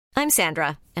I'm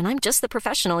Sandra, and I'm just the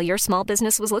professional your small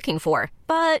business was looking for.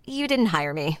 But you didn't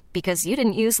hire me because you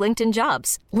didn't use LinkedIn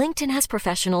Jobs. LinkedIn has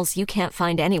professionals you can't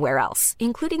find anywhere else,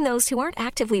 including those who aren't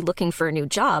actively looking for a new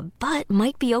job, but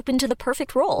might be open to the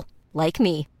perfect role, like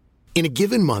me. In a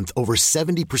given month, over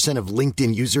 70% of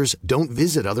LinkedIn users don't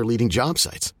visit other leading job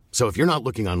sites. So if you're not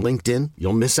looking on LinkedIn,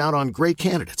 you'll miss out on great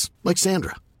candidates like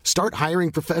Sandra. Start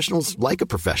hiring professionals like a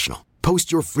professional.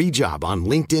 Post your free job on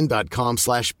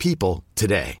linkedin.com/people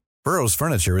today. Burrow's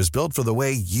furniture is built for the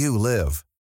way you live.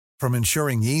 From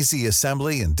ensuring easy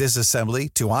assembly and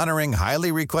disassembly to honoring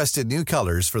highly requested new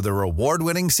colors for their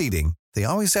award-winning seating, they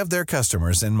always have their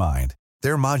customers in mind.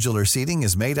 Their modular seating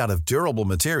is made out of durable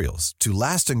materials to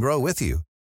last and grow with you.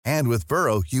 And with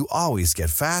Burrow, you always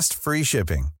get fast, free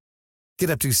shipping.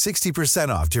 Get up to 60%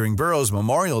 off during Burrow's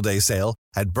Memorial Day sale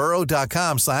at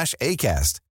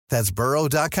burrow.com/ACAST. That's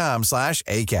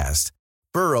burrow.com/ACAST.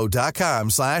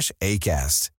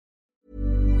 burrow.com/ACAST.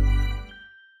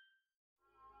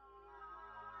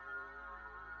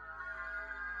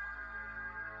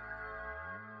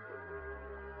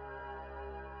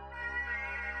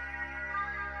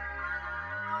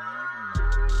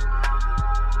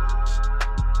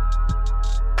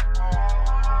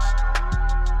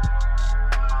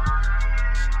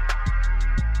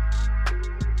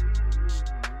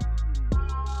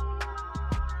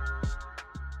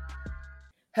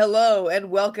 Hello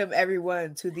and welcome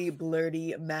everyone to the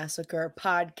Blurty Massacre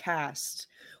podcast.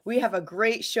 We have a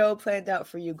great show planned out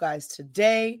for you guys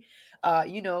today.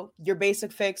 Your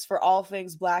basic fix for all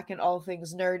things black and all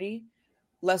things nerdy.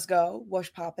 Let's go. What's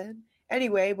poppin'?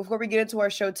 Anyway, before we get into our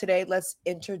show today, let's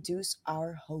introduce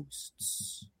our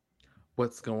hosts.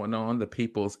 What's going on? The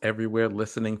people's everywhere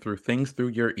listening through things through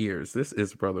your ears. This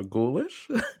is Brother Ghoulish,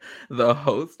 the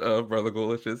host of Brother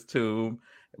Ghoulish's Tomb,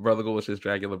 Brother Ghoulish's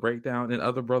Dracula Breakdown, and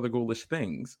other Brother Ghoulish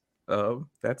things.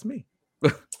 That's me.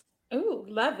 Ooh,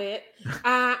 love it.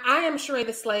 I am Sheree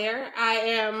the Slayer. I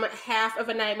am half of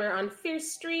A Nightmare on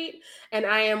Fierce Street, and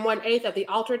I am 1/8 of the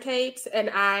Alter Tapes, and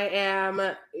I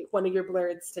am one of your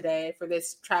blurs today for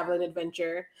this traveling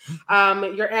adventure.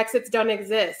 Your exits don't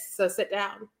exist, so sit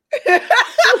down.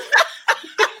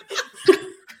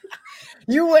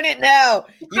 You wouldn't know.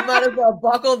 You might as well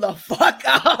buckle the fuck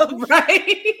up.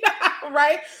 Right?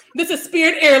 Right? This is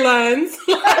Spirit Airlines.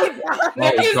 Oh,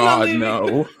 God,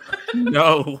 no.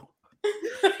 No.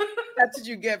 That's what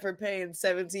you get for paying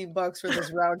 $17 for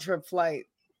this round trip flight.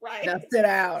 Right. Now sit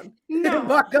down. No.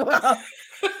 Buckle up.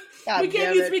 We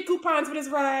can't use free coupons for this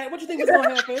ride. What do you think is going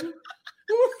to happen?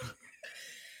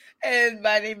 And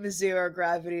my name is Zero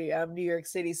Gravity. I'm New York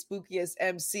City's spookiest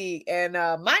MC. And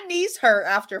my knees hurt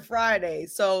after Friday.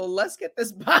 So let's get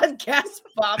this podcast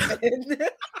popping.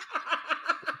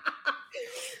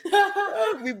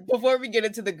 Before we get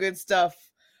into the good stuff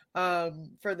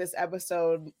for this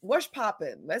episode, what's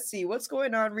popping? Let's see what's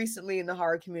going on recently in the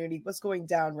horror community. What's going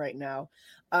down right now?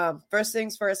 First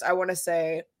things first, I want to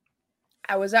say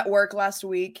I was at work last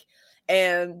week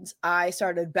and I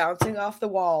started bouncing off the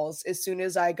walls as soon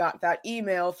as I got that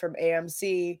email from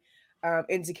AMC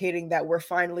indicating that we're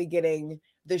finally getting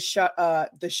the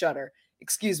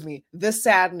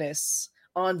Sadness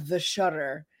on the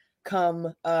Shudder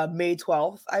come May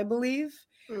 12th, I believe.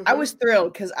 Mm-hmm. I was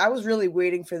thrilled because I was really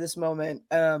waiting for this moment.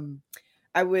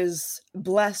 I was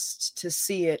blessed to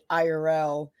see it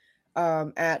IRL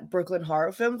at Brooklyn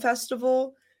Horror Film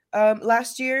Festival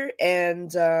last year,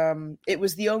 and it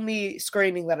was the only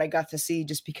screening that I got to see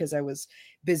just because I was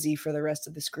busy for the rest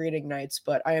of the screening nights.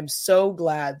 But I am so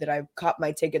glad that I caught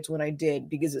my tickets when I did,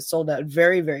 because it sold out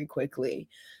very, very quickly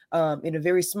in a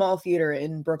very small theater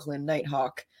in Brooklyn,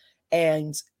 Nighthawk.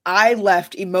 And I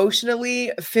left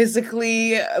emotionally,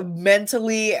 physically,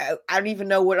 mentally. I don't even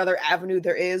know what other avenue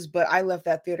there is, but I left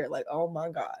that theater like, oh my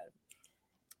God.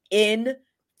 In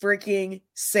freaking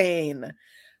sane.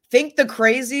 Think The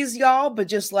Crazies, y'all, but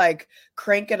just like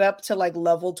crank it up to like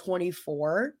level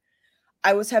 24.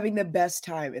 I was having the best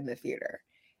time in the theater.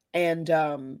 And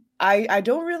I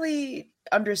don't really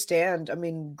understand. I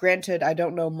mean, granted, I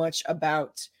don't know much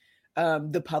about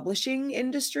the publishing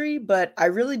industry, but I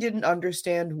really didn't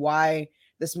understand why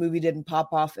this movie didn't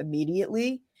pop off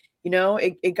immediately. You know,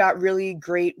 it got really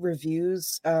great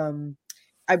reviews,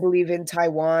 I believe, in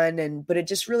Taiwan, but it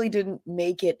just really didn't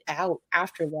make it out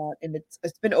after that. And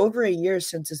it's been over a year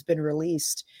since it's been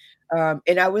released.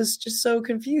 And I was just so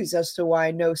confused as to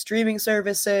why no streaming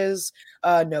services,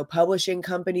 no publishing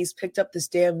companies picked up this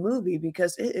damn movie,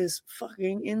 because it is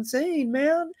fucking insane,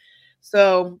 man.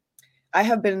 So I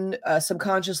have been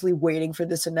subconsciously waiting for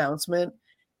this announcement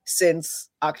since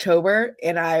October,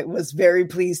 and I was very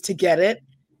pleased to get it.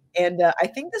 And I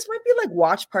think this might be like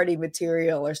watch party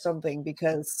material or something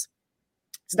because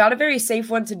it's not a very safe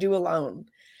one to do alone.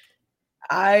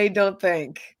 I don't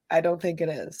think it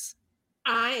is.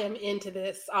 I am into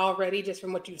this already just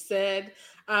from what you said.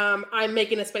 I'm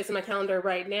making a space in my calendar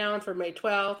right now for May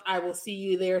 12th. I will see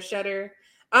you there, Shudder.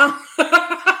 I'm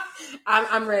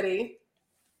ready.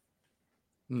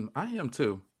 I am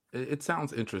too. It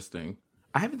sounds interesting.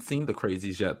 I haven't seen The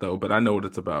Crazies yet, though, but I know what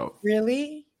it's about.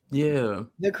 Really? Yeah.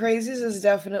 The Crazies is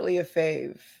definitely a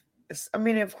fave. I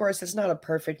mean, of course, it's not a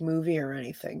perfect movie or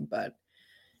anything, but,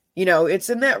 you know, it's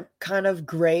in that kind of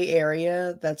gray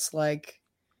area that's like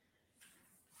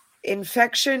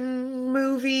infection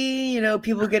movie. You know,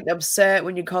 people get upset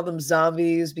when you call them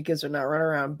zombies because they're not running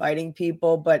around biting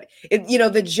people. But,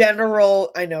 the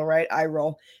general, I know, right? Eye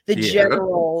roll. The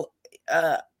general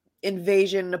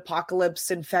invasion,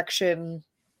 apocalypse, infection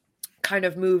kind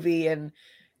of movie. And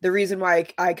the reason why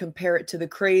I compare it to The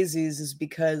Crazies is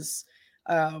because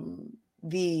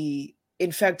the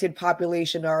infected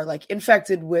population are like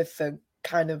infected with a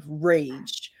kind of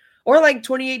rage, or like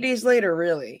 28 Days Later,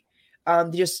 really.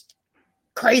 Just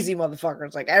crazy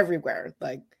motherfuckers like everywhere,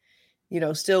 like,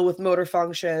 still with motor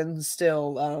functions,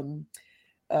 still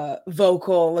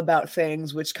vocal about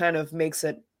things, which kind of makes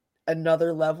it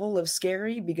another level of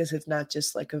scary because it's not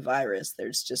just like a virus.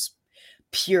 There's just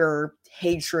pure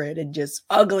hatred and just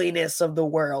ugliness of the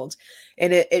world.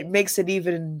 And it makes it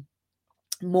even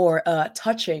more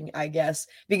touching, I guess,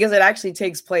 because it actually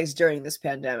takes place during this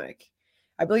pandemic.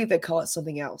 I believe they call it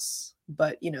something else,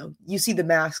 but you see the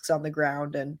masks on the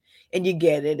ground and you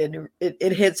get it, and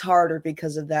it hits harder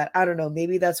because of that. I don't know,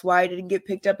 maybe that's why it didn't get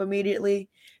picked up immediately,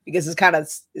 because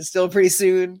it's still pretty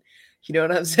soon. You know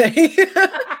what I'm saying?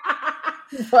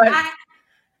 But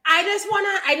I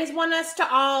just want us to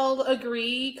all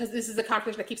agree, because this is a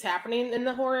conversation that keeps happening in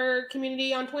the horror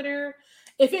community on Twitter.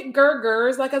 If it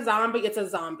gurgurs like a zombie, it's a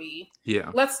zombie. Yeah.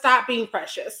 Let's stop being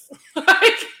precious.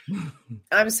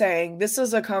 I'm saying this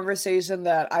is a conversation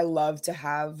that I love to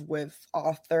have with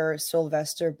author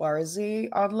Sylvester Barzy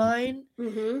online.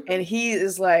 Mm-hmm. And he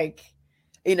is like,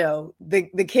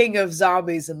 the king of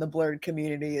zombies in the blurred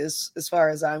community, as far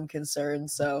as I'm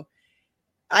concerned. So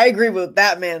I agree with what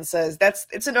that man says.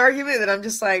 It's an argument that I'm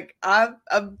just like, I've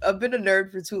been a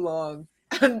nerd for too long.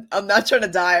 I'm not trying to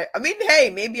die. I mean, hey,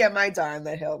 maybe I might die on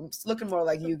that hill. It's looking more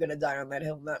like you gonna die on that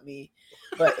hill, not me.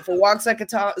 But if it walks like a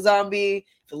zombie,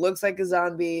 if it looks like a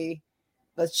zombie,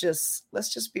 let's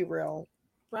just be real,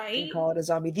 right? And call it a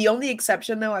zombie. The only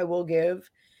exception, though, I will give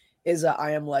is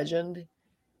I Am Legend,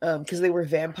 because they were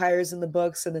vampires in the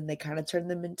books, and then they kind of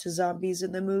turned them into zombies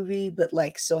in the movie, but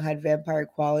like still had vampire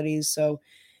qualities. So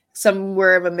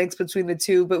somewhere of a mix between the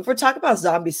two. But if we're talking about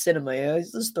zombie cinema,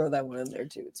 let's throw that one in there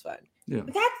too. It's fine. Yeah.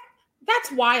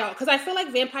 That's wild, because I feel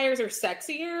like vampires are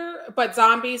sexier, but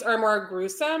zombies are more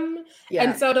gruesome. Yeah.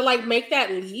 And so to like make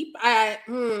that leap, now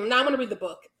I'm gonna read the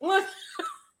book.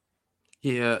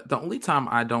 Yeah, the only time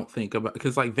I don't think about,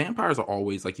 because like vampires are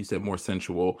always, like you said, more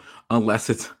sensual, unless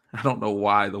it's, I don't know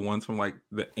why, the ones from like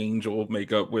the angel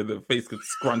makeup where the face gets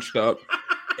scrunched up.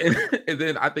 And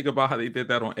then I think about how they did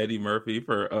that on Eddie Murphy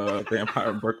for Vampire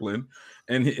in Brooklyn,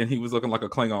 and he was looking like a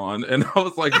Klingon, and I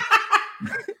was like,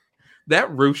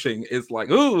 that ruching is like,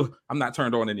 ooh, I'm not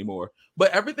turned on anymore.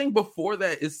 But everything before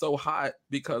that is so hot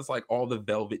because like all the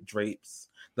velvet drapes,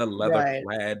 the leather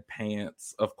clad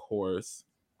pants, of course.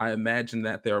 I imagine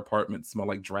that their apartments smell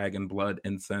like dragon blood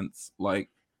incense. Like,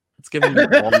 it's giving me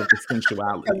all of the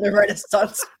sensuality. From the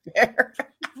Renaissance fair.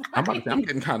 I'm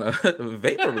getting kind of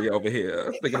vapory over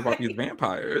here thinking about these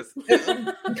vampires.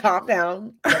 Calm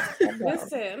down.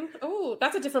 Listen, oh,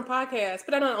 that's a different podcast.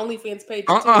 Put that on OnlyFans page.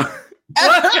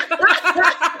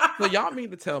 So y'all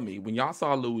mean to tell me when y'all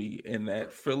saw Louis in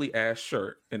that frilly ass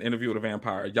shirt in Interview with a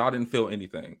Vampire, y'all didn't feel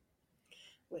anything?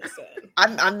 Listen,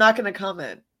 I'm not going to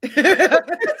comment. I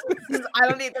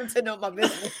don't need them to know my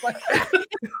business.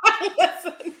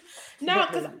 Listen. No,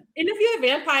 because Interview with a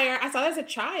Vampire, I saw that as a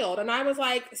child, and I was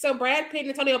like, so Brad Pitt and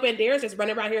Antonio Banderas just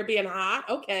running around here being hot?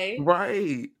 Okay.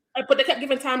 Right. But they kept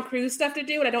giving Tom Cruise stuff to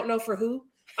do, and I don't know for who.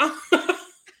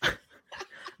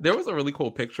 There was a really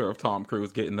cool picture of Tom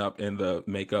Cruise getting up in the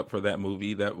makeup for that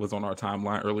movie that was on our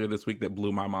timeline earlier this week that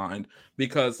blew my mind,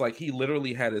 because like he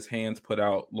literally had his hands put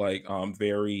out like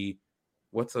very,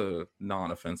 what's a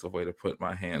non-offensive way to put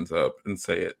my hands up and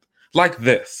say it? Like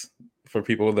this, for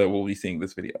people that will be seeing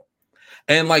this video.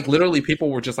 And like literally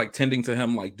people were just like tending to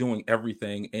him, like doing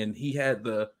everything. And he had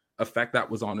the effect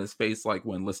that was on his face, like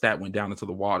when Lestat went down into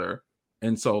the water.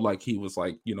 And so like he was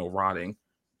like, rotting.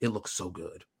 It looks so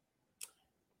good.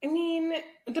 I mean,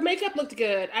 the makeup looked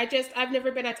good. I've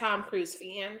never been a Tom Cruise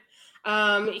fan.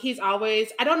 He's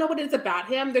always, I don't know what it is about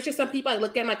him. There's just some people I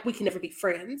look at him like, we can never be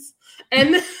friends.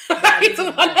 And he's one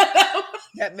of them.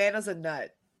 That man is a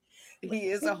nut. He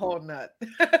is a whole nut.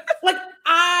 Like,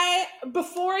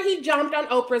 before he jumped on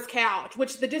Oprah's couch,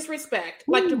 which the disrespect,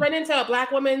 like to run into a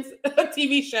Black woman's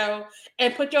TV show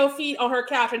and put your feet on her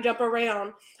couch and jump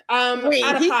around Wait,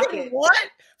 out of pocket. What?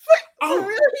 For real?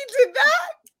 He did that?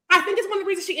 I think it's one of the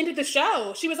reasons she ended the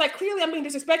show. She was like, clearly I'm being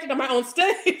disrespected on my own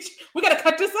stage. We got to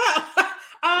cut this out.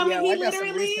 Yeah, he I got some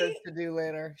literally, research to do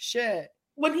later. Shit.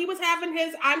 when he was having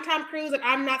his I'm Tom Cruise and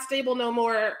I'm Not Stable No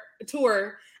More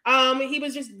tour, he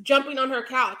was just jumping on her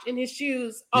couch in his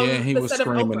shoes. Yeah, he was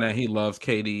screaming that he loves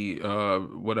Katie,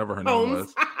 whatever her name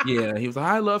was. Yeah, he was like,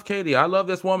 I love Katie. I love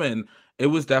this woman. It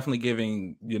was definitely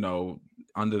giving,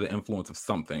 under the influence of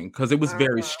something, because it was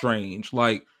very strange.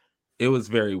 Like, it was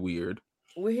very weird.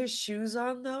 With his shoes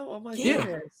on, though? Oh, my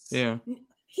goodness. Yeah.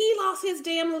 He lost his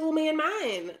damn little man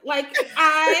mind. Like,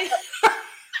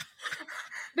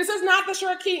 this is not the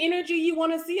short king energy you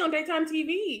want to see on daytime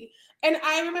TV. And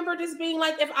I remember just being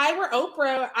like, if I were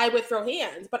Oprah, I would throw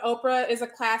hands. But Oprah is a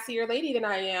classier lady than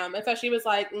I am. And so she was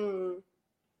like,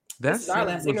 this is our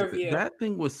last interview. That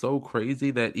thing was so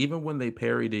crazy that even when they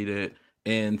parodied it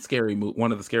in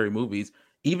one of the Scary movies,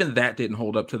 even that didn't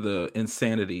hold up to the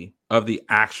insanity of the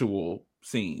actual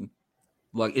scene.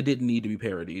 Like, it didn't need to be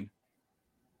parodied.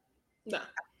 No.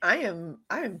 I am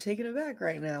taken aback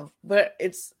right now. But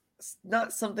it's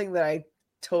not something that I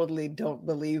totally don't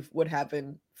believe would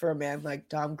happen for a man like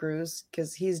Tom Cruise,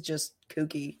 because he's just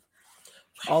kooky.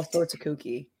 Right. All sorts of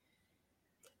kooky.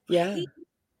 Yeah.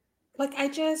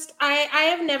 I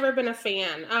have never been a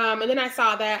fan. And then I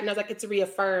saw that and I was like, it's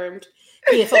reaffirmed.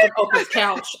 He insulted Oprah's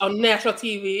couch on national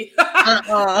TV.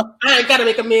 I ain't gotta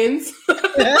make amends.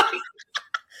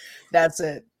 That's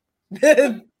it.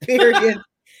 Period.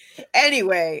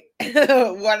 Anyway,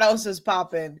 what else is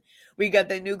popping? We got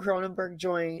the new Cronenberg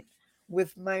joint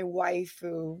with my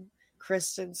waifu,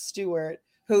 Kristen Stewart,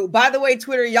 who, by the way,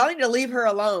 Twitter, y'all need to leave her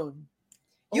alone.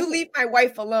 You leave my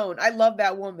wife alone. I love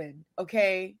that woman.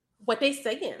 Okay. What they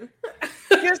saying?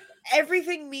 Just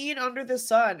everything mean under the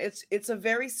sun. It's a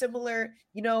very similar,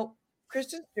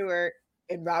 Kristen Stewart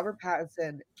and Robert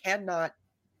Pattinson cannot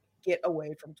get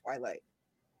away from Twilight.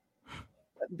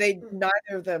 Neither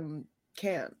of them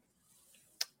can.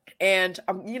 And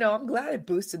I'm glad it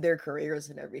boosted their careers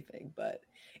and everything, but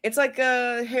it's like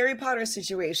a Harry Potter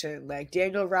situation. Like,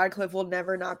 Daniel Radcliffe will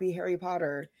never not be Harry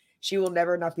Potter. She will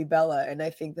never not be Bella. And I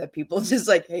think that people just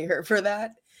like hate her for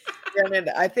that. And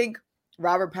I think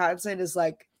Robert Pattinson is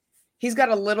like, he's got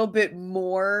a little bit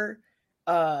more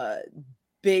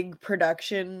big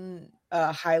production,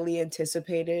 highly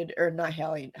anticipated, or not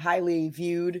highly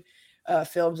viewed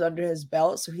films under his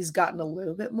belt. So he's gotten a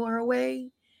little bit more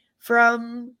away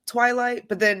from Twilight,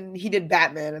 but then he did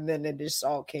Batman, and then it just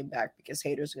all came back because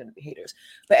haters are going to be haters.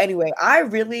 But anyway, I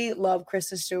really love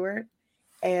Kristen Stewart,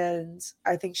 and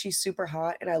I think she's super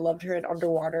hot, and I loved her in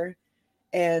Underwater,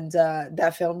 and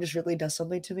that film just really does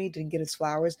something to me. Didn't get its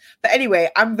flowers, but anyway,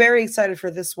 I'm very excited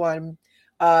for this one.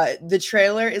 The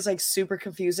trailer is like super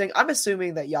confusing. I'm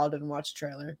assuming that y'all didn't watch the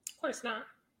trailer. Of course not.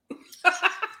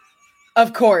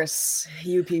 Of course,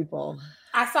 you people.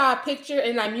 I saw a picture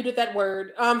and I muted that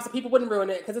word so people wouldn't ruin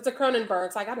it, because it's a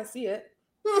Cronenberg, so I gotta see it.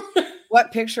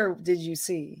 What picture did you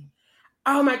see?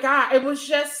 Oh my God, it was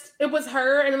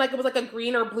her, and it was like a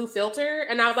green or blue filter,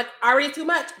 and I was like, already too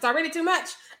much. It's already too much.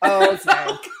 Oh,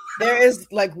 okay. There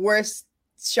is like worse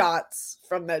shots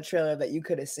from that trailer that you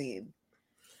could have seen.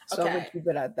 So I'm gonna keep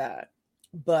it at that.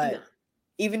 But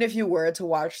even if you were to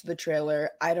watch the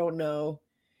trailer, I don't know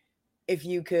if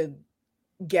you could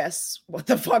guess what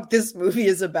the fuck this movie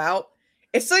is about.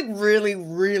 It's like really,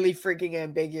 really freaking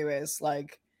ambiguous.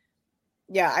 Like,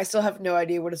 yeah, I still have no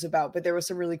idea what it's about, but there was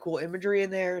some really cool imagery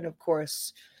in there. And of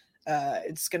course,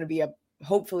 it's going to be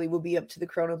hopefully will be up to the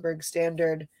Cronenberg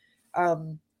standard.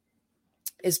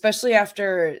 Especially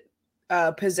after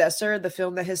Possessor, the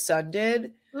film that his son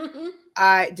did.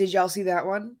 Mm-hmm. Did y'all see that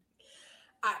one?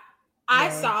 I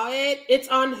saw it. It's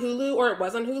on Hulu, or it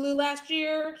was on Hulu last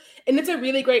year. And it's a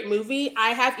really great movie. I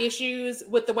have issues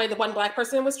with the way the one Black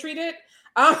person was treated.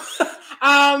 But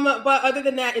other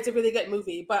than that, it's a really good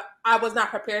movie. But I was not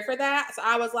prepared for that. So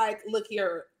I was like, look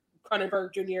here,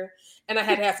 Cronenberg Jr. And I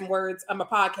had to have some words on my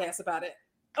podcast about it.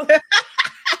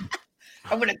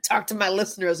 I'm going to talk to my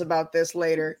listeners about this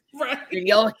later. Right. And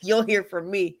you'll hear from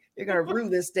me. You're going to rue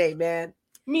this day, man.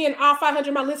 Me and all 500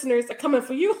 of my listeners are coming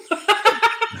for you.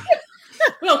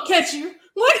 We'll catch you.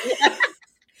 What?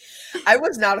 I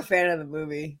was not a fan of the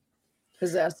movie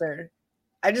Possessor.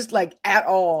 I just at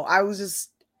all.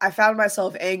 I found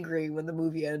myself angry when the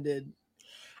movie ended.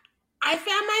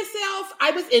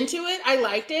 I was into it. I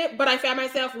liked it, but I found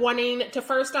myself wanting to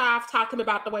first off talk to him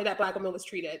about the way that Black women was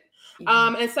treated.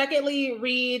 And secondly,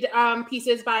 read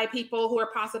pieces by people who are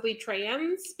possibly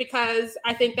trans, because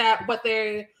I think that what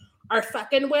they are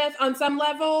fucking with on some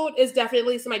level is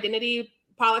definitely some identity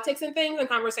politics and things and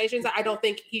conversations that I don't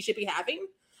think he should be having.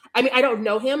 I mean, I don't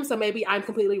know him, so maybe I'm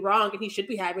completely wrong and he should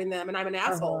be having them and I'm an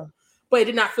asshole. But it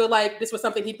did not feel like this was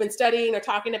something he'd been studying or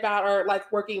talking about or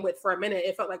like working with for a minute.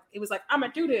 It felt like it was like, I'm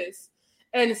gonna do this.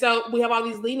 And so we have all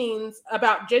these leanings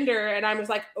about gender, and I'm just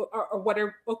like, or what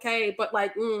are okay, but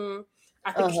like,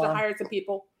 I think you should have hired some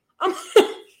people.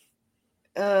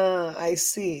 I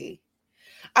see.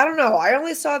 I don't know. I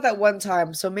only saw it that one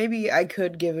time, so maybe I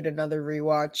could give it another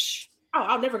rewatch. Oh,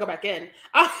 I'll never go back in.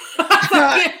 Or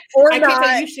I not.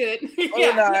 Can't say you should.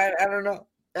 Or not. I don't know.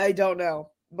 I don't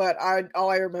know. But all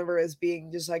I remember is being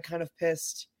just like kind of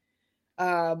pissed.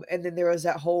 And then there was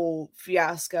that whole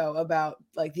fiasco about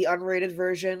like the unrated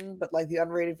version, but like the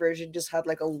unrated version just had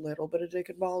like a little bit of dick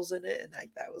and balls in it, and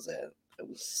like that was it. It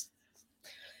was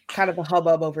kind of a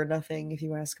hubbub over nothing, if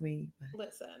you ask me.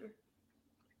 Listen.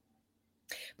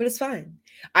 But it's fine.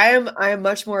 I am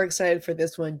much more excited for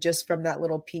this one just from that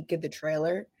little peek in the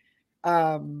trailer.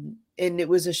 And it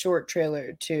was a short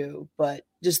trailer too, but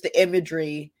just the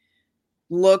imagery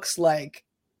looks like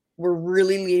we're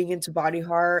really leaning into body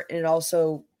horror, and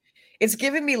it's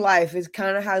giving me life. It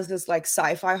kind of has this like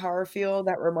sci-fi horror feel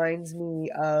that reminds me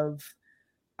of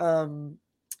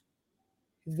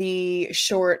the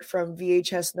short from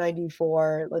VHS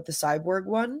 94, like the Cyborg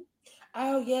one.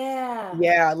 Oh yeah.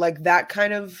 Yeah, like that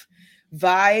kind of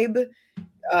vibe,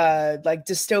 like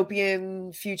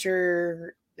dystopian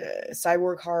future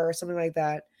cyborg horror or something like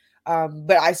that.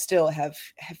 But I still have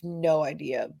no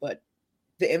idea, but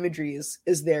the imagery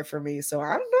is there for me. So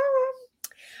I don't know.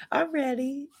 I'm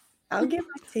ready. I'll get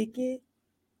my ticket.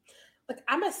 Like,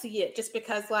 I'm gonna see it just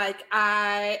because like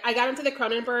I got into the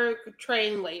Cronenberg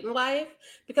train late in life,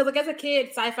 because like as a kid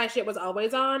sci-fi shit was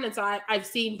always on, and so I've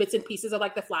seen bits and pieces of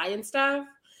like The Fly and stuff,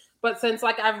 but since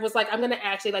like I was like I'm gonna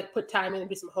actually like put time in and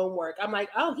do some homework, I'm like,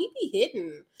 oh, he'd be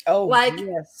hidden. Oh, like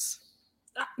yes.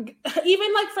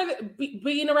 Even like for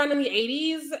being around in the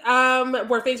 80s,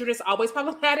 where things were just always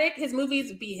problematic, his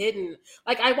movies be hidden.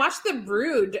 Like I watched The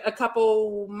Brood a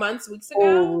couple weeks ago.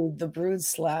 Oh, The Brood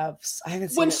slaps. I haven't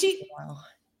seen it in a while.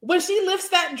 When she lifts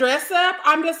that dress up,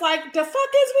 I'm just like, the fuck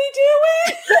is we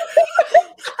doing?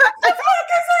 The fuck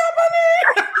is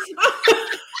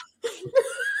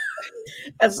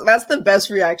happening? That's the best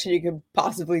reaction you can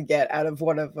possibly get out of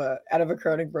a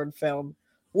Cronenberg film.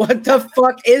 What the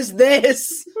fuck is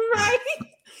this? Right?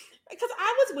 Because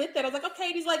I was with it. I was like,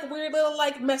 okay, these like weird little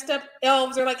like messed up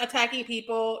elves are like attacking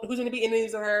people who's going to be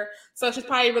enemies of her. So she's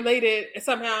probably related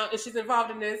somehow, and she's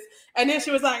involved in this. And then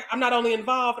she was like, I'm not only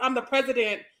involved, I'm the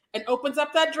president. And opens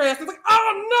up that dress. It's like,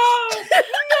 oh no,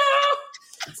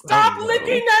 no! Stop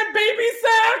licking that baby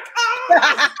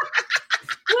sack!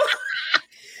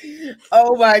 Oh,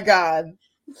 oh my god.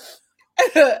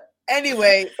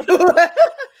 Anyway.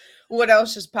 What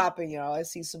else is popping, y'all? I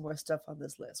see some more stuff on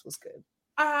this list. What's good?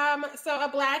 So a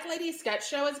Black Lady sketch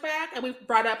show is back, and we've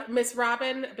brought up Miss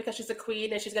Robin because she's a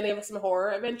queen and she's gonna give us some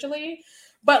horror eventually.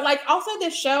 But like also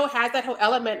this show has that whole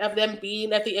element of them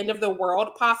being at the end of the world,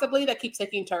 possibly, that keeps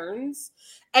taking turns.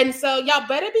 And so y'all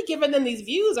better be giving them these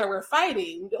views or we're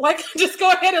fighting. Like just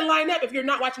go ahead and line up if you're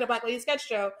not watching a Black Lady sketch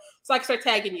show. So I can start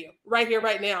tagging you right here,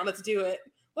 right now. Let's do it.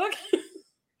 Look.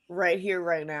 Right here,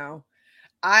 right now.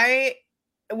 I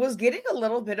was getting a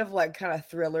little bit of like kind of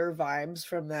thriller vibes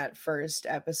from that first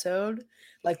episode.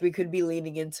 Like we could be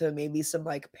leaning into maybe some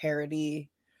like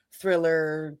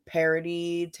thriller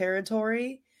parody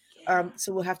territory.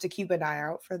 So we'll have to keep an eye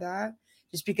out for that.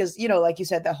 Just because, you know, like you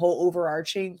said, that whole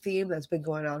overarching theme that's been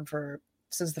going on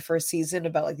since the first season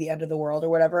about like the end of the world or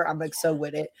whatever. I'm like so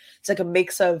with it. It's like a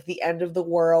mix of the end of the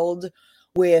world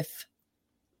with,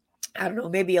 I don't know,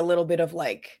 maybe a little bit of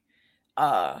like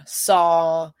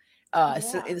Saw.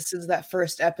 Since that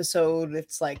first episode,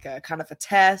 it's like a kind of a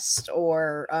test,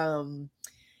 or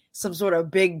some sort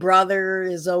of big brother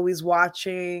is always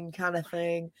watching kind of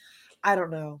thing. I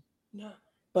don't know. No.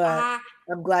 But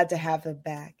I'm glad to have them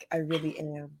back. I really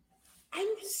am. I'm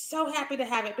so happy to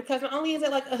have it, because not only is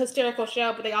it like a hysterical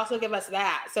show, but they also give us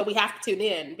that. So we have to tune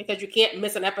in because you can't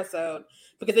miss an episode,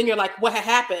 because then you're like, what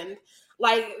happened?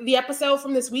 Like the episode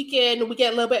from this weekend, we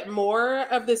get a little bit more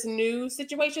of this new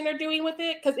situation they're doing with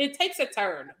it, because it takes a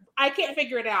turn. I can't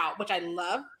figure it out, which I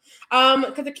love,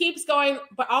 because it keeps going,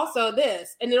 but also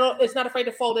this, and it's not afraid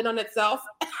to fold in on itself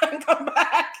and come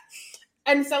back.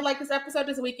 And so, like, this episode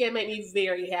this weekend made me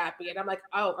very happy. And I'm like,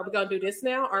 oh, are we going to do this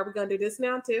now? Are we going to do this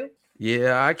now, too?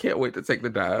 Yeah, I can't wait to take the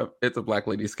dive. It's a Black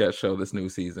Lady sketch show this new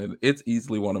season. It's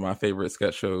easily one of my favorite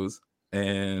sketch shows.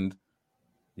 And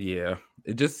yeah,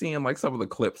 just seeing like some of the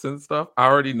clips and stuff, I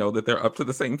already know that they're up to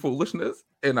the same foolishness.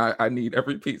 And I need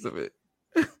every piece of it.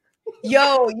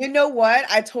 Yo, you know what?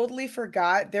 I totally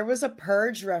forgot. There was a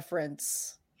Purge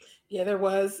reference. Yeah, there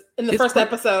was in the first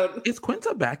episode. Is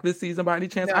Quinta back this season by any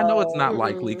chance? No. I know it's not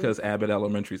likely because Abbott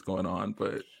Elementary's going on,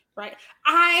 but right.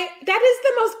 That is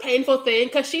the most painful thing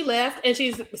because she left and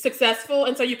she's successful,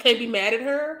 and so you can't be mad at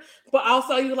her. But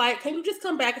also, you like, can you just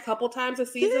come back a couple times a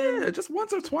season? Yeah, just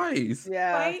once or twice.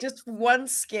 Yeah, right? Just one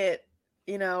skit,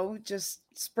 just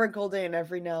sprinkled in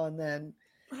every now and then.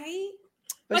 Right.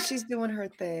 But she's doing her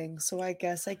thing, so I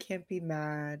guess I can't be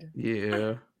mad.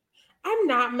 Yeah. I'm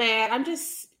not mad.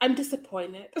 I'm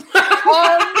disappointed.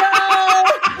 Oh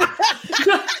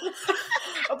no!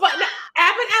 But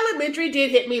Abbott Elementary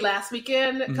did hit me last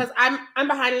weekend because I'm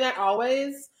behind in that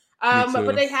always.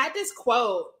 But they had this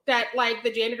quote that like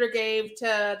the janitor gave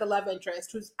to the love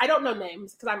interest, who's I don't know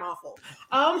names because I'm awful.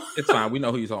 It's fine. We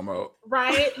know who you're talking about,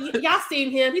 right? Y'all seen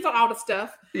him? He's on all the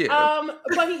stuff. Yeah.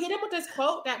 But he hit him with this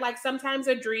quote that like sometimes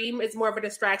a dream is more of a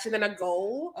distraction than a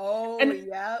goal. Oh, and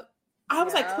yeah. I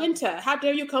was like, Quinta, how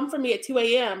dare you come for me at 2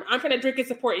 a.m.? I'm trying to drink and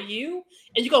support you,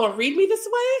 and you gonna read me this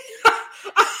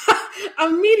way?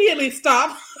 Immediately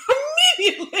stop.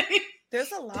 Immediately.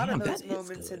 There's a lot of those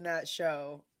moments in that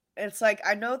show. It's like,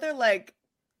 I know they're like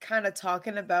kind of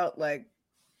talking about like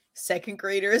second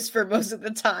graders for most of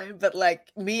the time, but like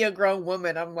me, a grown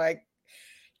woman, I'm like,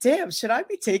 damn, should I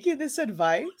be taking this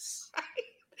advice?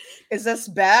 Is this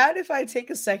bad if I take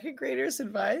a second grader's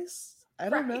advice? I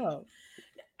don't know.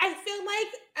 I feel like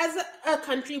as a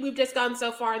country, we've just gone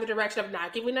so far in the direction of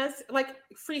not giving us like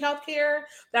free healthcare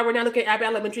that we're now looking at Abbott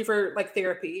Elementary for like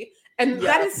therapy. And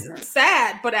that is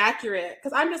sad, but accurate.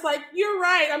 Because I'm just like, you're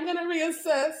right. I'm going to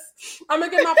reassess. I'm going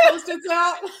to get my Post-its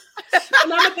out. And I'm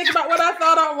going to think about what I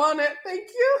thought I wanted. Thank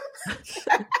you.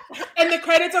 And the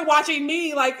credits are watching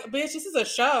me like, bitch, this is a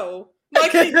show.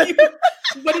 Like,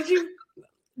 what did you,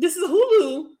 this is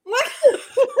Hulu.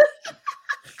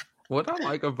 What I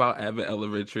like about Abbott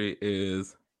Elementary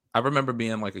is I remember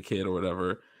being like a kid or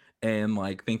whatever and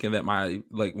like thinking that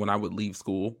when I would leave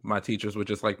school, my teachers would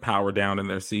just like power down in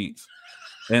their seats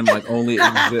and like only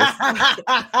exist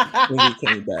when we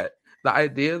came back. The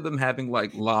idea of them having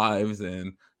like lives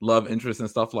and love interests and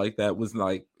stuff like that was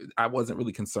like, I wasn't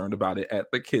really concerned about it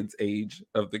at the kids' age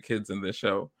of the kids in this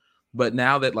show. But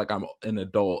now that like I'm an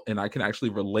adult and I can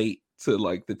actually relate to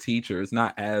like the teachers,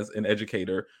 not as an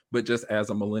educator, but just as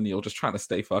a millennial, just trying to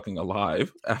stay fucking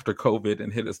alive after COVID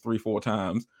and hit us 3-4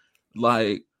 times.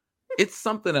 Like, it's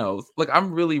something else. Like,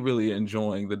 I'm really, really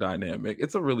enjoying the dynamic.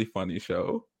 It's a really funny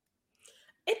show.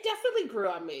 It definitely grew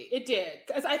on me. It did.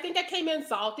 Because I think I came in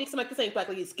salty because I'm like, this ain't Black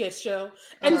Lady sketch show.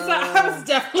 And so I was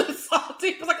definitely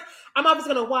salty. I was like, I'm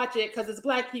obviously going to watch it because it's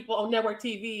Black people on network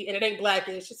TV and it ain't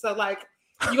Blackish. So like,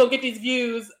 you're going to get these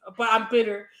views, but I'm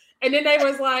bitter. And then they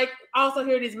was like, also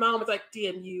hear these moments like,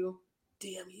 damn you.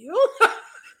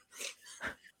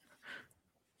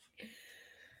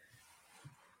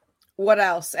 What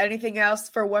else? Anything else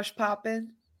for What's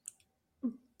Poppin'?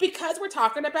 Because we're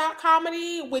talking about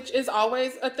comedy, which is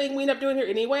always a thing we end up doing here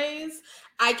anyways,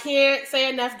 I can't say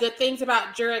enough good things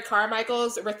about Jared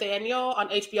Carmichael's Nathaniel on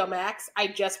HBO Max. I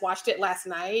just watched it last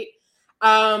night.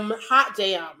 Hot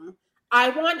damn. I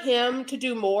want him to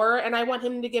do more, and I want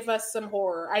him to give us some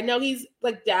horror. I know he's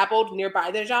like dabbled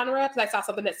nearby the genre because I saw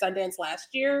something at Sundance last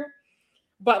year,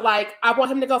 but like I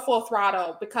want him to go full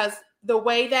throttle because the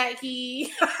way that he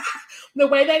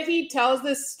tells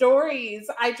his stories,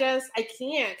 I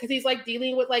can't because he's like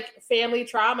dealing with like family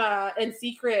trauma and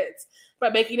secrets,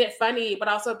 but making it funny, but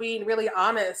also being really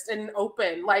honest and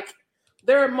open. Like,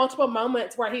 there are multiple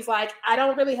moments where he's like, I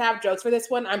don't really have jokes for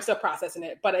this one. I'm still processing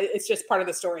it, but it's just part of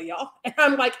the story, y'all. And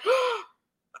I'm like,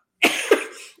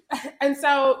 and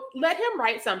so let him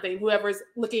write something, whoever's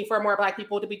looking for more Black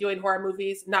people to be doing horror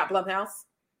movies, not Blumhouse.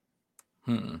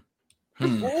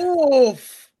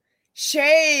 Oof.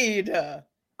 Shade.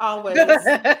 Always.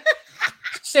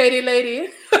 Shady lady.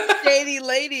 Shady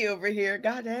lady over here.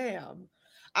 Goddamn.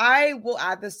 I will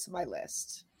add this to my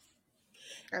list.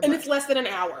 And it's less than an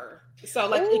hour. So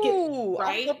like,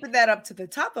 right? I'll put that up to the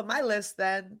top of my list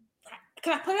then.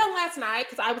 Because I put it on last night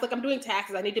because I was like, I'm doing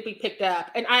taxes. I need to be picked up.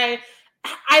 And I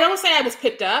don't say I was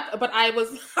picked up, but I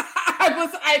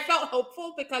felt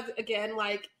hopeful because again,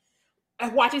 like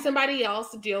watching somebody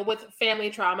else deal with family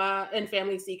trauma and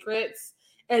family secrets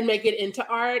and make it into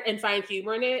art and find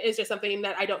humor in it is just something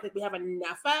that I don't think we have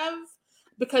enough of.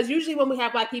 because usually when we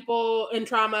have Black people in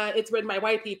trauma, it's written by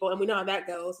white people, and we know how that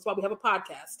goes. That's why we have a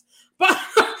podcast. But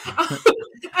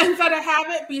and so to have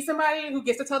it be somebody who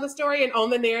gets to tell the story and own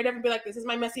the narrative and be like, this is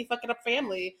my messy fucking up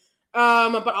family.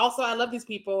 But also I love these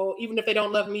people, even if they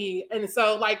don't love me. And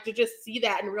so like to just see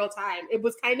that in real time, it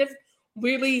was kind of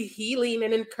really healing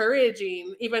and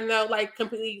encouraging, even though like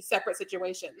completely separate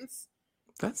situations.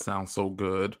 That sounds so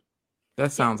good.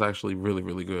 That sounds actually really,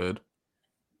 really good.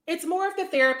 It's more of the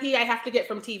therapy I have to get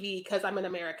from TV because I'm in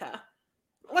America.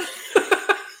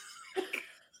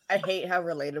 I hate how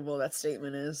relatable that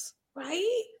statement is.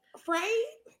 Right?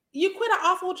 You quit an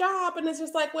awful job and it's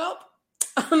just like, well,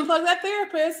 unplug that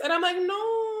therapist. And I'm like,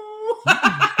 no.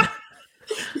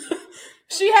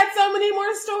 She had so many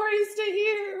more stories to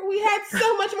hear. We had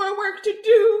so much more work to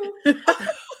do.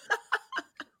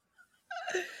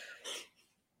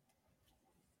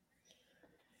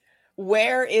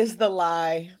 Where is the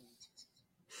lie?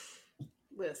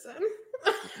 Listen.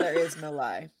 There is no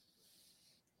lie.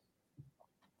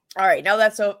 All right, now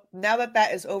that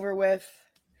is over with,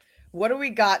 what do we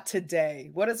got today?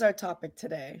 What is our topic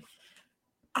today?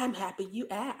 I'm happy you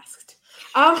asked.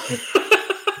 What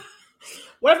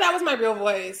if that was my real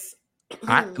voice?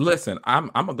 Listen, I'm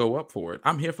gonna go up for it.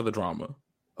 I'm here for the drama.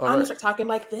 I'm gonna start talking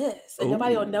like this, and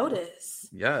nobody will notice.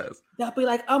 Yes. They'll be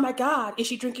like, "Oh my God, is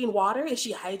she drinking water? Is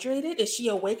she hydrated? Is she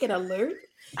awake and alert?"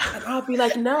 And I'll be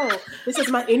like, "No, this is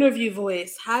my interview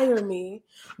voice. Hire me."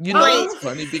 You know, it's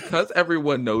funny because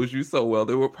everyone knows you so well.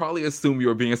 They would probably assume you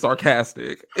were being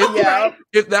sarcastic.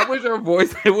 If that was your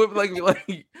voice, it would be like,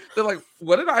 they're like,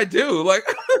 "What did I do?" Like,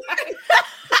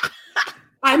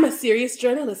 I'm a serious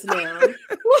journalist now.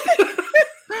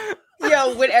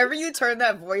 Yo, whenever you turn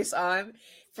that voice on,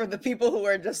 for the people who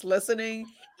are just listening,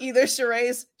 either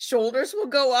Sheree's shoulders will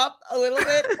go up a little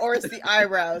bit or it's the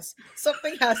eyebrows.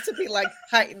 Something has to be like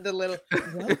heightened a little.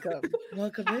 Welcome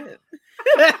in.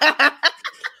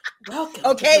 Welcome.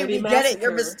 Okay, we get it.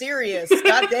 You're mysterious.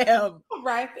 Goddamn.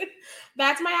 Right.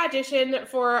 That's my audition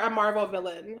for a Marvel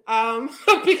villain.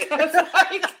 Because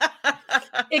like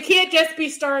it can't just be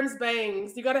Storm's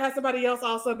bangs. You got to have somebody else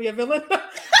also be a villain.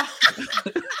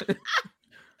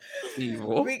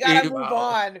 Evil. We gotta move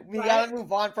on. We gotta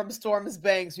move on from Storm's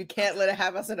bangs. We can't let it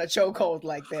have us in a chokehold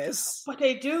like this. But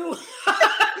they do.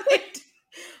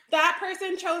 That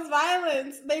person chose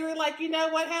violence. They were like, you know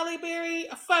what, Halle Berry,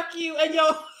 fuck you and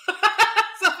your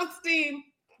self-esteem.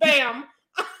 Bam.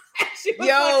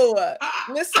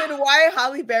 Listen, why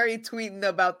Halle Berry tweeting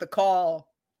about the call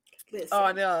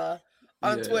on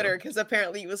Twitter? Because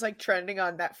apparently it was like trending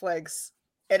on Netflix.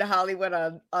 And Holly went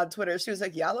on Twitter. She was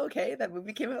like, y'all okay? That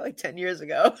movie came out like 10 years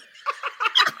ago.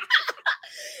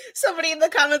 Somebody in the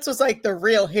comments was like, the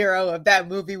real hero of that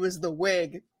movie was the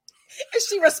wig. And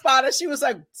she responded, she was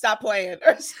like, stop playing.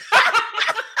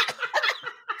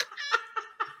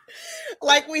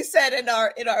 Like we said in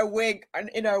our wig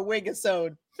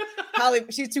episode, Holly,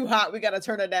 she's too hot. We got to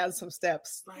turn her down some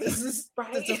steps. Right. This is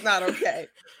not okay.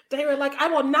 They were like, I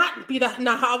will not be the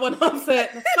hot one on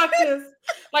set. Fuck this.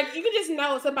 Like, you can just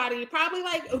know somebody, probably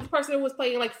like a person who was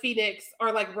playing like Phoenix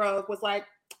or like Rogue was like,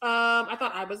 I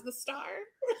thought I was the star.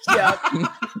 Yeah.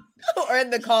 Or in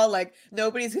the call, like,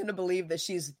 nobody's going to believe that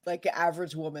she's like an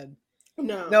average woman.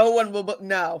 No one will.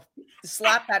 No.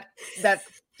 Slap that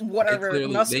whatever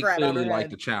muskrat on her head. They clearly like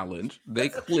the challenge. They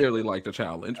clearly like the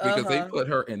challenge because they put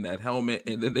her in that helmet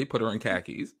and then they put her in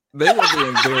khakis. They were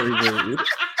being very rude.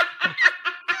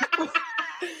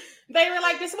 They were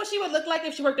like, this is what she would look like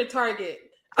if she worked at Target.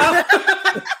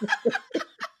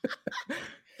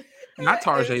 Not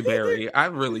Tarjay Berry. I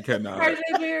really cannot.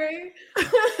 Tarjay Berry.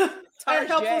 A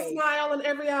helpful smile in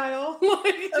every aisle.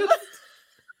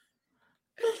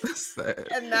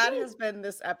 And that has been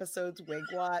this episode's Wig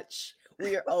Watch.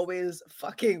 We are always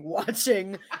fucking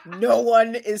watching. No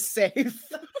one is safe.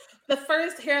 The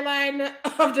first hairline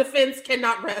of defense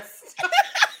cannot rest.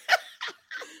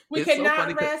 We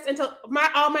cannot rest until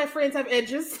all my friends have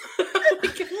edges. We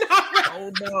cannot rest.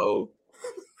 Oh no.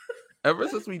 Ever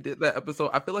since we did that episode,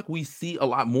 I feel like we see a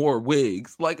lot more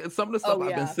wigs. Like some of the stuff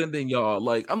I've been sending y'all,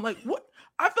 like I'm like, what?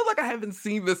 I feel like I haven't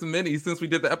seen this many since we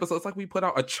did the episode. It's like we put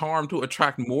out a charm to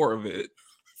attract more of it.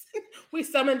 We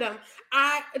summoned them.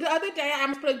 The other day I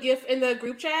almost put a GIF in the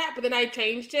group chat, but then I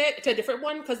changed it to a different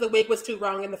one because the wig was too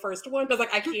wrong in the first one. I was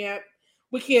like,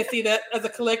 we can't see that as a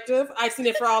collective. I've seen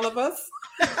it for all of us.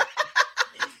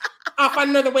 I'll find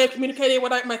another way of communicating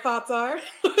what my thoughts are.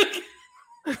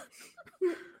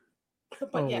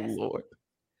 But yes. Lord.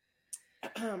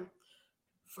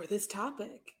 For this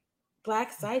topic,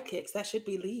 Black sidekicks, that should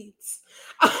be leads.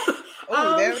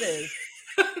 There it is.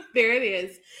 There it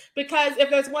is. Because if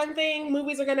there's one thing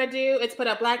movies are going to do, it's put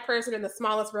a Black person in the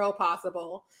smallest role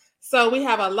possible. So we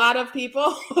have a lot of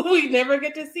people we never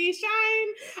get to see shine,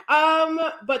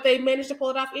 but they managed to pull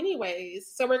it off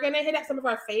anyways. So we're going to hit at some of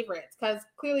our favorites, because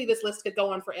clearly this list could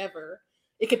go on forever.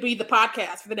 It could be the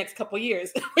podcast for the next couple of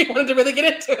years. We wanted to really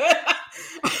get into it.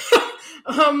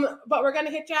 But we're going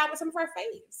to hit you out with some of our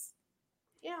faves.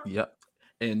 Yeah. Yep.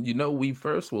 And we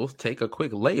first will take a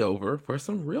quick layover for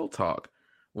some real talk.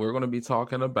 We're going to be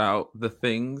talking about the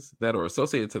things that are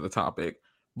associated to the topic,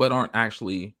 but aren't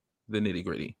actually the nitty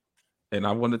gritty. And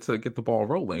I wanted to get the ball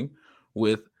rolling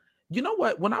with, you know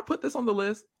what? When I put this on the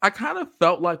list, I kind of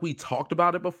felt like we talked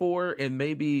about it before, and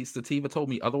maybe Sativa told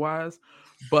me otherwise.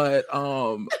 But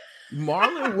Marlon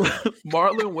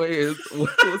Wayans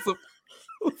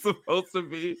was supposed to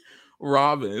be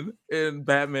Robin in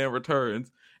Batman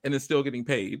Returns, and is still getting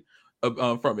paid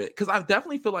from it. Because I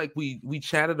definitely feel like we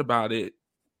chatted about it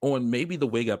on maybe the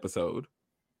Wig episode.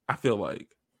 I feel like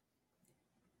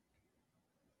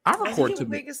I record to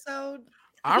Wig episode.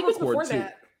 I record too.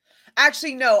 That.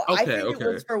 Actually, no. Okay, I think it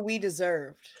was for We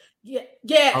Deserved. Yeah.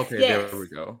 Yes. Okay. Yes. There we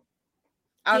go.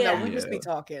 I don't know. We just be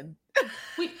talking.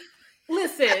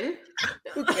 Listen.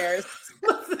 Who cares?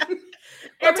 Listen.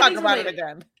 We'll talk about it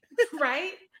again.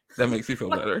 Right? That makes you feel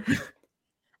better.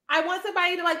 I want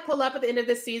somebody to pull up at the end of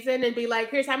this season and be like,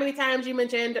 here's how many times you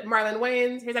mentioned Marlon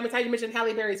Wayans. Here's how many times you mentioned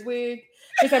Halle Berry's wig.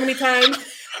 Here's how many times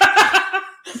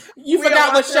you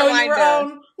forgot what show you were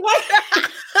on. What?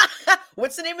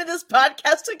 What's the name of this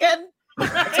podcast again?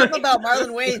 It's all about Marlon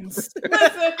Wayans.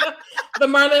 Listen, the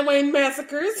Marlon Wayans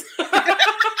massacres.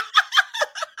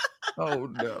 Oh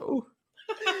no.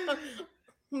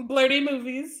 Blurty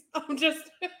movies. I'm just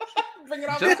bring it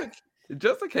on.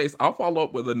 Just in case, I'll follow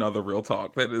up with another real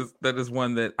talk. That is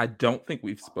one that I don't think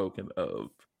we've spoken of.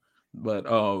 But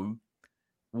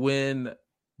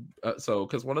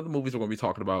because one of the movies we're going to be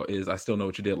talking about is I Still Know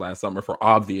What You Did Last Summer, for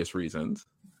obvious reasons.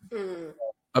 Mm.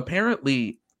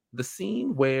 Apparently, the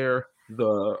scene where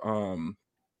the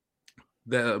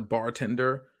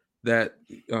bartender that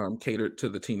catered to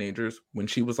the teenagers, when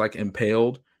she was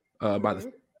impaled by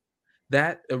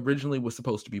that originally was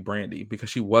supposed to be Brandy, because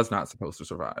she was not supposed to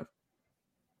survive.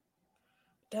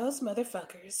 Those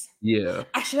motherfuckers. Yeah.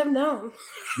 I should have known.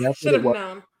 Should have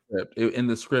known. In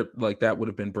the script, that would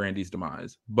have been Brandy's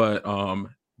demise. But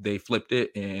they flipped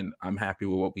it, and I'm happy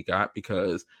with what we got,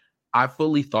 because I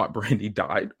fully thought Brandy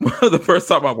died the first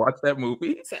time I watched that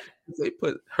movie. They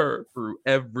put her through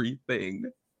everything.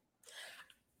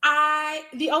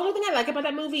 The only thing I like about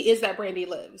that movie is that Brandy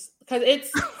lives, because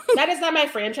that is not my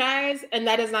franchise, and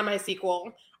that is not my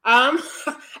sequel.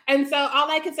 And so all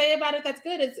I can say about it that's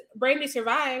good is Brandy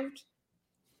survived.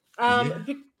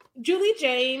 Julie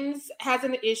James has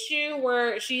an issue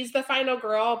where she's the final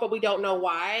girl, but we don't know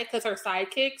why, because her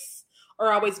sidekicks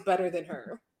are always better than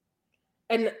her.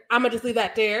 And I'm gonna just leave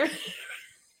that there.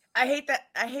 I hate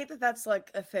that that's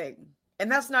a thing.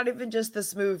 And that's not even just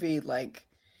this movie.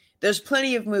 There's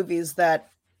plenty of movies that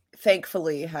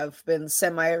thankfully have been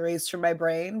semi-erased from my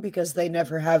brain because they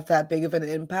never have that big of an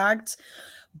impact.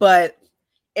 But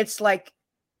it's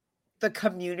the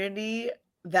community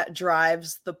that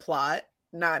drives the plot,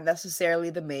 not necessarily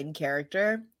the main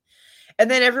character.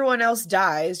 And then everyone else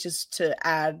dies just to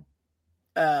add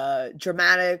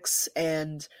dramatics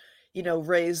and,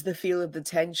 raise the feel of the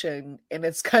tension. And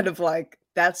it's kind of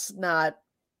that's not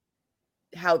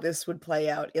how this would play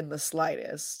out in the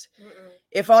slightest. Mm-mm.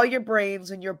 If all your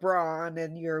brains and your brawn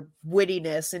and your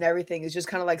wittiness and everything is just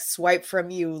kind of swiped from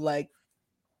you,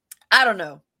 I don't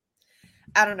know.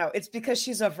 It's because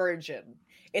she's a virgin.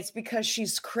 It's because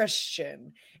she's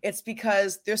Christian. It's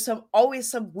because there's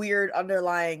always some weird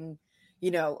underlying,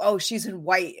 she's in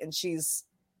white and she's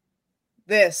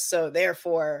this, so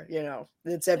therefore,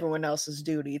 it's everyone else's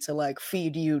duty to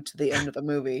feed you to the end of the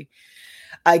movie,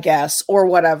 I guess, or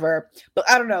whatever. But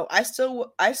I don't know. I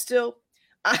still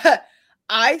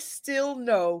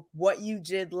know What You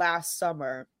Did Last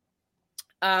Summer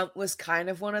was kind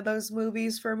of one of those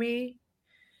movies for me.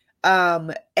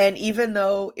 And even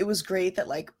though it was great that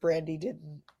Brandy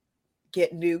didn't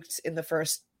get nuked in the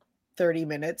first 30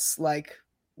 minutes,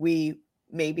 we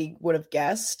maybe would have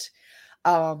guessed,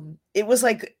 it was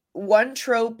one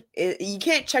trope. You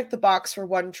can't check the box for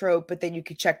one trope, but then you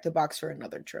could check the box for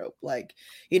another trope. There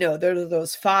are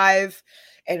those 5,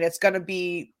 and it's going to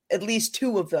be at least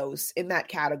 2 of those in that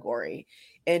category.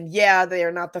 And yeah, they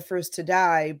are not the first to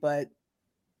die, but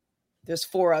there's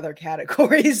 4 other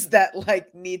categories that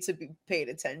need to be paid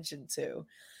attention to.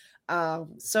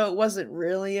 So it wasn't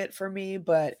really it for me,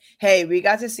 but hey, we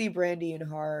got to see Brandy in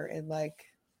horror, and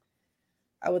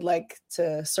I would like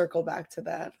to circle back to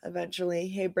that eventually.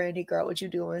 Hey, Brandy girl, what you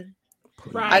doing?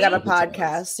 Right. I got a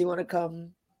podcast. You want to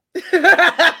come?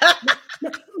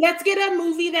 Let's get a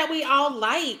movie that we all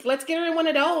like. Let's get her in one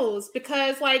of those,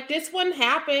 because like this one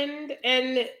happened,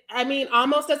 and I mean,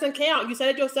 almost doesn't count. You said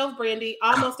it yourself, Brandy.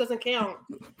 Almost doesn't count.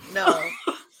 No.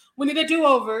 We need a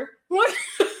do-over.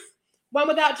 One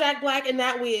without Jack Black in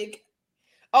that wig.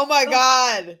 Oh my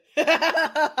God.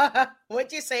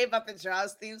 What'd you say about the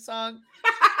Jaws theme song?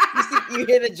 You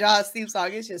hear the Jaws theme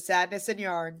song, it's just sadness and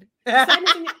yarn.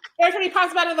 Every time he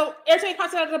pops out of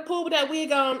the pool with that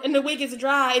wig on, and the wig is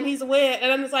dry and he's wet,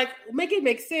 and I'm just like, make it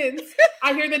make sense.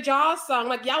 I hear the Jaws song,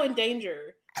 like, y'all in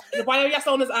danger. Why are y'all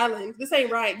still on this island? This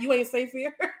ain't right. You ain't safe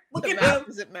here. Look at him.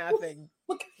 Is it mathing?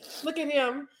 Look at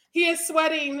him. He is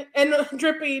sweating and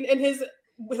dripping, and his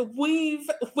weave,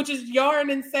 which is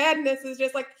yarn and sadness, is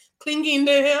just like clinging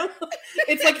to him.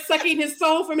 It's like sucking his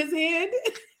soul from his head.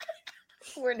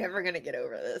 We're never gonna get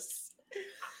over this.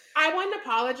 I want an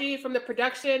apology from the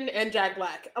production and Jack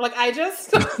Black. Like, I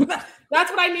just, that's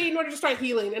what I need in order to start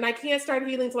healing. And I can't start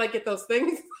healing until I get those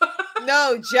things.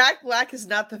 No, Jack Black is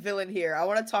not the villain here. I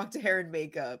want to talk to hair and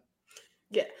makeup.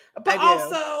 Yeah. But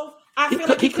also, I feel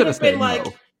like he could have been like,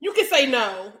 you can say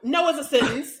no. No is a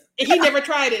sentence. And he never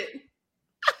tried it.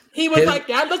 He was like,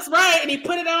 that looks right. And he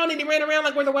put it on and he ran around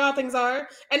like where the wild things are.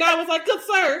 And I was like, good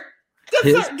sir.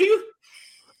 Good sir.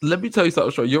 Let me tell you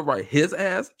something, Sean. You're right. His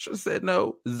ass should have said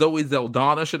no. Zoe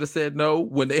Zeldana should have said no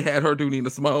when they had her do Nina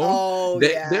Simone. Oh,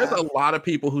 yeah. There's a lot of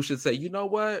people who should say, you know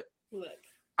what? Look,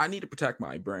 I need to protect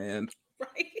my brand.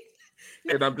 right?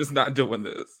 And I'm just not doing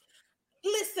this.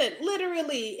 Listen,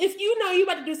 literally, if you know you're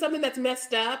about to do something that's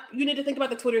messed up, you need to think about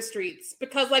the Twitter streets,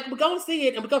 because like we're going to see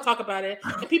it and we're going to talk about it,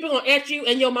 and people are going to at you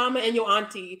and your mama and your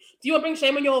auntie. Do you want to bring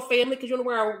shame on your whole family because you want to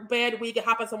wear a bad wig and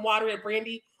hop on some water and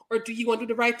brandy, or do you want to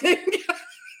do the right thing?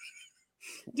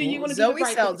 Do you want to Zoe do the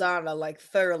right Saldana like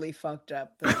thoroughly fucked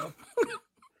up though.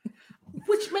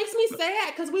 Which makes me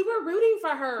sad because we were rooting for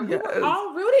her. We were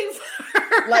all rooting for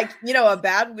her. Like, you know, a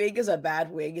bad wig is a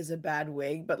bad wig is a bad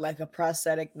wig, but like a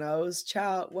prosthetic nose,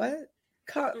 child, what?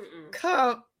 Come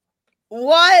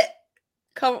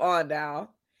on now.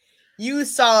 You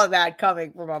saw that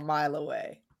coming from a mile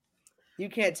away. You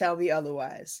can't tell me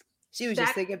otherwise. She was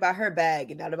just thinking about her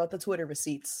bag and not about the Twitter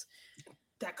receipts.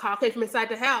 That call came from inside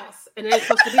the house, and it ain't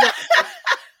supposed to be that way.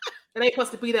 It ain't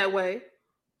supposed to be that way.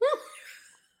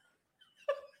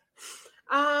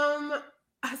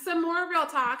 Some more real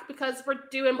talk, because we're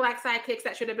doing Black Sidekicks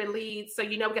that should have been leads. So,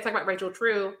 you know, we got to talk about Rachel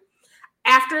True.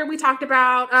 After we talked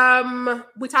about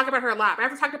her a lot.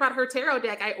 After we talked about her tarot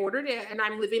deck, I ordered it and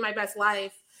I'm living my best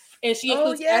life. And she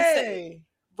includes essays.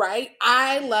 Right?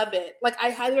 I love it. Like, I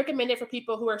highly recommend it for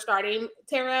people who are starting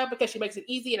tarot because she makes it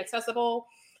easy and accessible.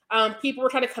 People were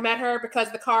trying to come at her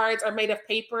because the cards are made of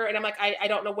paper, and I'm like, I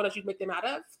don't know what else you make them out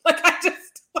of. Like, I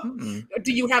just,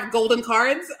 do you have golden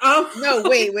cards? No,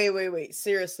 wait.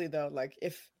 Seriously though, like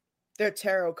if they're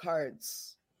tarot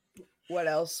cards, what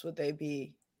else would they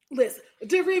be? Listen,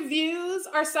 the reviews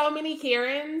are so many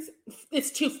Karens.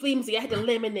 It's too flimsy. I had to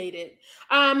eliminate it.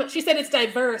 She said it's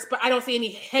diverse, but I don't see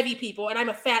any heavy people, and I'm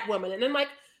a fat woman. And I'm like,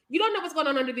 you don't know what's going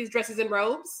on under these dresses and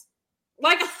robes.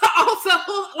 Like, also,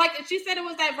 like, she said it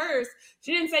was diverse.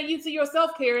 She didn't say you see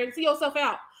yourself, Karen. See yourself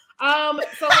out.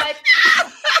 So, like,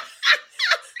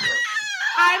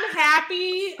 I'm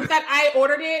happy that I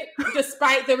ordered it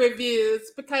despite the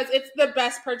reviews, because it's the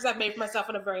best purchase I've made for myself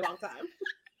in a very long time.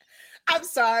 I'm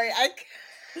sorry. I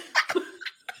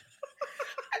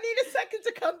need a second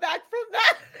to come back from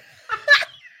that.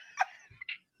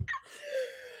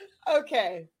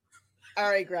 Okay. All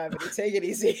right, Gravity, take it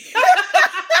easy.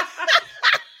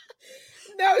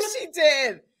 No, she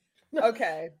did.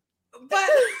 Okay. But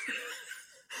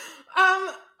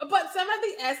some of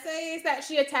the essays that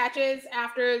she attaches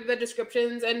after the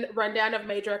descriptions and rundown of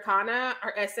major arcana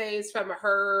are essays from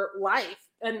her life.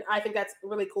 And I think that's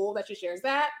really cool that she shares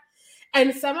that.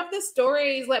 And some of the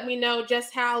stories let me know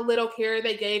just how little care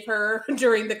they gave her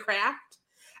during the craft.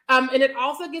 And it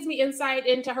also gives me insight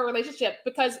into her relationship,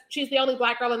 because she's the only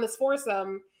Black girl in this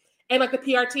foursome. And like the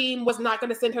PR team was not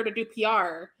going to send her to do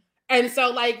PR. And so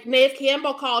like Neve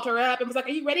Campbell called her up and was like,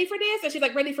 are you ready for this? And she's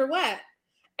like, ready for what?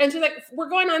 And she's like, we're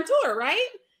going on tour, right?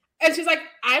 And she's like,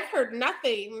 I've heard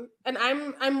nothing. And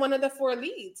I'm one of the 4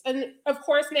 leads. And of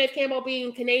course, Neve Campbell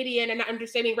being Canadian and not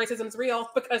understanding racism's real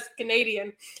because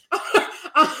Canadian,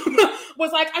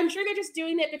 was like, I'm sure they're just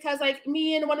doing it because like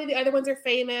me and one of the other ones are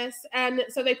famous. And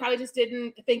so they probably just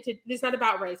didn't think it's not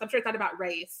about race. I'm sure it's not about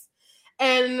race.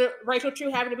 And Rachel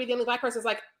True having to be the only Black person is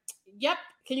like, yep,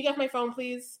 can you get my phone,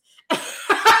 please?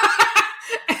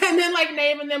 And then like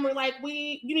naming them, we're like,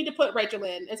 you need to put Rachel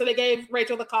in. And so they gave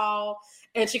Rachel the call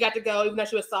and she got to go, even though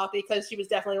she was salty because she was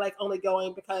definitely like only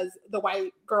going because the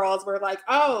white girls were like,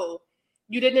 oh,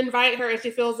 you didn't invite her and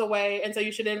she feels away. And so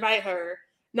you should invite her.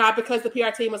 Not because the PR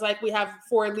team was like, we have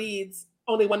 4 leads,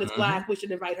 only one is black, we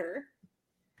should invite her.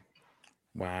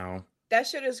 Wow. That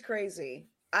shit is crazy.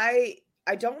 I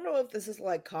don't know if this is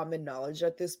like common knowledge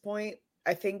at this point.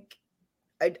 I think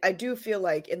I do feel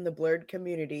like in the blurred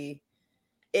community,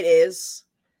 it is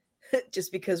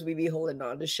just because we be holding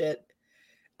on to shit,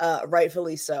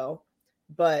 rightfully so.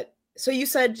 But so you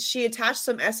said she attached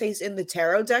some essays in the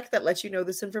tarot deck that lets you know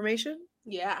this information?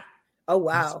 Yeah. Oh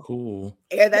wow, that's cool.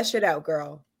 Air that shit out,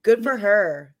 girl. Good for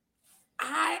her.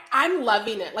 I'm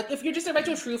loving it. Like if you're just a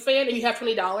Rachel True fan and you have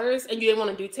 $20 and you didn't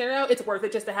want to do tarot, it's worth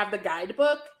it just to have the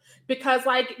guidebook because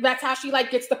like that's how she like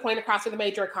gets the point across for the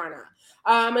major arcana.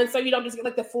 And so you don't just get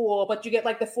like the Fool, but you get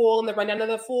like the Fool and the rundown of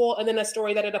the Fool and then a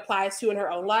story that it applies to in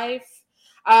her own life.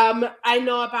 I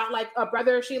know about like a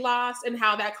brother she lost and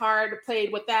how that card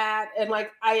played with that. And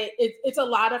like, it's a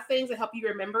lot of things that help you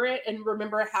remember it and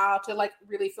remember how to like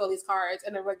really feel these cards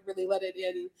and like really let it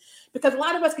in. Because a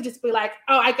lot of us could just be like,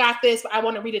 oh, I got this, but I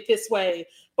want to read it this way.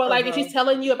 But like, if she's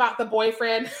telling you about the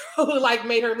boyfriend who like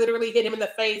made her literally hit him in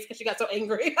the face because she got so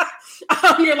angry,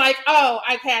 you're like, oh,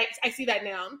 okay, I see that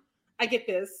now. I get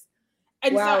this.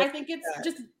 And so I think it's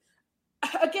just,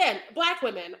 again, Black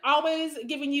women always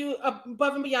giving you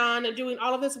above and beyond and doing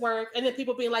all of this work, and then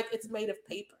people being like, it's made of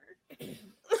paper.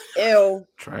 Ew.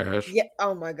 Trash. Yeah.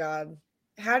 Oh my God.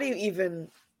 How do you even...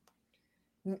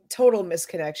 Total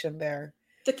misconnection there.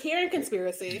 The Karen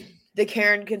conspiracy. The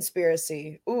Karen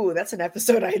conspiracy. Ooh, that's an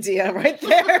episode idea right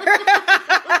there.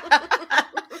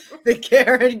 The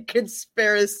Karen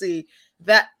conspiracy.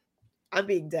 That... I'm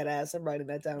being dead ass. I'm writing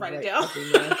that down. Write it down.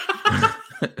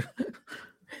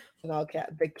 And I'll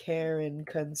get the Karen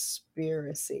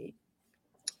conspiracy.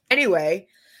 Anyway,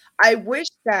 I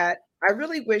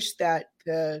really wish that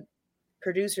the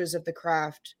producers of The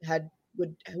Craft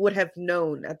would have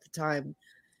known at the time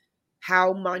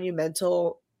how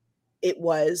monumental it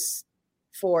was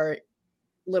for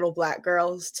little Black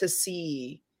girls to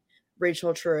see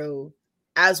Rachel True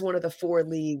as one of the 4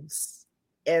 leads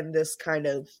in this kind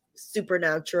of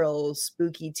supernatural,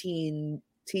 spooky teen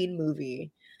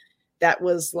movie that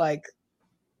was like,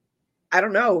 I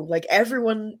don't know, like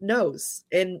everyone knows.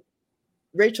 And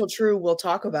Rachel True will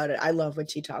talk about it. I love when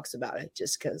she talks about it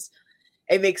just because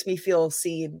it makes me feel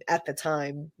seen at the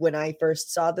time when I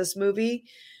first saw this movie.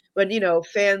 But, you know,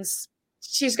 fans,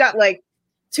 she's got like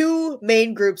 2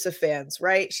 main groups of fans,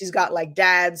 right? She's got like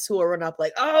dads who will run up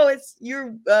like, oh, it's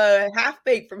your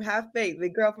Half-Baked from Half-Baked, the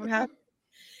girl from Half-Baked.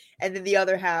 And then the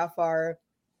other half are,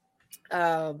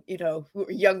 you know,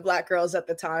 young Black girls at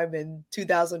the time in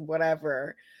 2000,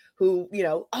 whatever, who, you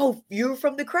know, oh, you're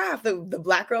from The Craft, the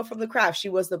Black girl from The Craft. She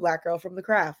was the Black girl from The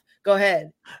Craft. Go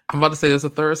ahead. I'm about to say there's a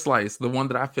third slice, the one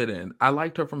that I fit in. I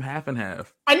liked her from Half and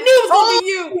Half. I knew it was going to be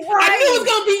you. Right. I knew it was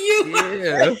going to be you.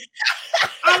 Yeah.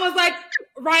 I was like,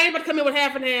 Ryan would come in with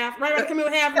Half and Half. Ryan would come in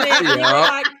with Half and Half. Yeah.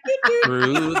 Like,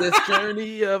 through this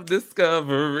journey of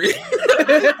discovery.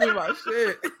 My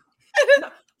shit.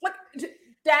 Like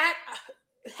that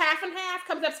Half and Half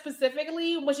comes up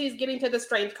specifically when she's getting to the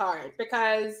strange card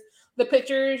because the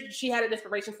picture she had an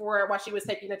inspiration for it while she was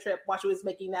taking a trip, while she was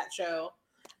making that show.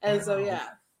 And so, yeah.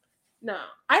 No,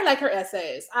 I like her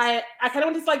essays. I kind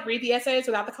of want to like read the essays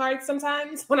without the cards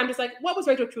sometimes when I'm just like, what was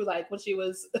Rachel True like when she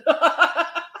was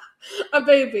a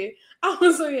baby?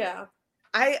 So, yeah.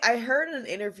 I heard an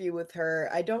interview with her.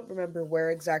 I don't remember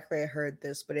where exactly I heard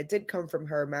this, but it did come from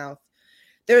her mouth.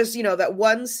 There's, you know, that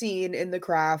one scene in The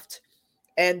Craft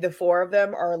and the 4 of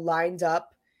them are lined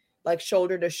up like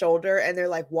shoulder to shoulder and they're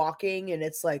like walking and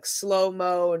it's like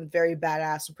slow-mo and very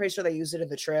badass. I'm pretty sure they used it in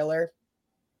the trailer.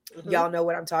 Mm-hmm. Y'all know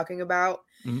what I'm talking about.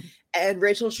 Mm-hmm. And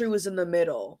Rachel True was in the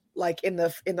middle, like in the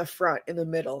front, in the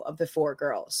middle of the 4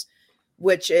 girls,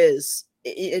 which is,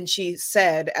 and she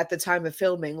said at the time of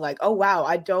filming, like, oh wow,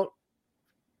 I don't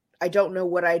know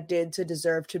what I did to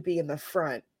deserve to be in the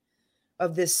front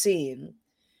of this scene.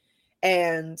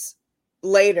 And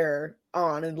later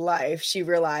on in life, she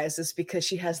realized it's because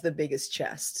she has the biggest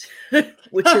chest,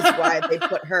 which is why they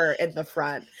put her in the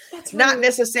front. That's not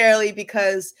necessarily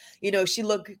because, you know, she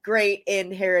looked great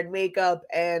in hair and makeup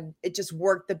and it just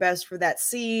worked the best for that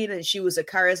scene and she was a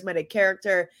charismatic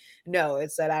character. No,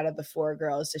 it's that out of the 4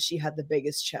 girls that she had the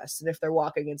biggest chest. And if they're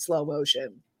walking in slow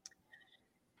motion,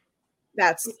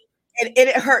 and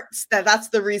it hurts that's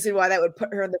the reason why that would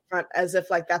put her in the front, as if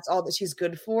like that's all that she's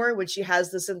good for, when she has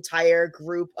this entire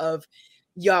group of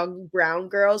young brown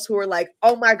girls who are like,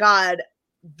 oh my God,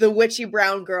 the witchy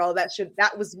brown girl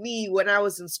that was me when I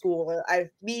was in school.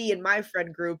 Me and my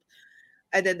friend group,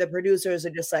 and then the producers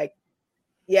are just like,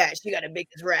 yeah, she got a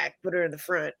biggest rack, put her in the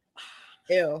front.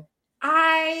 Ew.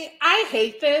 I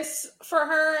hate this for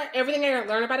her. Everything I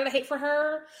learned about it, I hate for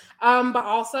her. But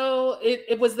also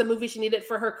it was the movie she needed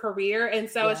for her career. And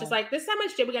so it's just like, this is how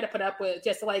much shit we got to put up with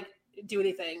just to like do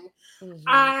anything. Mm-hmm.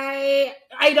 I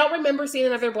don't remember seeing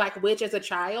another Black witch as a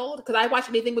child because I watched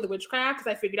anything with witchcraft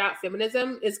because I figured out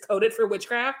feminism is coded for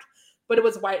witchcraft, but it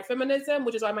was white feminism,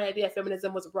 which is why my idea of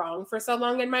feminism was wrong for so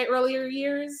long in my earlier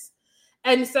years.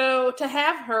 And so to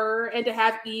have her and to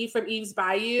have Eve from Eve's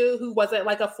Bayou, who wasn't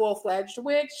like a full-fledged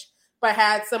witch, but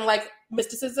had some like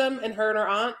mysticism in her and her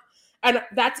aunt. And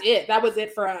that's it. That was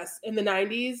it for us in the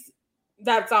 90s.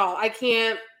 That's all. I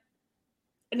can't,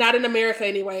 not in America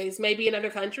anyways, maybe in other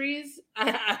countries.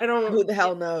 I don't. Who the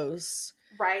hell knows?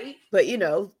 Right. But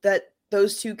that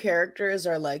those two characters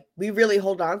are like, we really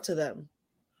hold on to them,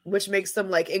 which makes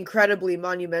them like incredibly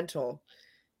monumental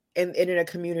in a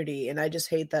community. And I just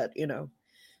hate that,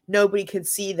 nobody could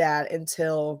see that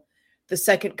until the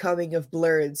second coming of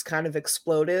Blurs kind of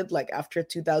exploded, like after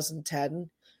 2010.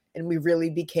 And we really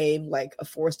became like a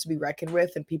force to be reckoned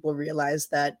with. And people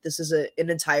realized that this is an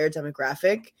entire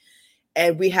demographic.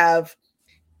 And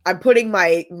I'm putting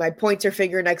my pointer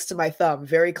finger next to my thumb,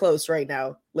 very close right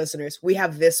now, listeners. We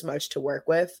have this much to work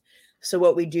with. So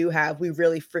what we do have, we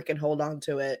really freaking hold on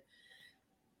to it.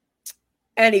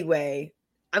 Anyway,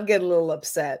 I'm getting a little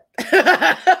upset.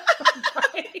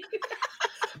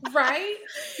 Right?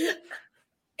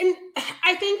 And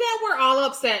I think that we're all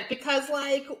upset because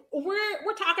like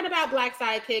we're talking about Black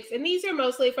sidekicks, and these are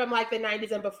mostly from like the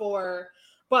 90s and before.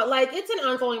 But like it's an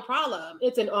ongoing problem.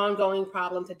 It's an ongoing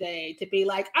problem today to be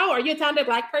like, oh, are you a talented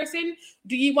Black person?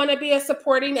 Do you want to be a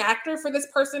supporting actor for this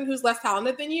person who's less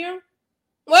talented than you?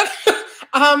 Look,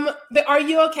 the "Are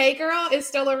you okay, girl" is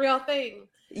still a real thing.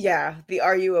 Yeah, the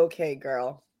 "Are you okay,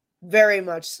 girl"? Very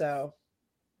much so.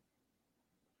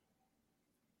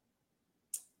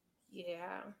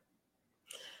 Yeah.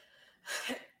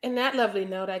 And that lovely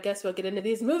note, I guess we'll get into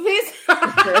these movies.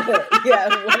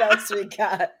 Yeah, what else we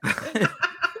got?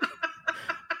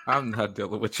 I'm not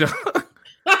dealing with y'all.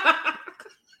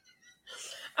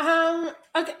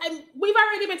 Okay, we've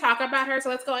already been talking about her, so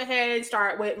let's go ahead and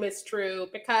start with Miss True,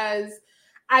 because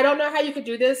I don't know how you could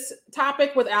do this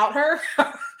topic without her.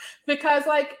 Because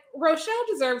like Rochelle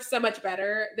deserves so much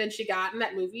better than she got in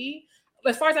that movie.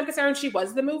 As far as I'm concerned, she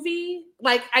was the movie.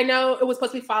 Like, I know it was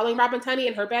supposed to be following Robin Tunney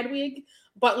and her bad wig,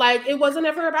 but like it wasn't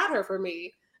ever about her for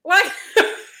me. Like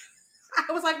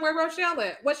I was like, where Rochelle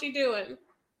at? What's she doing?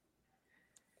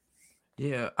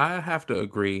 Yeah, I have to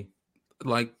agree.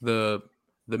 Like the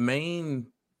main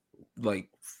like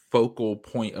focal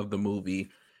point of the movie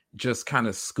just kind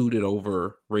of scooted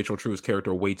over Rachel True's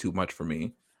character way too much for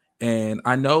me. And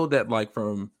I know that like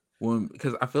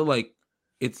because I feel like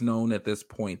it's known at this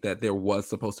point that there was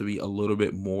supposed to be a little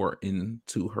bit more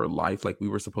into her life. Like we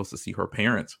were supposed to see her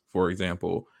parents, for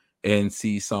example, and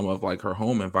see some of like her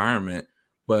home environment.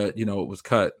 But, it was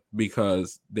cut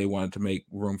because they wanted to make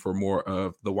room for more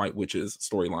of the White Witches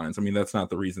storylines. I mean, that's not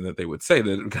the reason that they would say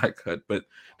that it got cut, but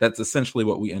that's essentially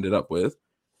what we ended up with.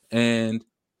 And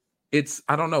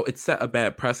I don't know, it set a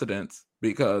bad precedence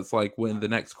because like when the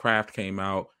next Craft came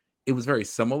out, it was very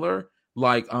similar,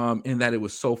 like in that it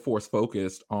was so force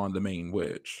focused on the main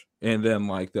witch. And then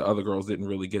like the other girls didn't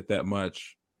really get that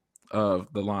much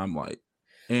of the limelight.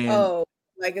 And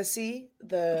Legacy,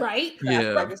 right? Yeah.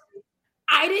 Legacy.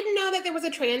 I didn't know that there was a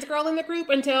trans girl in the group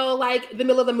until like the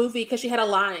middle of the movie because she had a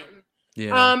line.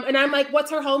 Yeah. And I'm like,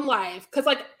 what's her home life? Because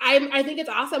like I think it's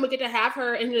awesome we get to have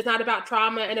her, and it's not about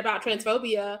trauma and about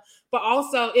transphobia, but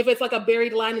also if it's like a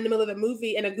buried line in the middle of the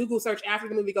movie and a Google search after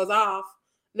the movie goes off,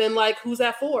 then like who's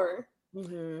that for?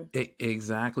 Mm-hmm.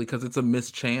 Exactly, because it's a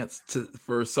missed chance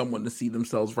for someone to see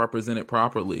themselves represented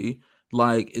properly.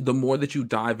 Like the more that you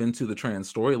dive into the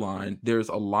trans storyline, there's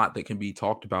a lot that can be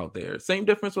talked about there. Same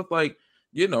difference with like,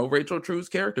 Rachel True's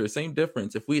character. Same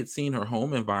difference. If we had seen her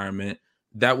home environment,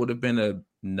 that would have been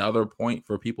another point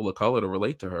for people of color to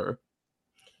relate to her.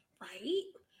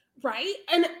 Right.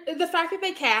 And the fact that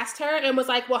they cast her and was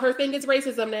like, well, her thing is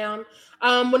racism now.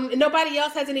 When nobody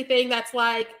else has anything that's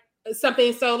like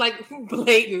something so like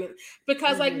blatant,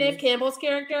 because like Neve Campbell's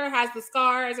character has the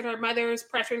scars and her mother's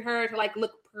pressuring her to like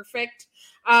look perfect.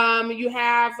 You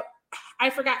have, I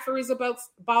forgot Fairuza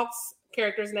Balk's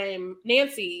character's name,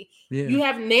 Nancy. Yeah. You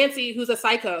have Nancy, who's a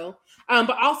psycho,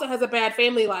 but also has a bad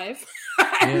family life.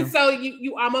 And so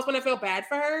you almost want to feel bad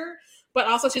for her, but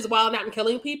also she's wilding out and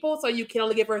killing people. So you can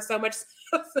only give her so much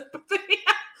sympathy.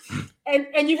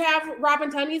 And you have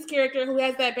Robin Tunney's character who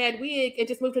has that bad wig and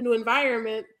just moved to a new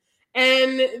environment.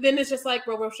 And then it's just like,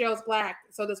 well, Rochelle's black,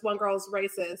 so this one girl's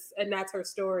racist, and that's her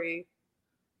story.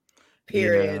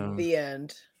 Period. Yeah. The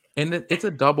end. And it's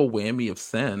a double whammy of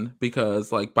sin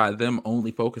because, like, by them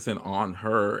only focusing on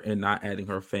her and not adding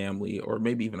her family or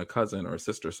maybe even a cousin or a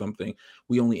sister or something,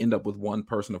 we only end up with one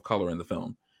person of color in the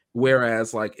film.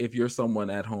 Whereas, like, if you're someone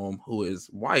at home who is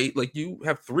white, like, you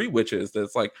have three witches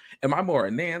that's like, am I more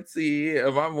a Nancy?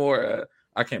 Am I more a...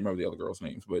 I can't remember the other girls'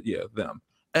 names, but yeah, them.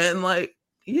 And, like,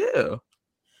 yeah.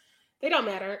 They don't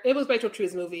matter. It was Rachel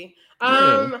True's movie.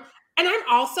 Yeah. And I'm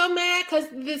also mad because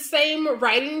the same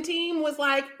writing team was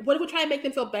like, what if we try and make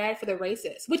them feel bad for the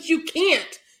racist? Which you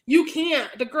can't. You can't.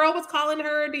 The girl was calling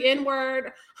her the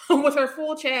N-word with her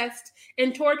full chest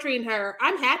and torturing her.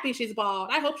 I'm happy she's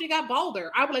bald. I hope she got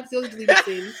balder. I would like to see those deleted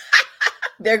scenes.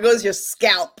 There goes your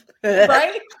scalp.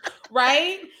 Right?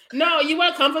 Right? No, you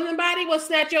want to come from somebody? Well,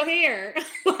 snatch your hair.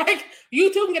 Like,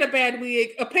 you too can get a bad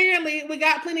wig. Apparently, we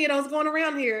got plenty of those going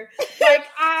around here. Like,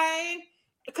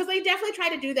 because they definitely try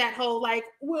to do that whole, like,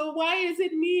 well, why is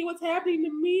it me? What's happening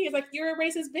to me? It's like, you're a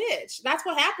racist bitch. That's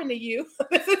what happened to you.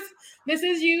 This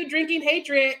is you drinking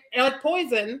hatred like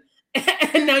poison,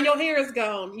 and now your hair is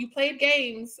gone. You played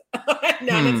games. Now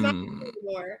it's not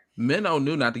anymore. Minnow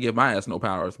knew not to give my ass no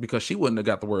powers because she wouldn't have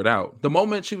got the word out. The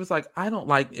moment she was like, I don't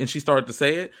like, and she started to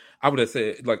say it, I would have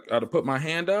said, like, I'd have put my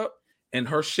hand up, and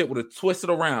her shit would have twisted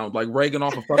around like Reagan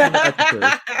off a fucking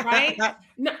Exorcist. Right?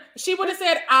 No, she would have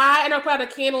said and I put out a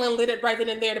candle and lit it right then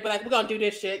and there to be like, we're gonna do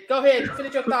this shit. Go ahead,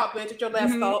 finish your thought, bitch. It's your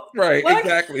last thought. Right, what?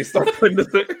 Exactly. Start putting this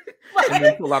and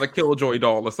then pull out a Killjoy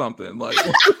doll or something. Like,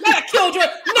 not a Killjoy.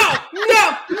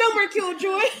 No more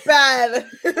Killjoy. Bad.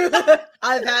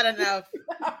 I've had enough.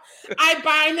 I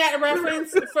bind that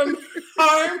reference from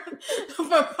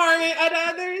harming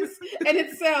others and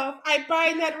itself. I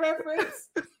bind that reference.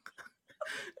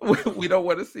 We don't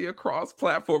want to see a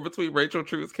cross-platform between Rachel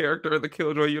True's character and the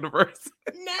Killjoy universe.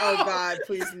 No. Oh God,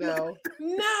 please no.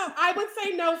 No, I would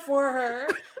say no for her.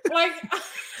 Like,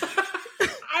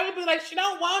 I would be like, she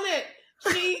don't want it.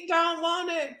 She don't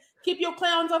want it. Keep your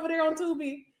clowns over there on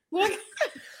Tubi. Look.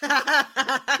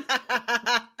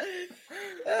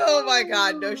 Oh my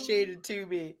God, no shade to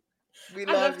Tubi. We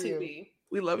love you. Tubi.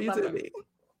 We love you, Tubi.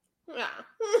 Yeah.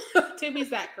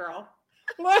 Tubi's that girl.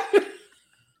 What?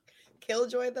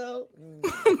 Killjoy though?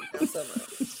 Not so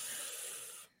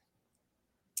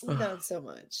much. Not so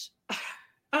much.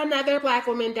 Another Black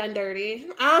woman done dirty.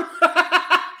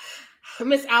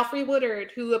 Miss Alfre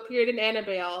Woodard, who appeared in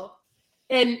Annabelle,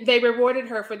 and they rewarded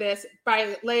her for this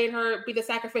by letting her be the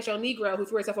sacrificial Negro who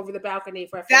threw herself over the balcony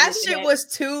for a that shit was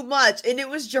too much, and it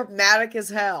was dramatic as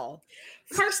hell.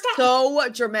 First off, so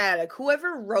dramatic.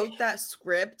 Whoever wrote that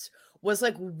script was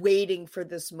like waiting for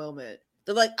this moment.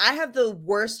 They're like, I have the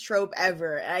worst trope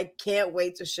ever, and I can't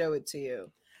wait to show it to you.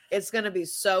 It's gonna be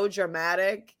so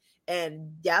dramatic,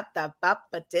 and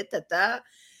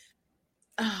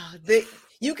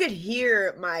you could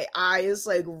hear my eyes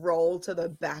like roll to the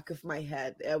back of my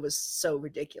head. It was so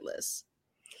ridiculous.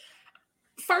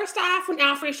 First off, when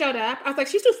Alfre showed up, I was like,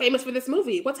 she's too famous for this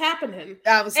movie. What's happening?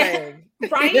 I'm saying.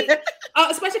 Right?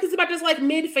 Especially because it's about just like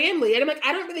mid-family. And I'm like,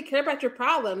 I don't really care about your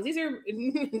problems. These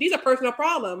are personal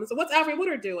problems. So what's Alfre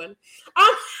Woodard doing?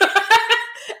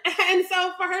 And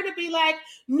so for her to be like,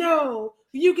 no,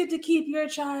 you get to keep your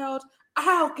child.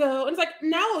 I'll go. And it's like,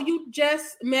 no, you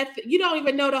just met, you don't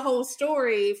even know the whole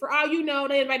story. For all you know,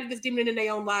 they invited this demon in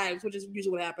their own lives, which is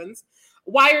usually what happens.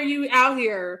 Why are you out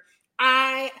here?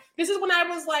 This is when I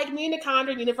was like, me and the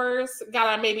Conjuring universe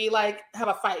gotta maybe like have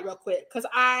a fight real quick. Cause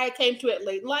I came to it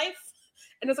late in life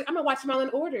and it's like, I'm gonna watch them all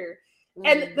in order.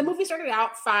 And the movie started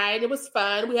out fine. It was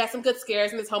fun. We had some good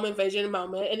scares in this home invasion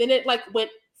moment. And then it like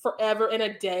went forever and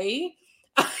a day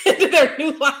into their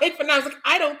new life. And I was like,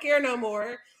 I don't care no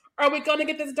more. Are we gonna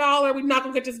get this doll or are we not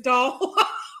gonna get this doll?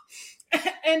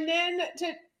 And then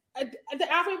to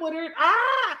Alfre Woodard,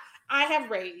 I have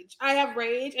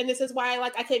rage. And this is why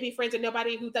like I can't be friends with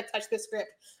nobody who like touched this script.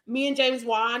 Me and James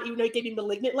Wan, even though he gave me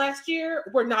Malignant last year,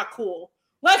 we're not cool.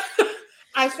 Like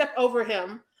I stepped over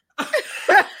him.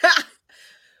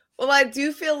 Well, I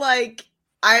do feel like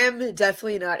I am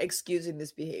definitely not excusing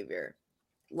this behavior,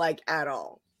 like at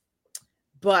all.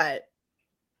 But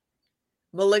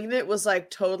Malignant was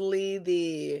like totally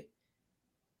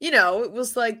it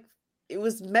was like, it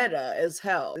was meta as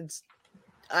hell.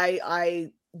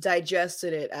 I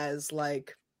digested it as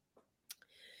like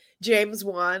James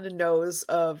Wan knows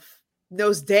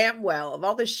damn well of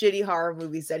all the shitty horror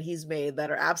movies that he's made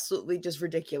that are absolutely just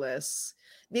ridiculous.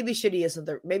 Maybe shitty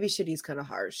is kind of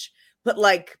harsh, but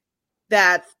like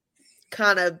that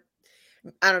kind of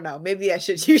I don't know. Maybe I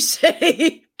should you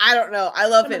say. I don't know. I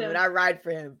love him and I ride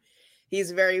for him.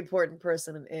 He's a very important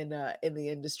person in the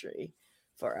industry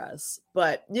for us.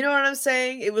 But you know what I'm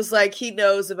saying? It was like he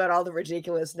knows about all the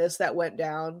ridiculousness that went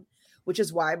down, which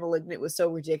is why Malignant was so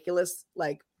ridiculous,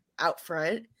 like out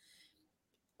front,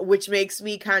 which makes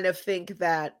me kind of think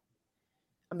that,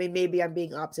 I mean, maybe I'm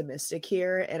being optimistic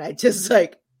here and I just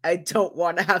like, I don't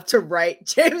want to have to write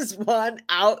James Wan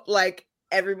out like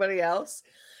everybody else,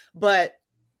 but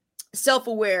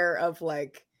self-aware of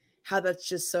like how that's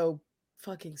just so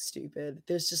fucking stupid.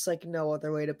 There's just like no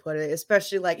other way to put it,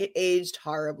 especially like it aged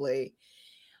horribly,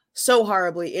 so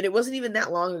horribly. And it wasn't even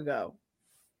that long ago.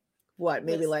 What,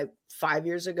 maybe like 5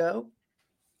 years ago?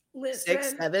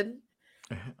 6, 7?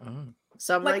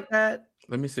 Something like that.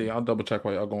 Let me see. I'll double check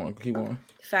while y'all going. Keep going.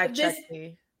 Fact check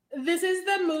me. This is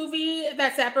the movie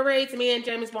that separates me and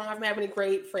James Wan from having a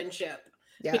great friendship.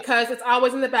 Yeah. Because it's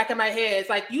always in the back of my head. It's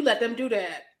like, you let them do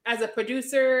that. As a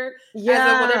producer, as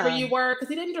a whatever you were. Because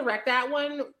he didn't direct that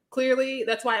one, clearly.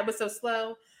 That's why it was so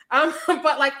slow.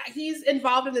 But like, he's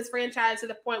involved in this franchise to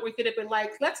the point where he could have been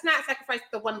like, let's not sacrifice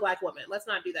the one Black woman. Let's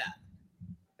not do that.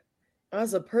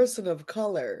 As a person of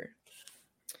color,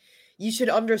 you should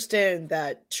understand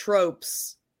that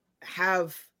tropes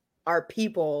have our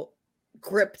people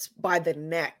gripped by the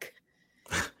neck.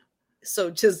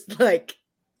 So just like,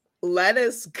 let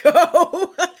us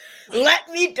go. Let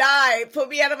me die. Put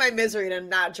me out of my misery in a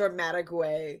not dramatic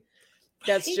way.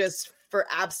 That's just for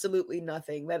absolutely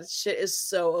nothing. That shit is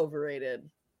so overrated.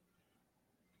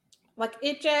 Like,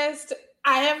 it just,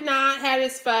 I have not had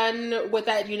as fun with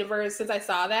that universe since I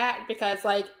saw that, because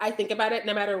like, I think about it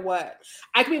no matter what.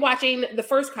 I could be watching the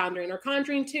first Conjuring or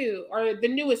Conjuring 2 or the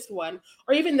newest one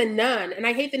or even The Nun, and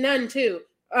I hate The Nun too.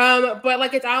 But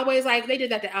like, it's always like, they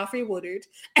did that to Alfred Woodard.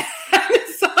 And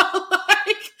so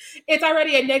like, it's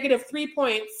already a negative 3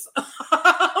 points.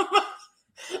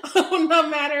 No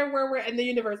matter where we're in the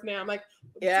universe now. I'm like,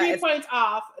 3 points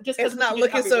off. Just it's not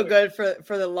looking so good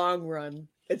for the long run.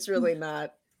 It's really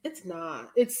not. It's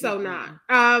not. It's so not.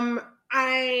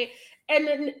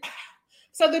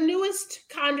 So the newest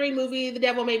Conjuring movie, The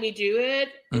Devil Made Me Do It,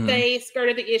 they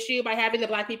skirted the issue by having the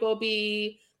Black people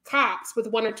be cops with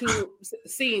 1 or 2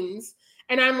 scenes.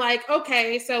 And I'm like,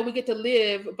 okay, so we get to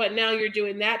live, but now you're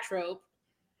doing that trope.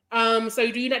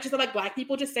 So do you not just like Black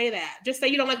people? Just say that. Just say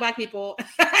you don't like Black people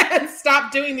and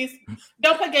stop doing these.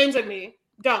 Don't play games with me.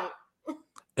 Don't.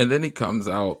 And then he comes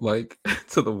out like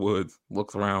to the woods,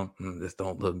 looks around. This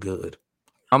don't look good.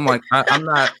 I'm like, I'm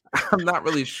not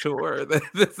really sure that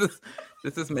this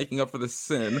is making up for the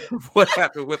sin of what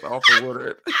happened with Alfred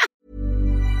Woodard.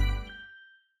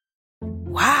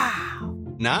 Wow.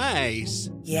 Nice.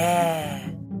 Yeah.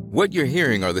 What you're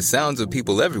hearing are the sounds of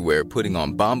people everywhere putting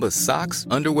on Bombas socks,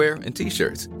 underwear, and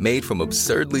T-shirts made from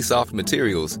absurdly soft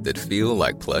materials that feel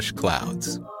like plush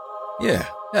clouds. Yeah,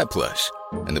 that plush.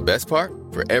 And the best part?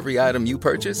 For every item you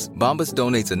purchase, Bombas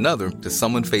donates another to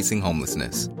someone facing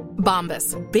homelessness.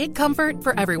 Bombas. Big comfort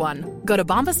for everyone. Go to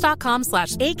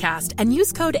bombas.com/ACAST and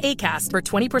use code ACAST for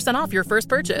 20% off your first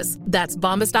purchase. That's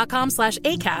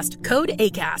bombas.com/ACAST. Code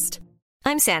ACAST.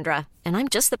 I'm Sandra, and I'm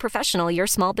just the professional your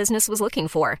small business was looking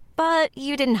for. But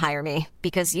you didn't hire me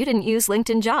because you didn't use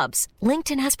LinkedIn Jobs.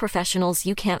 LinkedIn has professionals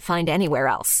you can't find anywhere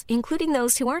else, including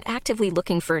those who aren't actively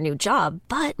looking for a new job,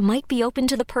 but might be open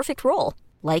to the perfect role,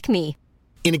 like me.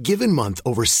 In a given month,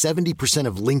 over 70%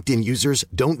 of LinkedIn users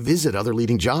don't visit other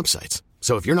leading job sites.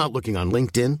 So if you're not looking on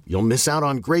LinkedIn, you'll miss out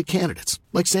on great candidates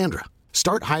like Sandra.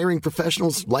 Start hiring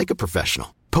professionals like a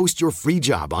professional. Post your free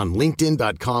job on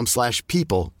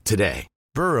linkedin.com/people today.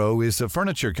 Burrow is a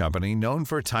furniture company known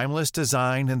for timeless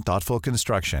design and thoughtful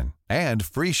construction and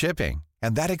free shipping,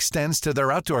 and that extends to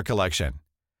their outdoor collection.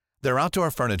 Their outdoor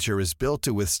furniture is built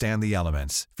to withstand the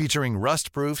elements, featuring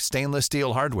rust-proof stainless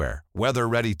steel hardware,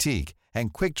 weather-ready teak,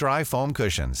 and quick-dry foam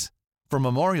cushions. For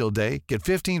Memorial Day, get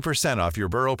 15% off your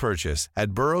Burrow purchase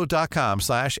at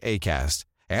burrow.com/ACAST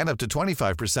and up to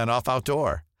 25% off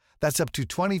outdoor. That's up to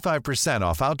 25%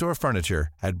 off outdoor furniture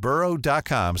at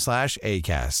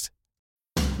burrow.com/ACAST.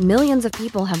 Millions of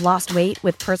people have lost weight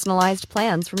with personalized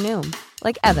plans from Noom.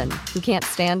 Like Evan, who can't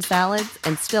stand salads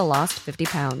and still lost 50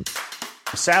 pounds.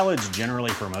 Salads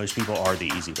generally for most people are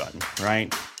the easy button,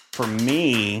 right? For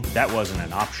me, that wasn't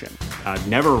an option. I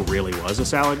never really was a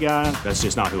salad guy. That's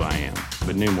just not who I am.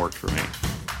 But Noom worked for me.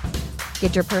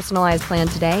 Get your personalized plan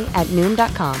today at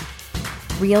Noom.com.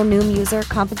 Real Noom user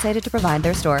compensated to provide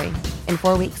their story. In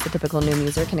 4 weeks, the typical Noom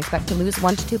user can expect to lose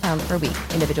 1 to 2 pounds per week.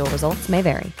 Individual results may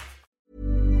vary.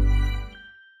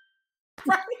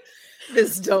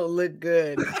 This don't look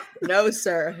good. No,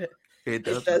 sir. It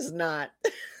does not.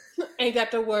 Ain't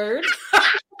got the word.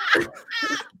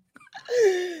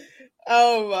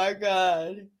 Oh my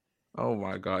god. Oh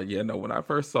my god. Yeah, no, when I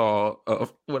first saw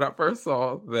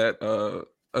that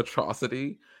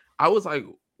atrocity, I was like,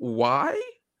 why?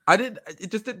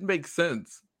 It just didn't make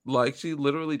sense. Like, she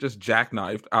literally just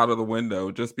jackknifed out of the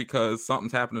window just because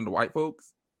something's happening to white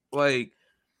folks. Like,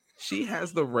 she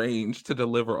has the range to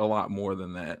deliver a lot more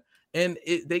than that. And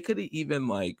they could have even,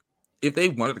 like, if they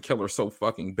wanted to kill her so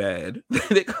fucking bad,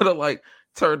 they could have, like,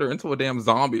 turned her into a damn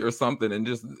zombie or something and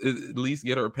just at least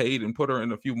get her paid and put her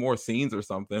in a few more scenes or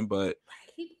something. But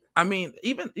I mean,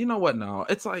 even, you know what? No,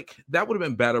 it's like that would have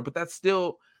been better, but that's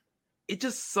still, it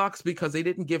just sucks because they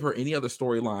didn't give her any other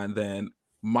storyline than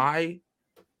my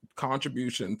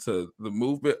contribution to the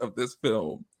movement of this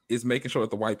film is making sure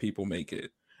that the white people make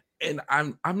it. And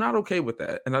I'm not okay with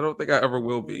that. And I don't think I ever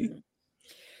will be.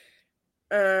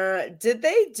 Did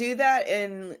they do that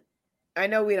in, I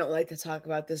know we don't like to talk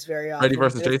about this very often. Freddy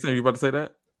versus Jason, are you about to say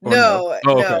that? No.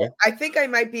 Okay. I think I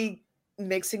might be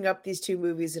mixing up these two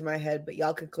movies in my head, but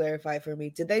y'all could clarify for me.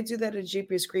 Did they do that in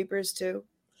Jeepers Creepers too?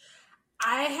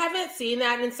 I haven't seen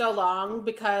that in so long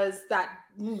because that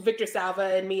Victor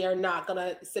Salva and me are not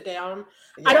gonna sit down.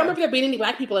 Yeah. I don't remember there being any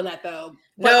black people in that though.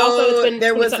 But no, also it's been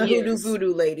there was a hoodoo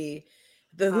voodoo lady.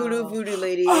 The hoodoo voodoo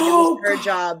lady, and it was her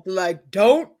job. Like,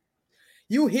 don't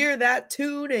you hear that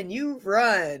tune and you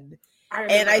run.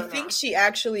 I think she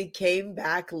actually came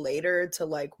back later to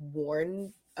like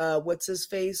warn what's his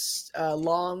face?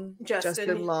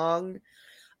 Justin Long.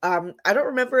 I don't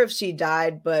remember if she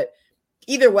died, but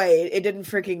either way, it didn't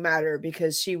freaking matter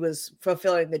because she was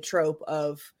fulfilling the trope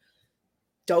of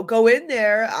don't go in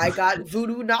there. I got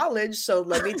voodoo knowledge, so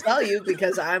let me tell you,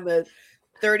 because I'm a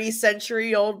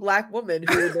 30-century-old black woman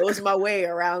who knows my way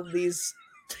around these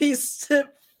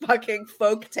fucking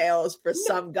folk tales for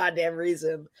some goddamn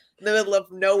reason. In the middle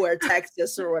of nowhere,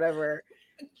 Texas or whatever.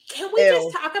 Can we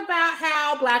just talk about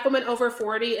how black women over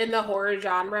 40 in the horror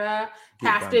genre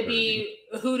have to be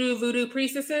hoodoo voodoo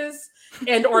priestesses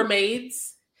and or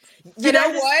maids? You know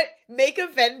what? Make a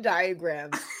Venn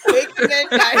diagram. Make a Venn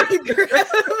diagram.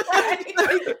 Like,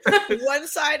 one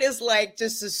side is like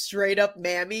just a straight up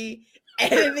mammy,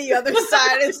 and the other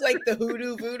side is like the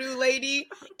hoodoo voodoo lady,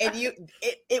 and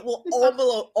it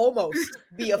will almost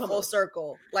be a full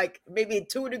circle, like maybe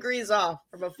 2 degrees off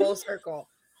from a full circle.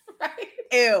 Right?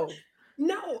 Ew.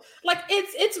 No, like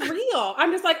it's real.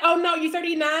 I'm just like, oh no, you're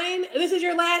 39. This is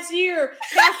your last year.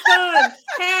 Have fun.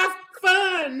 Have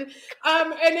fun.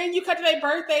 And then you cut to their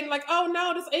birthday and like, oh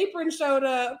no, this apron showed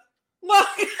up. Look,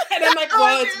 and I'm like,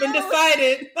 well, it's been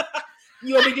decided.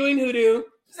 You will be doing hoodoo.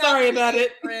 Sorry about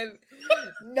it.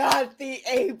 Not the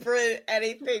apron,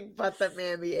 anything but the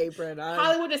mammy apron.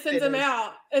 Hollywood just sends them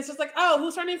out. It's just like, oh,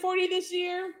 who's turning 40 this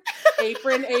year?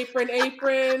 Apron, apron,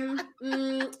 apron.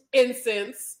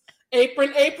 Incense.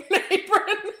 Apron, apron,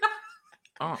 apron.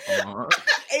 Apron,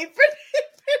 apron.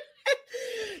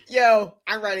 Yo,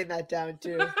 I'm writing that down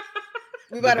too.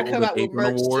 We better come out with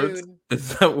merch soon.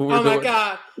 Is that what we're doing? My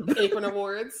god, the apron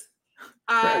awards.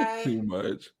 That's too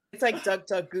much. It's like Duck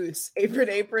Duck Goose. Apron,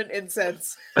 apron,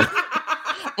 incense.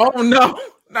 Oh no,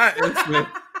 not incense.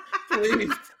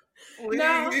 Please.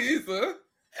 No.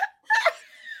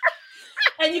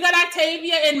 And you got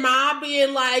Octavia and Ma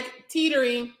being like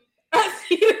teetering.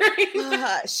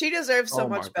 She deserves so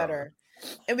much better.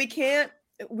 And we can't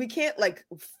like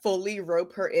fully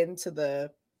rope her into the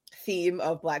theme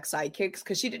of black sidekicks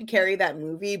because she didn't carry that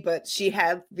movie, but she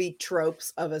had the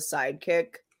tropes of a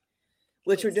sidekick,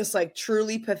 which were just like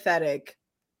truly pathetic.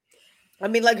 I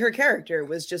mean, like her character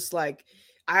was just like,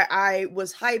 I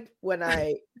was hyped when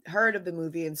I heard of the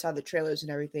movie and saw the trailers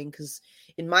and everything, because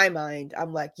in my mind,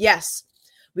 I'm like, yes,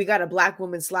 we got a black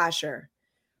woman slasher.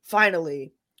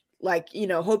 Finally. Like, you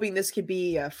know, hoping this could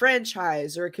be a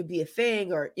franchise or it could be a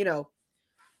thing, or, you know,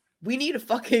 we need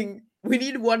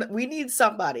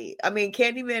somebody. I mean,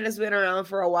 Candyman has been around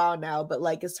for a while now, but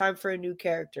like it's time for a new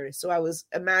character. So I was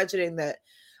imagining that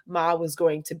Ma was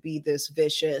going to be this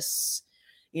vicious,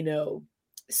 you know,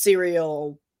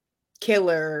 serial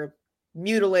killer,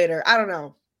 mutilator. I don't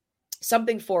know,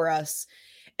 something for us.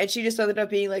 And she just ended up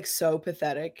being like so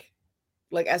pathetic,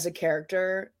 like as a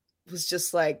character. Was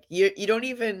just like you're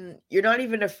not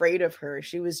even afraid of her.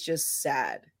 She was just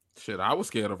sad. Shit, I was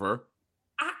scared of her.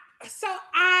 I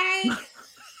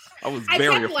was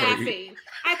very afraid. Laughing.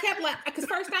 I kept laughing because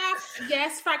first off,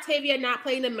 yes, for Octavia not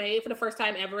playing the maid for the first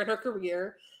time ever in her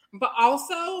career, but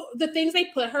also the things they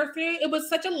put her through. It was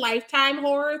such a Lifetime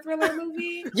horror thriller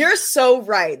movie. You're so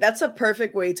right. That's a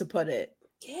perfect way to put it.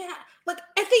 Yeah, like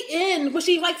at the end when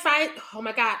she like oh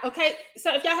my god. Okay,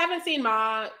 so if y'all haven't seen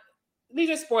Ma. These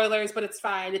are spoilers, but it's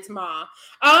fine. It's Ma.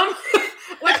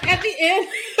 Like at the end,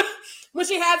 But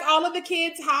she has all of the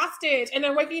kids hostage, and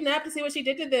they're waking up to see what she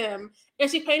did to them. And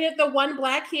she painted the one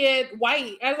black kid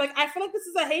white. I was like, I feel like this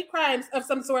is a hate crime of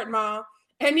some sort, Ma.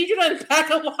 I need you to unpack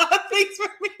a lot of things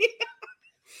for me.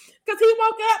 Because he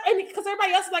woke up, and because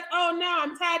everybody else is like, oh, no,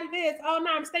 I'm tired of this. Oh,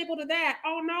 no, I'm stapled to that.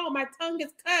 Oh, no, my tongue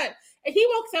is cut. And he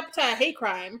woke up to a hate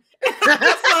crime. And I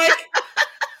was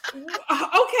like,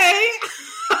 okay.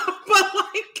 But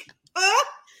like,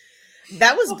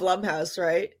 that was Blumhouse,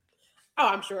 right? Oh,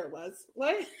 I'm sure it was.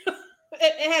 What?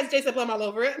 It has Jason Blum all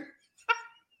over it.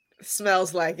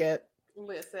 Smells like it.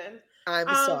 Listen.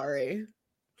 I'm sorry.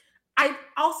 I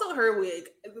also, her wig,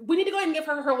 we need to go ahead and give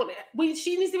her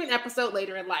she needs to be an episode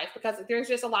later in life because there's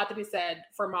just a lot to be said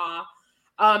for Ma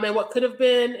and what could have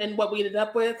been and what we ended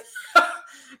up with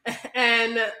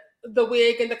and the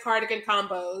wig and the cardigan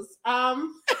combos. A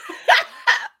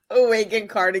wig and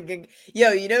cardigan.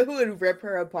 Yo, you know who would rip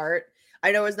her apart?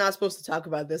 I know we're not supposed to talk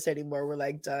about this anymore. We're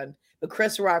like done. But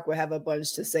Chris Rock would have a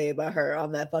bunch to say about her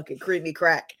on that fucking creamy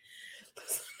crack.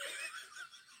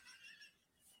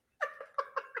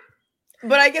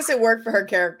 But I guess it worked for her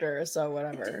character, so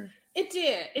whatever. It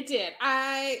did.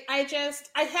 I had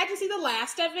to see the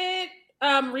last of it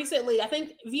recently. I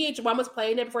think VH1 was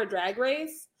playing it before Drag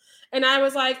Race. And I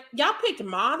was like, y'all picked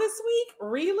Ma this week?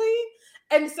 Really?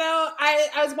 And so I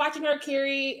was watching her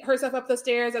carry herself up the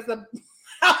stairs as the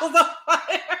house was on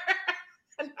fire.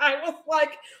 And I was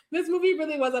like, this movie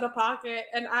really was out of pocket.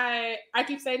 And I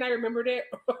keep saying I remembered it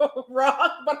wrong,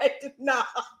 but I did not.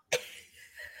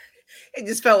 It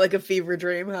just felt like a fever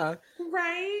dream, huh?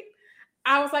 Right.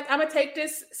 I was like, I'm gonna take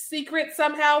this secret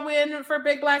somehow win for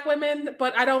big black women,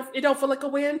 but it don't feel like a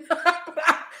win.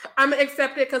 I'm gonna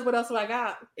accept it because what else do I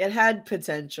got? It had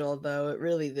potential though. It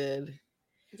really did.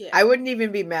 Yeah. I wouldn't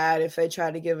even be mad if they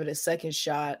tried to give it a second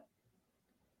shot.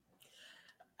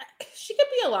 She could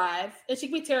be alive and she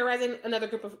could be terrorizing another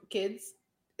group of kids.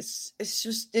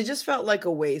 It just felt like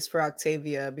a waste for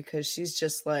Octavia because she's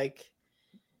just like,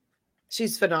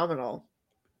 she's phenomenal.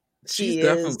 She's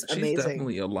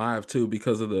definitely alive too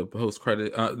because of the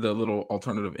post-credit, the little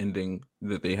alternative ending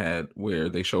that they had where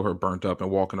they show her burnt up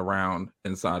and walking around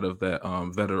inside of that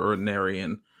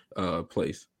veterinarian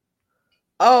place.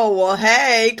 Oh well,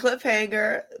 hey,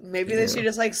 cliffhanger. Maybe they should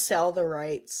just like sell the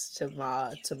rights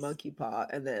to Monkey Paw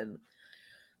and then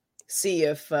see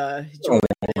if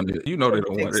you know they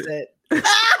don't want it.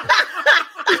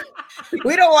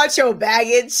 We don't want your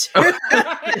baggage.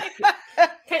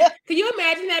 Can you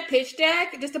imagine that pitch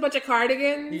deck? Just a bunch of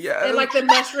cardigans yes. and like the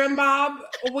mushroom bob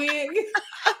wig.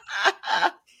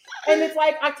 And it's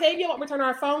like Octavia won't return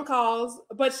our phone calls,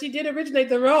 but she did originate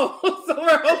the role. So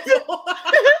we're hopeful.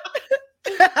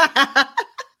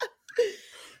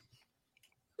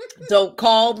 Don't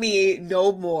call me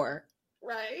no more.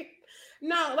 Right.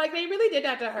 No, like they really did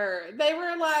that to her. They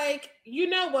were like, you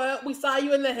know what? We saw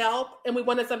you in The Help and we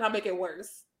want to somehow make it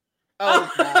worse. Oh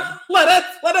God.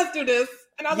 let us do this.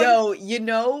 And I was like, you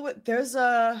know, there's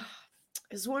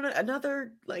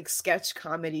another like sketch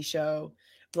comedy show,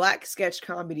 black sketch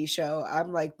comedy show.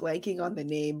 I'm like blanking on the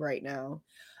name right now.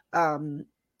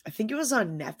 I think it was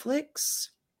on Netflix.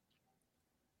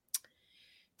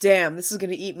 Damn, this is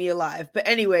gonna eat me alive. But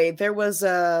anyway, there was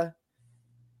a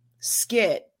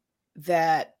skit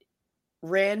that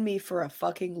ran me for a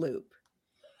fucking loop.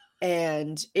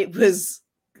 And it was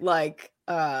like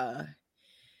a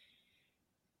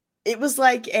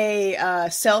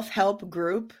self-help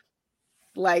group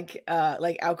like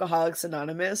Alcoholics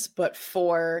Anonymous, but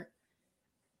for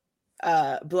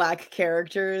black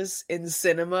characters in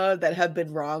cinema that have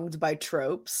been wronged by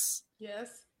tropes. Yes.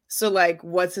 So like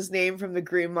what's his name from the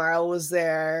Green Mile was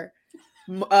there.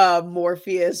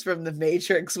 Morpheus from The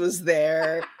Matrix was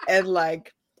there, and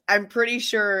like I'm pretty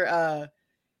sure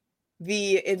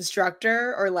the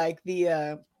instructor or like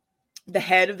the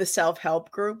head of the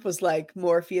self-help group was like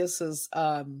Morpheus's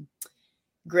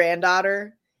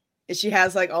granddaughter, and she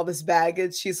has like all this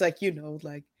baggage. She's like, you know,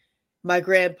 like my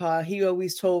grandpa, he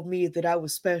always told me that I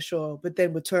was special, but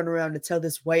then would turn around and tell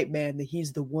this white man that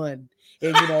he's the one.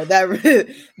 And you know,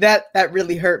 that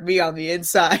really hurt me on the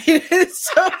inside.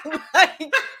 So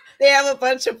like they have a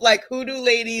bunch of like hoodoo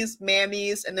ladies,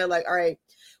 mammies, and they're like, all right,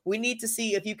 we need to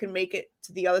see if you can make it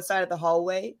to the other side of the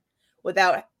hallway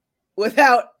without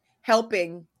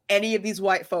helping any of these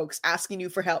white folks asking you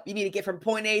for help. You need to get from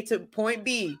point A to point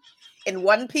B in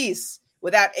one piece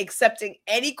without accepting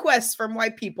any quests from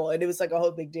white people. And it was like a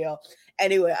whole big deal.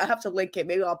 Anyway, I have to link it.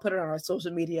 Maybe I'll put it on our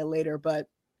social media later, but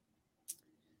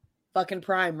fucking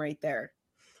prime right there.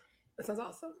 That sounds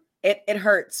awesome. It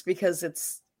hurts because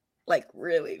it's like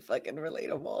really fucking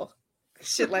relatable.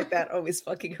 Shit like that always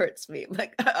fucking hurts me. I'm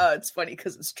like, oh, it's funny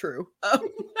because it's true.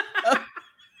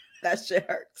 That shit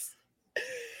hurts.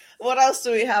 What else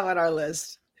do we have on our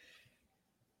list?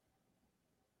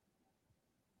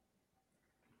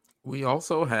 We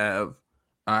also have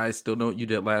I Still Know What You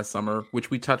Did Last Summer,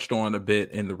 which we touched on a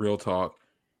bit in the Real Talk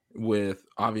with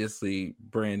obviously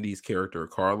Brandy's character,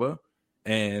 Carla.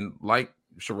 And like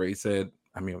Sheree said,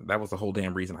 I mean, that was the whole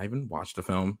damn reason I even watched the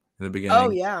film in the beginning. Oh,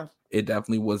 yeah. It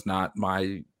definitely was not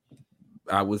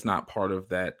I was not part of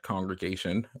that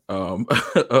congregation of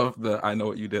the I Know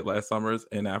What You Did Last Summers.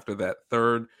 And after that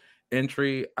third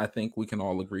entry, I think we can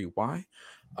all agree why.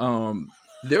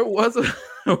 There was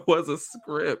a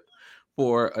script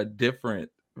for a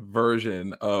different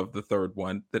version of the third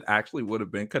one that actually would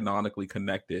have been canonically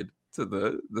connected to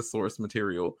the source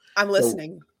material. I'm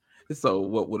listening. So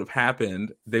what would have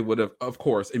happened, they would have, of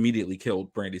course, immediately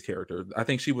killed Brandy's character. I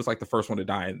think she was like the first one to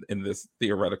die in this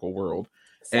theoretical world.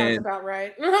 Sounds about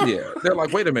right. Yeah, they're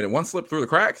like, wait a minute, one slipped through the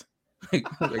cracks? They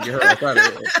get her up out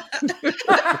of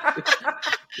there.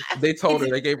 They told her,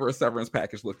 they gave her a severance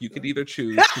package. Look, you could either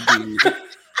choose to be,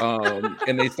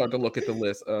 and they start to look at the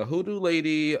list, hoodoo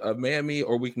lady, a mammy,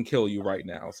 or we can kill you right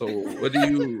now. So what do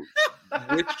you,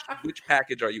 which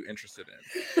package are you interested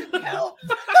in? Help.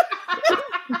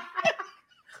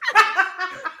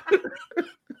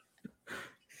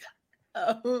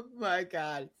 Oh my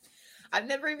God. I've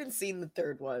never even seen the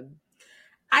third one.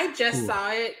 I just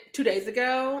saw it 2 days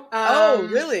ago. Oh,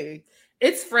 really?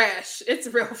 It's fresh. It's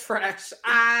real fresh.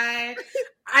 I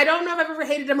don't know if I've ever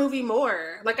hated a movie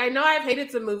more. Like, I know I've hated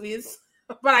some movies,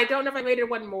 but I don't know if I've hated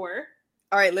one more.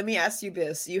 All right, let me ask you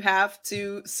this. You have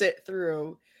to sit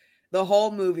through the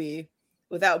whole movie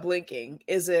without blinking.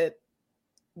 Is it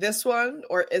this one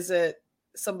or is it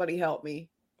Somebody Help Me?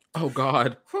 Oh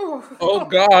God. Oh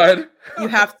God.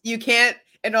 You can't,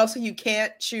 and also you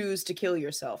can't choose to kill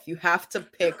yourself. You have to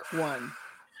pick one.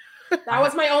 That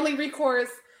was my only recourse.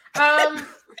 I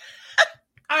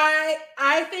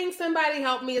think Somebody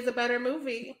Help Me is a better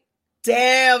movie.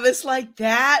 Damn, it's like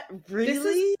that?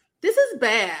 Really? This is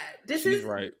bad. She's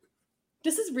right.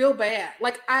 This is real bad.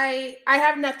 Like, I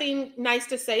have nothing nice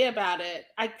to say about it.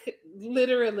 I could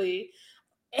literally,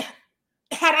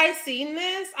 had I seen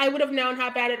this, I would have known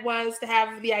how bad it was to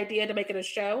have the idea to make it a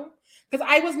show. Because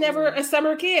I was never a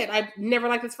summer kid. I never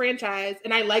liked this franchise.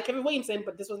 And I like Kevin Williamson,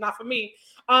 but this was not for me.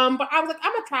 But I was like,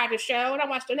 I'm going to try the show. And I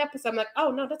watched an episode. I'm like, oh,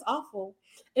 no, that's awful.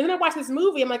 And then I watched this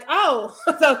movie. I'm like, oh,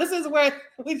 so this is where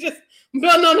we just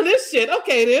build on to this shit.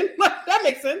 Okay, then. That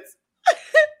makes sense.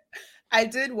 I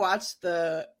did watch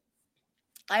I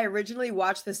originally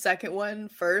watched the second one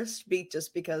first,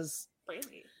 just because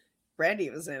Brandy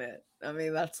was in it. I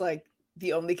mean, that's like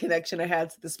the only connection I had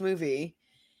to this movie.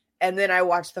 And then I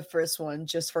watched the first one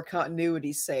just for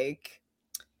continuity's sake.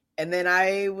 And then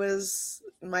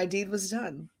my deed was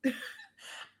done.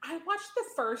 I watched the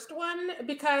first one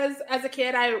because as a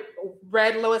kid, I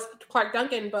read Lois Clark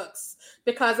Duncan books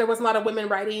because there was a lot of women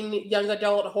writing young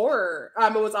adult horror.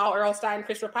 It was all Earl Stein,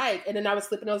 Christopher Pike. And then I was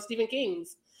flipping those Stephen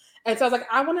King's. And so I was like,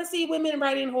 I want to see women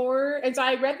writing horror. And so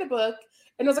I read the book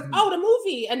and I was like, oh, the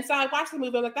movie. And so I watched the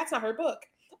movie. I'm like, that's not her book.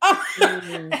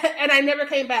 And I never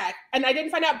came back. And I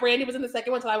didn't find out Brandy was in the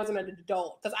second one until I was an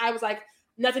adult. Because I was like,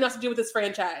 nothing else to do with this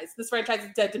franchise. This franchise is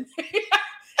dead to me.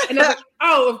 And I was like,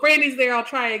 oh, if Brandy's there, I'll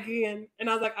try again. And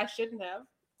I was like, I shouldn't have.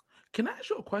 Can I ask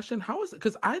you a question? How is it?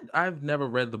 Because I've never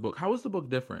read the book. How is the book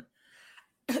different?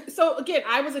 So again,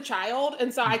 I was a child,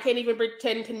 and so I can't even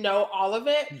pretend to know all of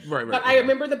it. Right. But I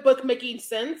remember the book making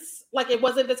sense. Like, it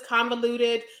wasn't this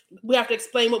convoluted, we have to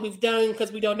explain what we've done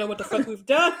because we don't know what the fuck we've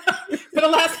done for the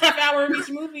last half hour of each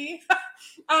movie.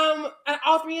 And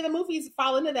all three of the movies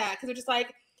fall into that because they're just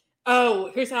like, oh,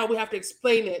 here's how we have to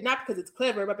explain it. Not because it's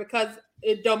clever, but because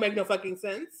it don't make no fucking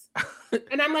sense.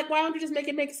 And I'm like, why don't you just make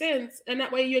it make sense? And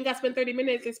that way you ain't got to spend 30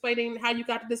 minutes explaining how you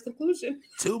got to this conclusion.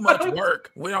 Too much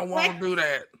work. We don't want to do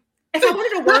that. If I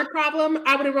wanted a word problem,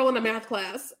 I would enroll in a math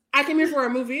class. I came here for a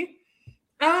movie.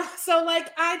 So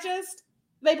like,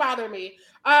 they bother me.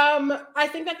 I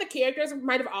think that the characters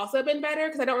might have also been better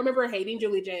because I don't remember hating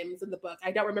Julie James in the book.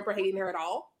 I don't remember hating her at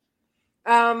all.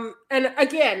 And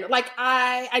again, like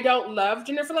I don't love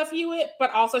Jennifer Love Hewitt,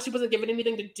 but also she wasn't given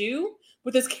anything to do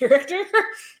with this character.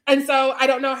 And so I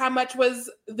don't know how much was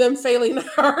them failing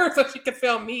her so she could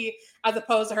fail me as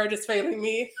opposed to her just failing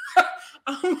me.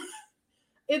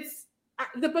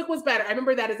 The book was better. I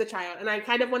remember that as a child and I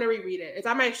kind of want to reread it. It's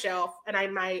on my shelf and I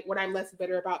might, when I'm less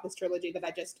bitter about this trilogy that I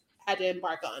just had to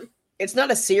embark on. It's not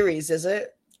a series, is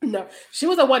it? No, she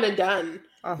was a one and done.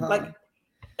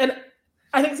 And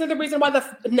I think it's the reason why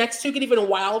the next two get even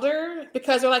wilder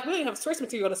because they're like, we don't have source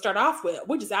material to start off with.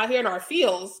 We're just out here in our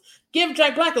fields. Give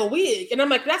Jack Black a wig. And I'm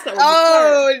like, that's not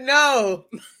what no.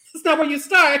 It's not where you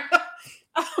start.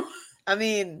 I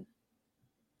mean,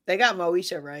 they got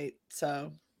Moesha right,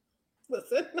 so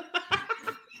listen.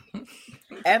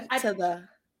 M to the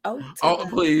O to Oh,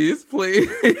 the. please.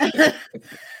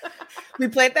 We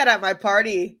played that at my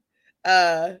party,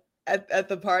 at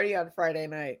the party on Friday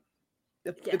night.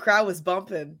 The crowd was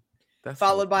bumping. That's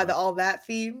followed by the All That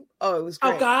theme. Oh, it was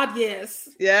great. Oh God, yes.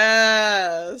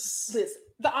 Yes.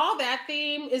 The All That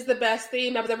theme is the best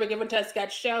theme that was ever given to a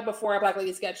sketch show before a Black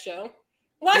Lady sketch show.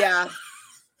 What? Yeah.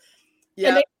 Yeah.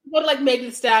 And they go to like Megan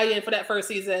Thee Stallion for that first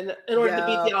season in order to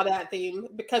beat the All That theme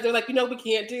because they're like, you know, we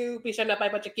can't be shut up by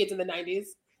a bunch of kids in the 90s.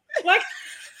 Like,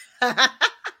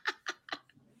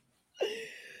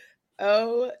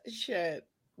 oh shit.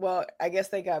 Well, I guess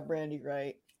they got Brandy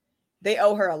right. They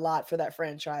owe her a lot for that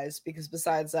franchise because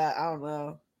besides that, I don't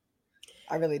know.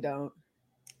 I really don't.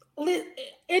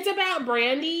 It's about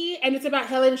Brandy and it's about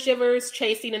Helen Shivers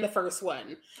chasing in the first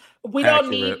one. We don't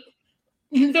need.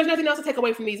 There's nothing else to take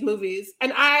away from these movies.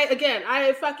 And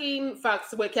I fucking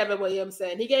fucks with Kevin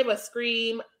Williamson. He gave us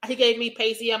Scream. He gave me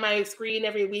Pacey on my screen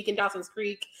every week in Dawson's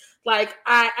Creek. Like,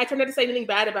 I try not to say anything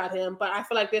bad about him, but I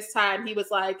feel like this time he was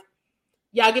like,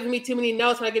 y'all giving me too many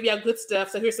notes when I give y'all good stuff,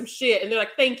 so here's some shit. And they're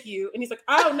like, thank you. And he's like,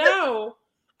 oh no.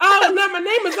 Oh no, my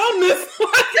name is on this.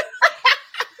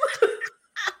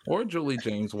 Or Julie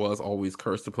James was always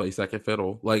cursed to play second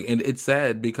fiddle. Like, and it's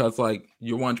sad because, like,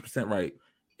 you're 100% right.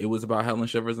 It was about Helen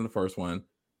Shivers in the first one,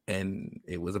 and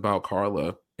it was about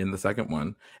Carla in the second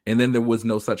one. And then there was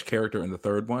no such character in the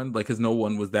third one, like, because no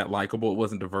one was that likable. It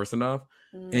wasn't diverse enough.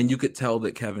 And you could tell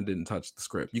that Kevin didn't touch the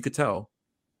script. You could tell.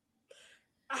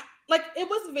 Like, it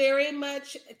was very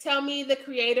much, tell me the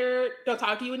creator don't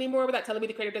talk to you anymore without telling me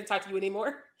the creator doesn't talk to you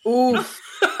anymore. Oof.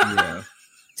 Yeah.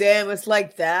 Damn, it's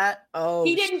like that. Oh,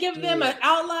 he didn't give them an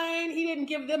outline. He didn't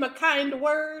give them a kind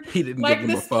word. He didn't give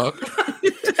them a fuck.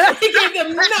 He gave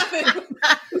them nothing.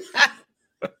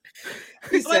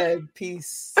 He said,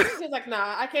 peace. He's like,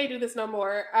 nah, I can't do this no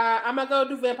more. I'm going to go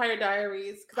do Vampire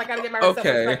Diaries because I got to get my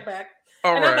respect back.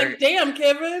 All and right. I'm like, damn,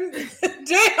 Kevin.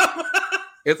 Damn.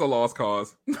 It's a lost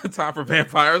cause. Time for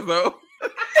vampires, though.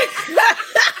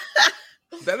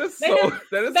 They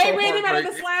ran him out of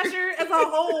the slasher as a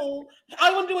whole.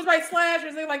 All I want to do is write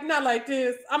slashers. They're like, not like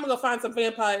this. I'm gonna go find some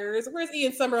vampires. Where's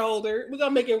Ian Somerhalder? We're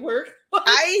gonna make it work.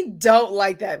 I don't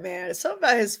like that man. Something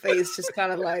about his face just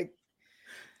kind of like.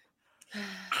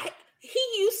 He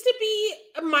used to be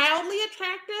mildly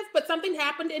attractive, but something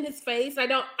happened in his face. I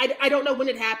don't know when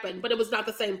it happened, but it was not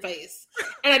the same face.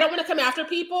 And I don't want to come after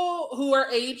people who are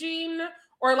aging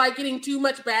or like getting too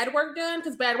much bad work done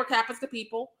because bad work happens to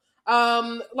people.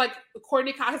 Like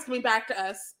Courtney Cox is coming back to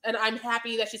us, and I'm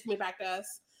happy that she's coming back to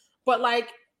us. But like,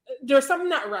 there's something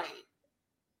not right.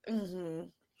 Mm-hmm.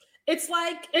 It's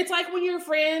like when your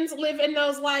friends live in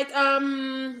those like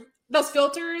those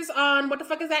filters on what the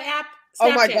fuck is that app?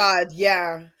 Snapchat. Oh my god,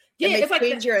 yeah. Yeah, and they it's like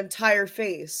change your entire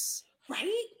face.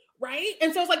 Right?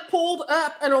 And so it's like pulled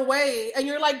up and away, and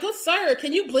you're like, good sir,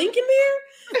 can you blink in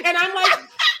there? And I'm like,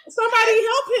 somebody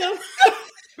help him.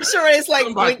 Sure, it's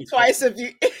like blink twice if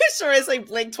you. Sure, it's like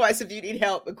blink twice if you need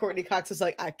help. And Courtney Cox is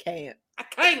like, I can't.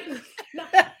 No,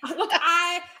 look,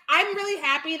 I'm really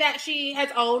happy that she has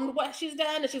owned what she's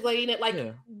done and she's letting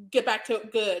it get back to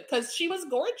it good because she was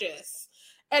gorgeous.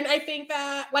 And I think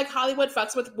that like Hollywood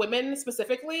fucks with women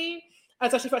specifically.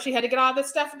 So she thought she had to get all this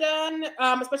stuff done,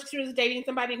 especially if she was dating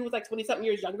somebody who was like 20-something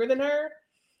years younger than her.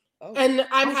 Oh. And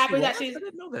I'm happy that she's. I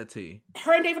didn't know that, T.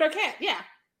 Her and David Arquette, yeah.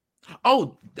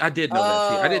 Oh, I did know that,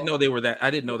 T. I didn't know they were that. I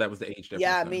didn't know that was the age difference.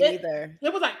 Yeah, me neither.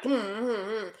 It was like,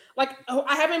 like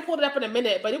I haven't pulled it up in a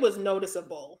minute, but it was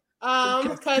noticeable. Can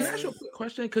I ask you a quick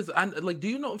question? Because I like, do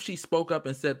you know if she spoke up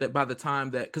and said that by the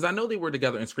time that, because I know they were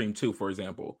together in Scream 2, for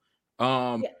example. They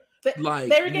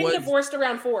were getting divorced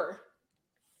around 4.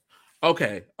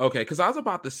 Okay. Because I was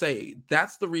about to say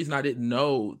that's the reason I didn't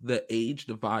know the age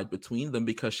divide between them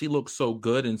because she looked so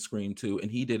good in Scream 2 and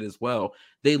he did as well.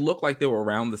 They looked like they were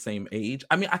around the same age.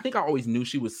 I mean, I think I always knew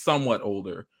she was somewhat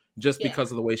older just because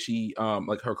of the way she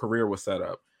like her career was set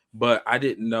up. But I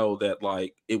didn't know that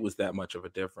like it was that much of a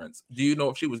difference. Do you know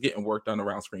if she was getting work done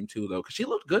around Scream 2 though? Because she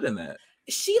looked good in that.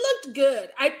 She looked good.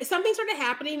 Something started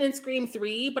happening in Scream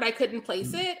 3, but I couldn't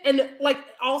place it. And like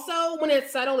also when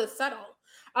it's subtle, it's subtle.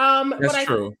 That's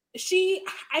true.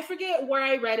 I forget where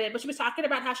I read it, but she was talking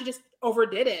about how she just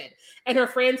overdid it. And her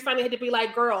friends finally had to be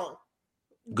like, girl,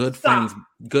 good stop.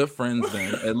 Good friends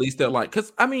then. At least they're like,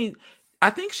 because I mean,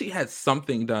 I think she had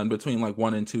something done between like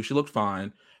 1 and 2. She looked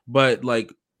fine, but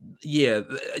like, yeah,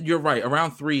 you're right.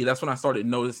 Around 3, that's when I started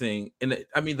noticing. And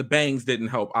I mean, the bangs didn't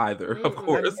help either, of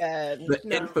course.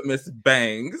 Infamous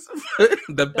bangs,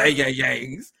 the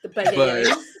bang-yangs.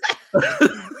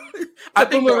 I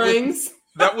think boomerangs.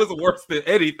 That was worse than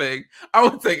anything. I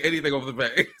would take anything over the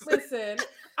bangs. Listen,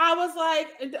 I was like,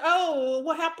 oh,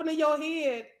 what happened to your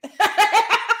head?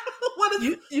 What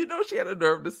is you know, she had a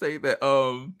nerve to say that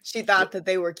she thought that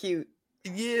they were cute.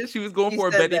 Yeah, she was going for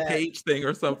a Betty Page thing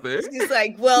or something. She's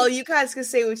like, well, you guys can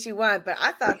say what you want, but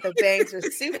I thought the bangs were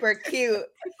super cute.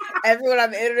 Everyone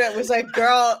on the internet was like,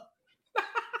 girl,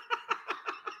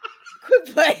 quit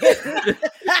playing.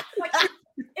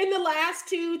 In the last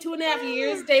 2.5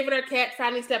 years, David Arquette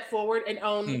finally stepped forward and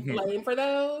owned blame for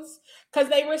those, because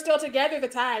they were still together at the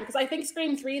time. Because I think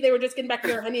Scream 3, they were just getting back to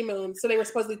their honeymoon, so they were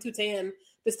supposedly too tan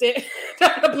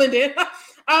to blend in.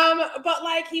 But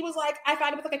like, he was like, I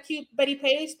thought it was like a cute Betty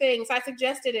Page thing, so I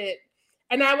suggested it.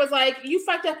 And I was like, you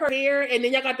fucked up her hair, and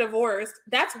then y'all got divorced.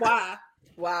 That's why.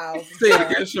 Wow. Say it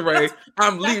again, Sheree.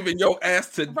 I'm leaving your ass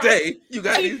today. Right. You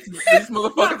got these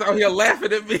motherfuckers out here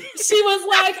laughing at me. She was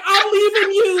like, I'm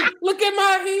leaving you. Look at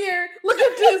my hair. Look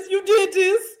at this. You did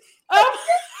this.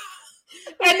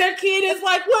 And their kid is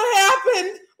like, what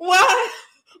happened? Why?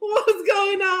 What's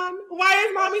going on? Why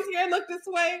is mommy's hair look this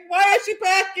way? Why is she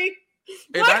packing?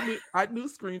 And I knew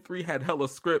Scream 3 had hella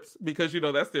scripts, because, you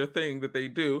know, that's their thing that they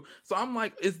do. So I'm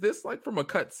like, is this like from a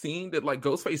cut scene that like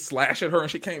Ghostface slashed at her and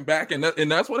she came back and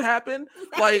that's what happened?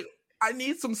 Like, I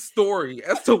need some story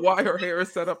as to why her hair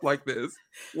is set up like this.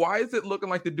 Why is it looking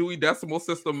like the Dewey Decimal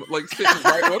System, like sitting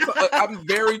right? I'm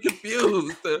very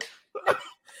confused.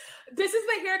 This is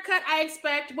the haircut I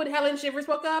expect when Helen Shivers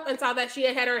woke up and saw that she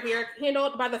had her hair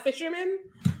handled by the fisherman.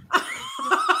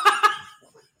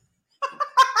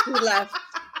 Who left?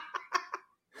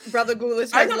 Brother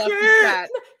Ghoulish has left the chat.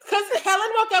 Because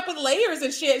Helen woke up with layers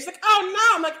and shit. She's like, oh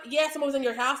no. I'm like, yeah, someone was in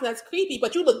your house and that's creepy,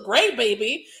 but you look great,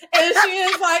 baby. And she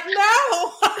is like,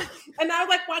 no. And I was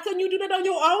like, why couldn't you do that on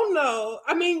your own, though?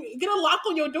 I mean, get a lock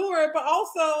on your door, but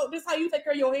also this is how you take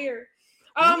care of your hair.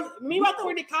 Meanwhile,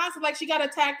 Courtney Cox, like, she got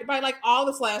attacked by like all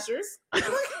the slashers.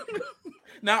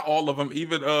 Not all of them.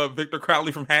 Even Victor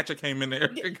Crowley from Hatchet came in there.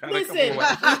 Listen,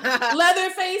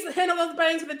 Leatherface handled those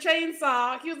bangs with a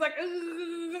chainsaw. He was like,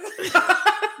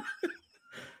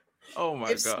 oh my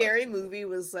god. If Scary Movie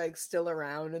was like still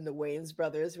around and the Wayans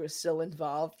brothers were still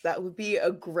involved, that would be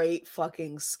a great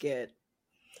fucking skit.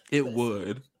 It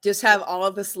would. Just have all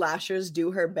of the slashers do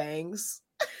her bangs.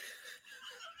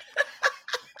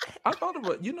 I thought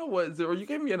about, you know what, Zero, you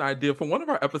gave me an idea for one of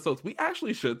our episodes. We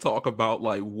actually should talk about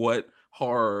like what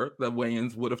horror the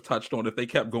Wayans would have touched on if they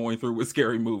kept going through with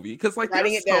Scary Movie, because like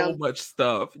there's so much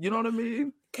stuff, you know what I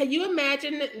mean? Can you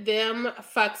imagine them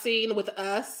fucksing with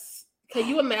Us? Can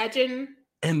you imagine?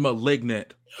 And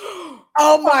Malignant.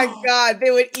 Oh my god, they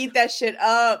would eat that shit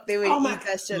up. They would eat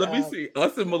that shit Let up. me see.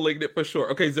 Us and Malignant for sure.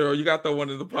 Okay, Zero, you got that one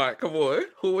in the pot. Come on.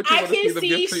 Who would you I want to can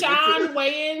see see Sean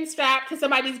Wayans strapped to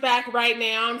somebody's back right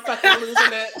now. I'm fucking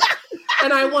losing it.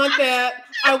 And I want that.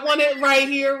 I want it right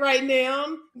here, right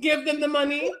now. Give them the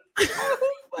money. Oh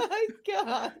my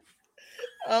god.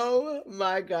 Oh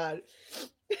my god.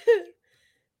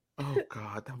 Oh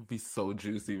god, that would be so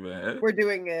juicy, man. We're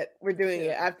doing it.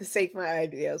 I have to save my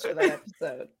ideas for that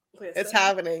episode. Listen. It's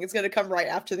happening. It's going to come right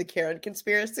after the Karen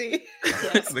conspiracy.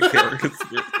 The Karen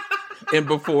conspiracy. And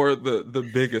before the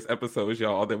biggest episodes,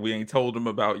 y'all, that we ain't told them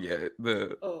about yet. Yeah.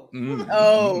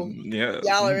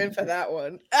 Y'all are in for that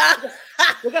one.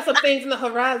 We got some things in the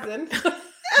horizon.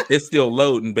 It's still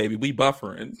loading, baby. We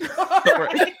buffering.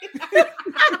 Right.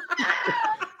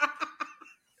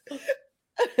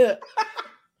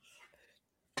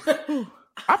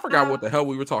 I forgot what the hell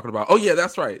we were talking about. Oh yeah,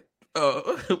 that's right.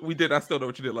 We did. I still know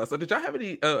what you did last time. Did y'all have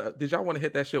any? Did y'all want to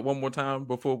hit that shit one more time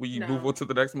before we move on to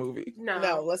the next movie?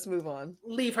 No, let's move on.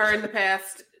 Leave her in the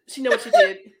past. She know what she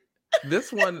did.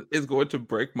 This one is going to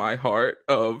break my heart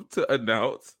to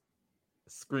announce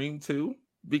Scream 2,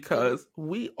 because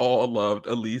we all loved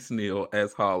Elise Neal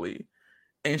as Holly,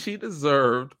 and she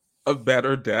deserved a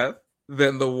better death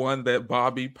than the one that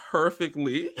Bobby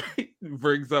perfectly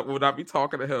brings up when I be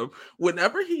talking to him.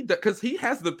 Whenever because he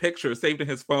has the picture saved in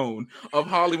his phone of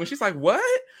Holly when she's like, what?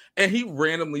 And he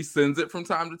randomly sends it from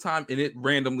time to time, and it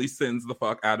randomly sends the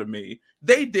fuck out of me.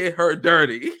 They did her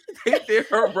dirty. They did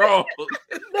her wrong.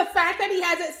 The fact that he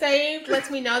has it saved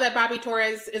lets me know that Bobby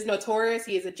Torres is notorious.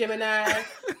 He is a Gemini.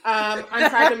 I'm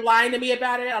tired of him lying to me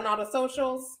about it on all the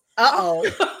socials. Uh-oh.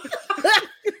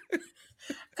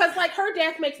 Because, like, her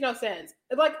death makes no sense.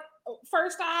 Like,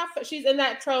 first off, she's in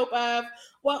that trope of,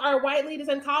 well, our white lead is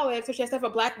in college, so she has to have a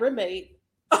black roommate.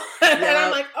 And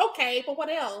I'm like, okay, but what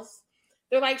else?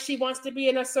 They're like, she wants to be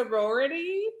in a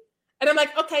sorority. And I'm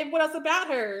like, okay, what else about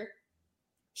her?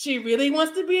 She really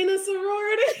wants to be in a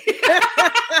sorority?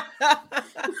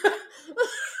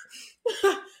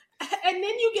 And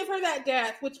then you you give her that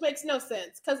death, which makes no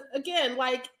sense. Because again,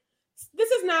 like,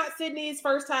 this is not Sydney's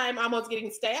first time almost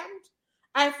getting stabbed.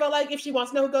 I feel like if she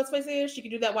wants to know who Ghostface is, she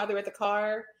can do that while they're at the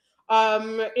car.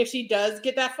 If she does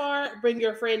get that far, bring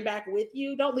your friend back with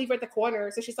you. Don't leave her at the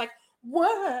corner. So she's like,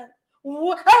 what?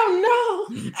 Oh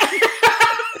no!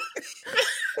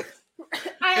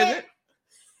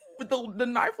 But the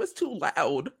knife was too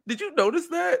loud. Did you notice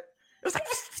that? It was like,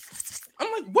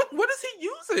 I'm like, what is he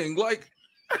using? Like,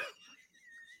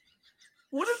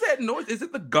 what is that noise? Is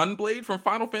it the gun blade from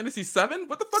Final Fantasy VII?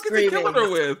 What the fuck is he killing her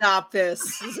with? Stop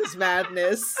this. This is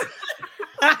madness.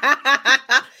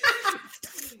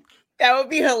 That would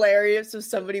be hilarious if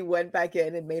somebody went back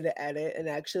in and made an edit and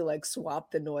actually like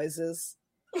swapped the noises.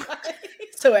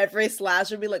 So every slash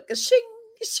would be like a shing,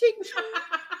 shing.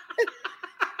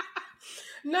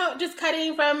 No, just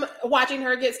cutting from watching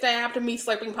her get stabbed to me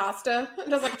slurping pasta.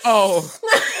 Just like, oh.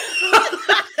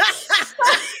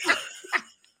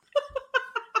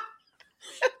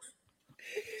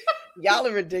 Y'all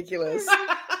are ridiculous.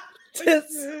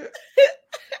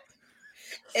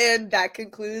 And that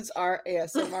concludes our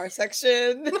ASMR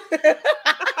section.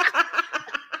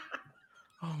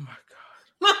 Oh my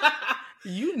God.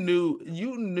 You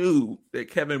knew that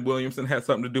Kevin Williamson had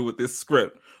something to do with this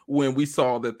script when we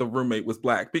saw that the roommate was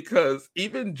black, because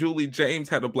even Julie James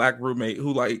had a black roommate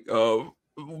who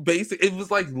basically it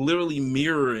was like literally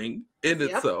mirroring in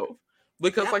itself.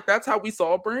 Because like that's how we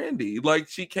saw Brandy. Like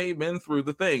she came in through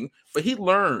the thing, but he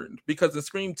learned, because in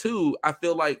Scream 2, I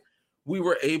feel like we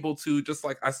were able to, just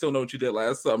like I Still Know What You Did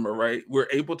Last Summer, right? We're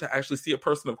able to actually see a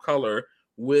person of color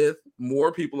with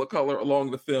more people of color along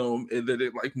the film, and that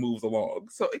it like moves along.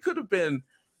 So it could have been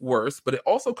worse, but it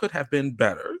also could have been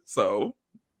better. So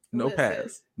no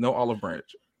pass, no olive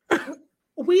branch.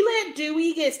 We let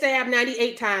Dewey get stabbed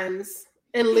 98 times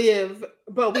and live,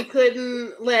 but we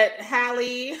couldn't let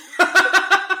Hallie.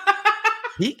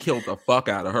 He killed the fuck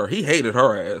out of her. He hated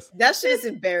her ass. That shit is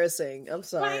embarrassing. I'm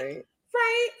sorry.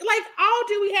 Right? Like, all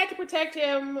Dewey had to protect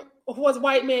him was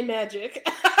white man magic.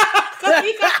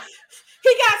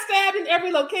 He got stabbed in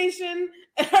every location,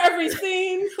 every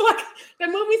scene. Like, the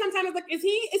movie sometimes is like, is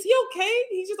he okay?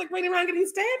 He's just like running around getting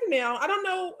stabbed now. I don't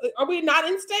know. Are we not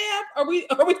in Stab? Are we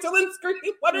still in Scream?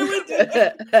 What are we doing?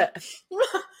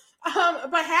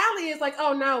 But Hallie is like,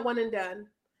 oh no, one and done.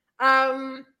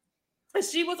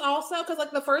 She was also, because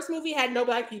like the first movie had no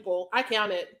black people. I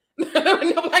counted.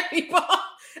 No black people.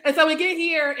 And so we get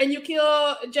here and you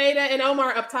kill Jada and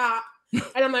Omar up top.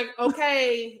 And I'm like,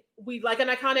 okay, we like an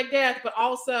iconic death, but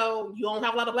also you don't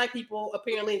have a lot of black people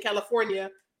apparently in California.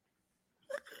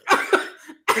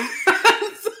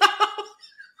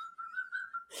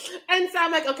 And so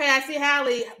I'm like, okay, I see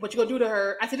Hallie, what you gonna do to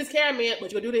her? I see this cameraman,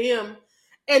 what you gonna do to him?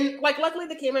 And like, luckily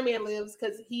the cameraman lives,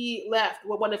 because he left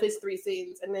with one of his 3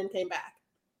 scenes and then came back.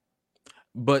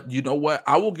 But you know what?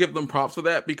 I will give them props for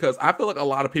that, because I feel like a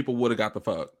lot of people would have got the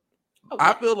fuck. Okay.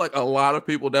 I feel like a lot of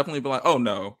people definitely be like, oh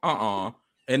no,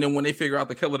 And then when they figure out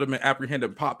the killer had been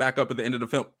apprehended, pop back up at the end of the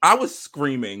film. I was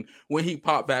screaming when he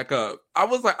popped back up. I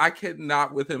was like, I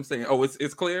cannot with him saying, oh,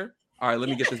 it's clear? All right, let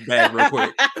me get this bag real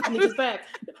quick. I need this bag.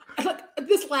 Look,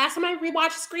 this last time I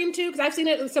rewatched Scream 2, because I've seen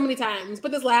it so many times,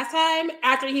 but this last time,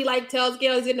 after he like tells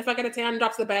Gail he's getting the fuck out of town and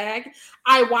drops the bag,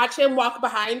 I watch him walk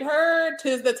behind her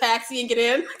to the taxi and get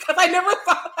in, because I never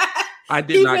saw that. I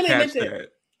did not catch that.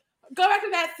 Go back to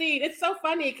that scene. It's so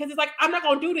funny, because it's like, I'm not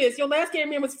going to do this. Your last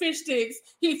cameraman was fish sticks.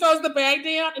 He throws the bag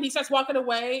down and he starts walking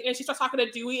away, and she starts talking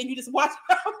to Dewey, and you just watch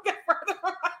him get further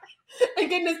and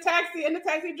get in this taxi, and the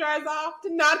taxi drives off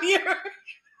to not hear her.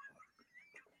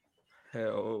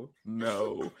 Hell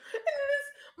no.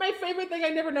 My favorite thing I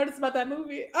never noticed about that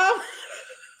movie.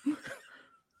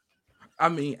 I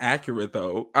mean, accurate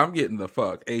though. I'm getting the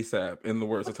fuck ASAP, in the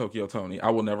words of Tokyo Tony. I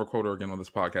will never quote her again on this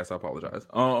podcast. I apologize.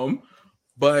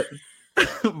 But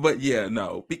yeah,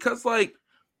 no, because like,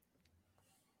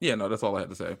 yeah, no, that's all I had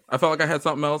to say. I felt like I had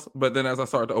something else, but then as I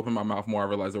started to open my mouth more, I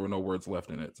realized there were no words left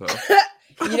in it. So,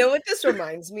 you know what this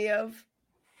reminds me of?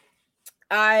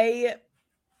 I'm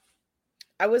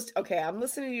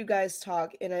listening to you guys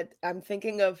talk, and I'm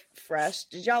thinking of Fresh.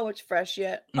 Did y'all watch Fresh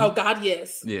yet? Oh God,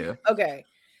 yes. Yeah. Okay,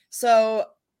 so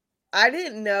I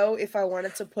didn't know if I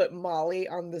wanted to put Molly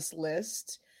on this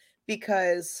list,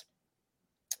 because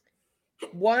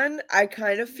one, I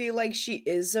kind of feel like she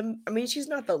is I mean, she's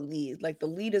not the lead. Like, the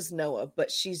lead is Noah,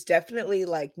 but she's definitely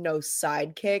like no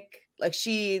sidekick. Like,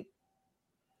 she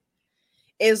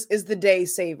is the day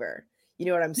saver. You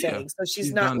know what I'm saying? So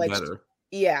she's not like better.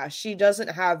 Yeah, she doesn't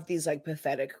have these like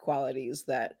pathetic qualities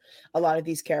that a lot of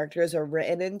these characters are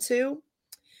written into.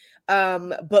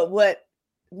 But what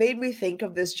made me think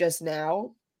of this just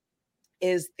now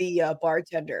is the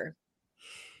bartender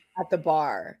at the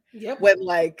bar. Yep. When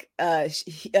like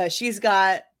she's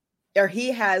got, or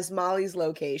he has Molly's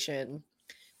location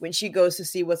when she goes to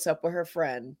see what's up with her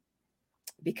friend,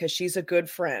 because she's a good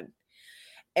friend.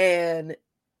 And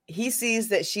he sees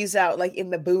that she's out like in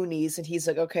the boonies, and he's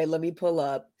like, okay, let me pull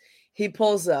up. He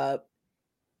pulls up,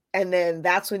 and then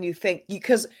that's when you think,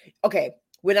 because okay,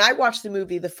 when I watched the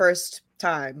movie the first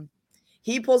time,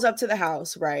 he pulls up to the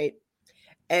house, right?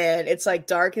 And it's like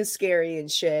dark and scary and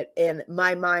shit. And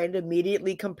my mind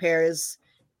immediately compares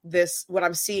this, what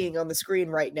I'm seeing on the screen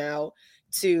right now,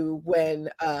 to when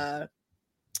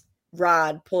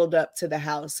Rod pulled up to the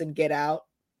house and Get Out.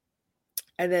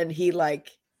 And then he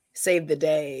like saved the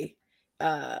day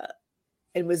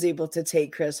and was able to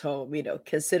take Chris home, you know,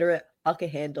 consider it, I can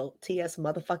handle TS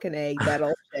motherfucking A, that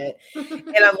old shit.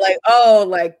 And I'm like, oh,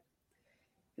 like,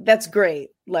 that's great.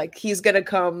 Like, he's going to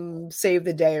come save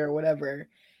the day or whatever.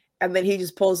 And then he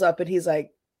just pulls up and he's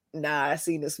like, nah, I've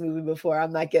seen this movie before.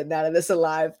 I'm not getting out of this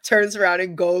alive. Turns around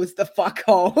and goes the fuck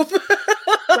home.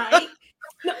 Right?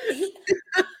 No,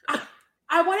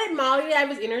 I wanted Molly to have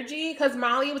his energy, because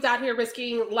Molly was out here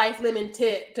risking life, limb, and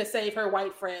tit to save her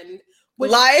white friend.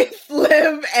 Life,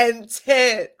 limb, and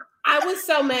tit. I was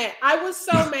so mad.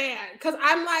 Because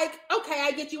I'm like, okay,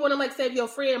 I get you want to like save your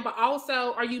friend, but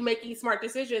also, are you making smart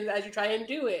decisions as you try and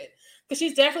do it? Because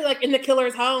she's definitely like in the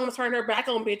killer's home, turning her back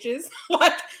on bitches,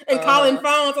 like, and calling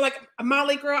phones. I'm like,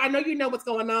 Molly, girl, I know you know what's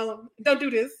going on. Don't do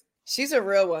this. She's a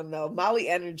real one though, Molly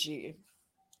energy.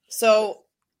 So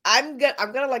I'm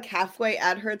gonna like halfway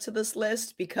add her to this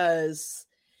list because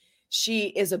she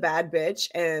is a bad bitch,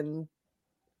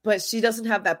 but she doesn't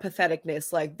have that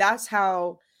patheticness. Like, that's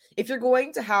how, if you're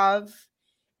going to have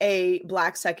a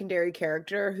Black secondary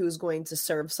character who's going to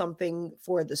serve something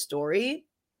for the story,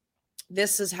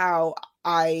 this is how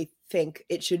I think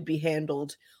it should be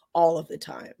handled all of the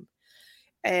time.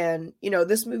 And, you know,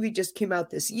 this movie just came out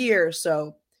this year,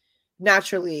 so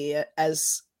naturally,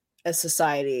 as a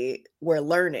society, we're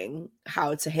learning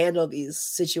how to handle these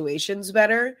situations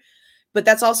better. But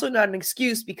that's also not an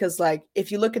excuse, because, like,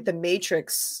 if you look at the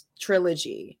Matrix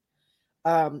trilogy,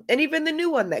 and even the new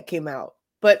one that came out,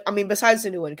 but I mean, besides the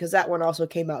new one, because that one also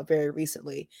came out very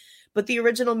recently, but the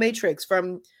original Matrix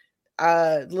from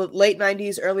late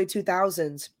 90s, early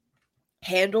 2000s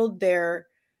handled their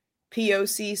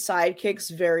POC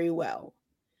sidekicks very well.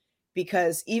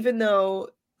 Because even though,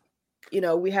 you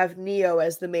know, we have Neo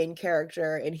as the main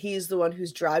character and he's the one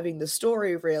who's driving the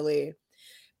story, really,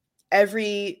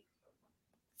 every,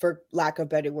 for lack of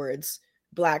better words,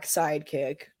 Black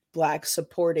sidekick, Black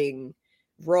supporting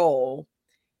role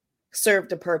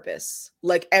served a purpose,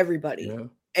 like everybody. Yeah.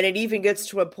 And it even gets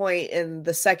to a point in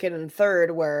the second and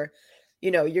third where,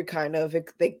 you know, you're kind of,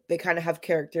 they kind of have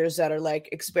characters that are like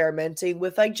experimenting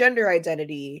with like gender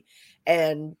identity,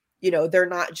 and, you know, they're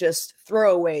not just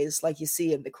throwaways like you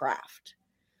see in The Craft.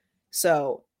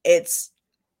 So it's,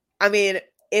 I mean,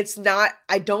 it's not,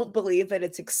 I don't believe that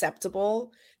it's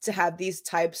acceptable to have these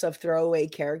types of throwaway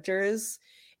characters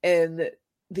in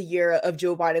the year of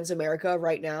Joe Biden's America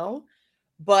right now,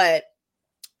 but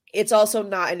it's also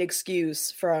not an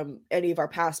excuse from any of our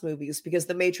past movies, because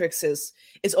The Matrix is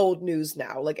old news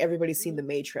now. Like, everybody's seen The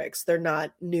Matrix. They're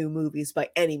not new movies by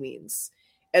any means.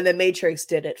 And The Matrix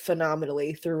did it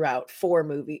phenomenally throughout four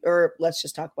movies, or let's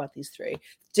just talk about these three,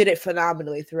 did it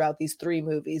phenomenally throughout these three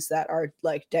movies that are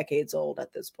like decades old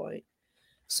at this point.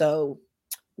 So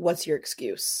what's your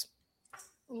excuse?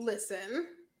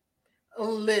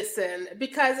 Listen,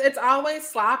 because it's always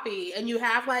sloppy, and you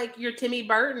have like your Timmy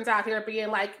Burtons out here being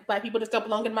like, Black people just don't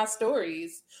belong in my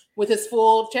stories, with his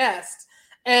full chest.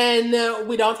 And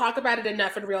we don't talk about it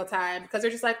enough in real time, because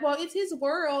they're just like, well, it's his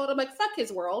world. I'm like, fuck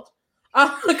his world.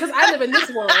 Because I live in this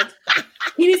world.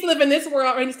 He needs to live in this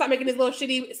world, or he needs to stop making his little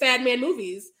shitty sad man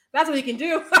movies. That's what he can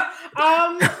do.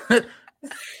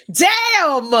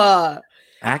 Damn!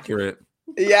 Accurate.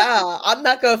 Yeah, I'm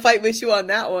not going to fight with you on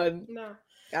that one. No.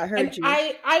 I heard you.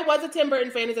 I was a Tim Burton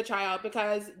fan as a child,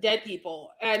 because dead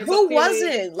people. And who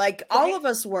wasn't? Like, all of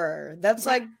us were. That's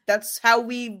like, that's how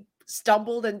we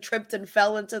stumbled and tripped and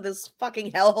fell into this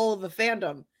fucking hellhole of a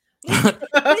fandom.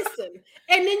 Listen,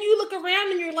 and then you look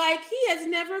around and you're like, he has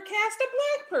never cast a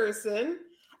Black person,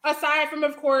 aside from,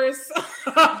 of course,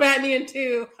 Batman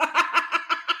 2.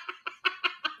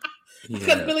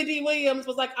 Because Billy D. Williams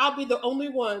was like, I'll be the only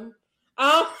one.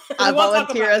 I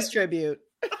volunteer as tribute.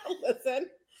 Listen,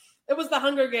 it was the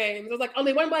Hunger Games. It was like,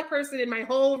 only one Black person in my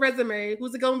whole resume.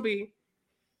 Who's it gonna be?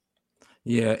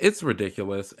 Yeah, it's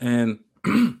ridiculous. And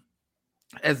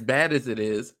as bad as it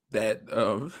is,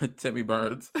 that Timmy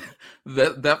Burns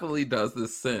that definitely does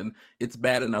this sin. It's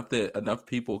bad enough that enough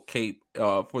people cape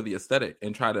for the aesthetic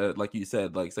and try to, like you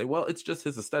said, like say, well, it's just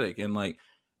his aesthetic. And like,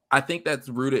 I think that's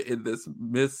rooted in this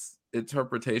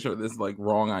misinterpretation or this like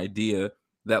wrong idea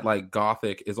that like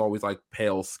Gothic is always like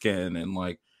pale skin and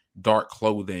like dark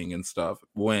clothing and stuff,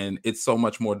 when it's so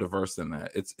much more diverse than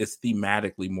that. It's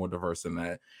thematically more diverse than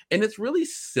that. And it's really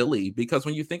silly because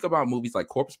when you think about movies like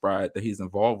Corpse Bride that he's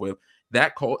involved with,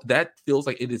 that feels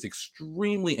like it is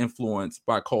extremely influenced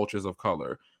by cultures of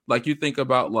color. Like you think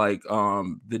about like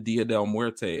the Dia del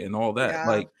Muerte and all that.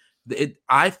 Like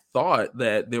I thought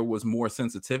that there was more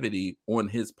sensitivity on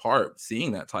his part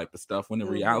seeing that type of stuff, when in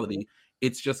reality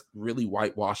it's just really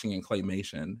whitewashing and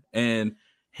claymation. And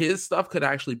his stuff could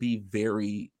actually be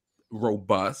very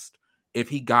robust if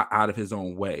he got out of his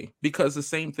own way. Because the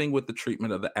same thing with the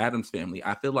treatment of the Addams family,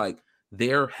 I feel like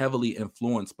they're heavily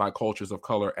influenced by cultures of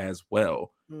color as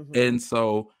well. And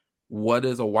so what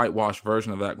is a whitewashed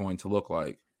version of that going to look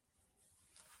like?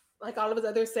 Like all of his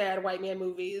other sad white man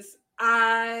movies.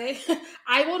 I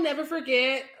will never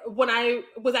forget when I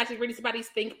was actually reading somebody's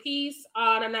think piece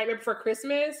on A Nightmare Before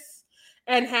Christmas,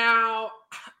 and how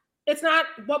it's not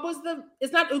Ooga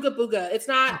Booga. It's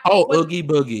not Oogie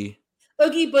Boogie.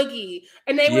 Oogie Boogie.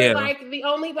 And they were like, the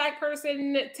only black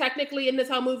person technically in this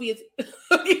whole movie is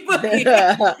Oogie Boogie.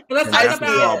 And let's talk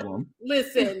about,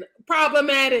 listen,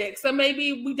 problematic. So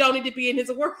maybe we don't need to be in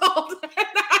his world. And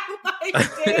I'm like,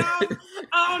 damn,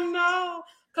 oh no.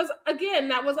 Because again,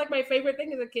 that was like my favorite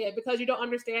thing as a kid, because you don't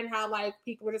understand how like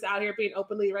people were just out here being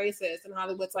openly racist, and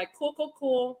Hollywood's like,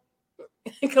 cool.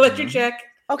 Collect your check.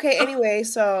 Okay, anyway,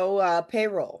 so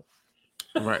payroll.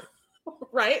 Right.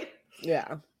 Right?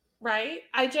 Yeah. Right?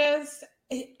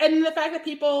 And the fact that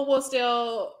people will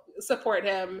still support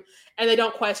him and they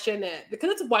don't question it, because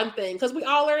it's one thing, because we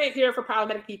all are here for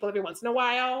problematic people every once in a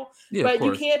while, but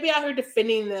you can't be out here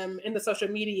defending them in the social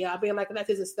media, being like, that's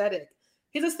his aesthetic.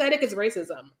 His aesthetic is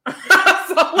racism.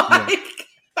 So like,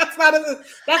 that's not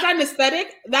an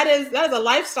aesthetic. That is a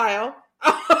lifestyle.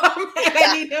 And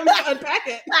I need him to unpack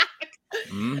it.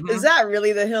 Is that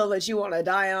really the hill that you want to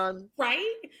die on?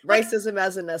 Right? Racism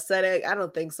as an aesthetic? I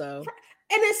don't think so.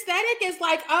 An aesthetic is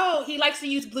like, oh, he likes to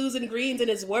use blues and greens in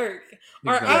his work.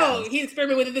 Or, oh, he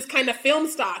experimented with this kind of film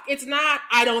stock. It's not,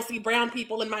 I don't see brown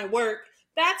people in my work.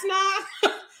 That's not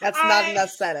not an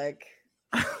aesthetic.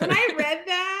 When I read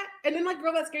that, and then like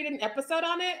Girl That's Great did an episode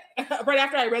on it right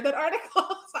after I read that article,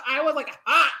 so I was like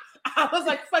hot. I was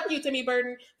like, fuck you, Timmy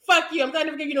Burton. Fuck you. I'm glad I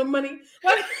never give you no money.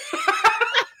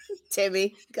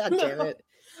 Timmy, god damn it.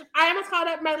 I almost called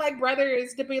up my like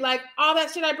brothers to be like, all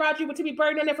that shit I brought you with Timmy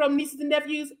Burton on it from nieces and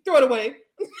nephews, throw it away.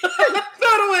 Throw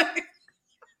it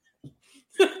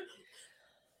away.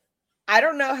 I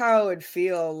don't know how it would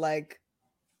feel. Like,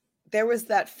 there was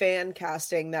that fan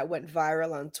casting that went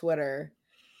viral on Twitter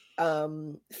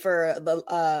for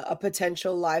a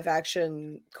potential live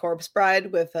action Corpse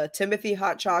Bride with Timothy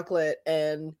Hot Chocolate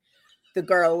and the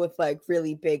girl with like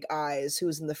really big eyes who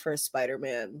was in the first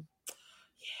Spider-Man.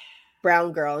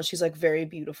 Brown girl, and she's like very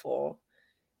beautiful.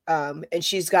 And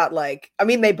she's got like, I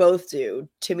mean, they both do.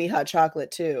 Timmy Hot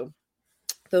Chocolate too.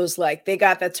 Those like, they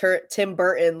got that Tim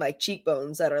Burton like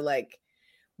cheekbones that are like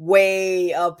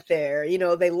way up there. You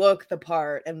know, they look the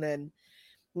part. And then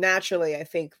naturally, I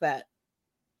think that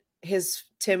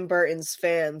Tim Burton's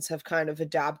fans have kind of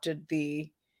adopted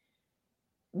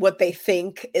what they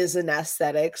think is an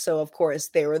aesthetic. So of course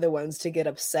they were the ones to get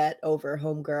upset over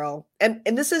Homegirl. And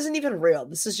this isn't even real.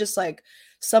 This is just like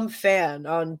some fan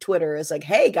on Twitter is like,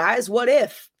 hey guys, what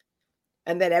if?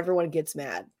 And then everyone gets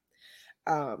mad.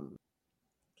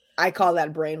 I call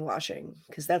that brainwashing,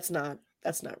 because that's not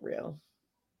real.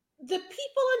 The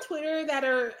people on Twitter that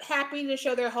are happy to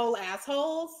show their whole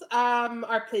assholes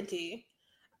are plenty.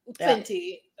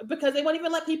 Because they won't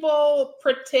even let people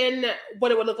pretend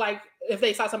what it would look like if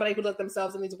they saw somebody who looked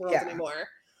themselves in these worlds anymore.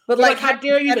 But like how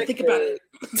dare you even think about it?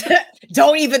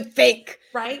 Don't even think.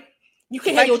 Right? You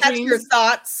can't have your dreams. Your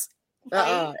thoughts.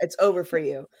 Right? It's over for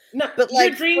you. No, but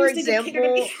like, for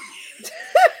example,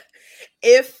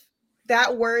 if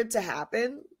that were to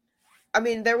happen, I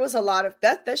mean, there was a lot of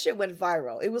that shit went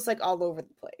viral. It was like all over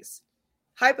the place.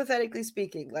 Hypothetically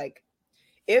speaking, like,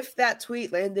 if that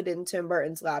tweet landed in Tim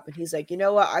Burton's lap and he's like, you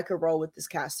know what, I could roll with this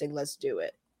casting, let's do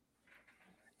it,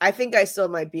 I think I still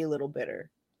might be a little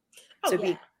bitter, to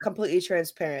be completely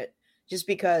transparent, just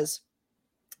because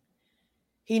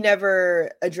he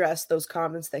never addressed those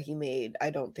comments that he made,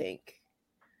 I don't think,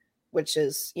 which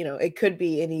is, you know, it could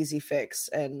be an easy fix.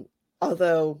 And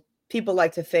although people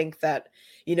like to think that,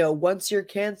 you know, once you're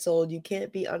canceled, you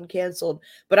can't be uncanceled,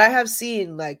 but I have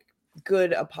seen like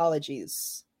good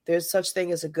apologies there's such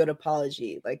thing as a good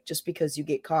apology. Like, just because you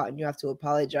get caught and you have to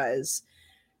apologize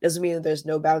doesn't mean that there's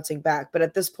no bouncing back. But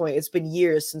at this point, it's been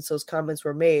years since those comments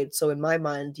were made. So in my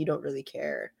mind, you don't really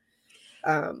care.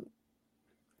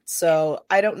 So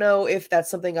I don't know if that's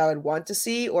something I would want to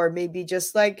see, or maybe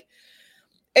just like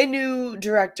a new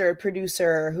director,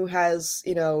 producer who has,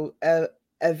 you know,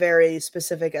 a very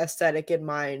specific aesthetic in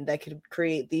mind that could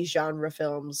create these genre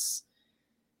films.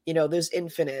 You know, there's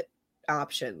infinite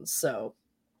options. So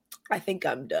I think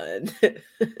I'm done.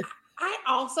 I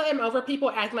also am over people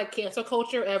acting like cancel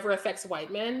culture ever affects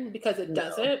white men, because it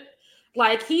doesn't.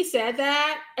 Like, he said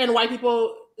that, and white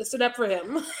people stood up for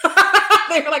him.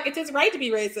 They were like, it's his right to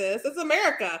be racist. It's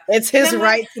America. It's his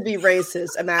right to be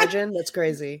racist. Imagine. That's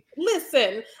crazy.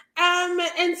 Listen.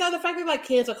 And so the fact that, like,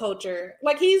 cancel culture,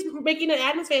 like, he's making an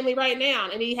Addams Family right now,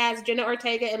 and he has Jenna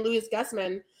Ortega and Louis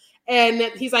Gussman, and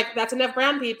he's like, that's enough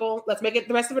brown people. Let's make it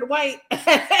the rest of it white,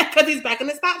 because he's back in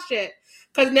this hot shit.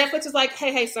 Because Netflix is like,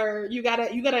 hey, sir, you gotta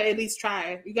at least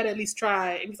try. You gotta at least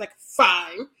try. And he's like,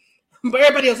 fine. But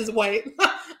everybody else is white.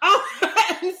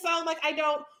 And so, like, I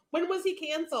don't. When was he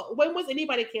canceled? When was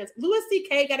anybody canceled? Louis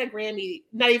C.K. got a Grammy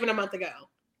not even a month ago.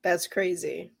 That's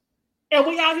crazy. And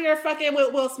we out here fucking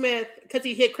with Will Smith because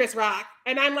he hit Chris Rock.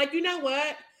 And I'm like, you know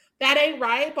what? That ain't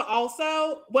right. But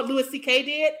also, what Louis C.K.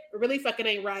 did really fucking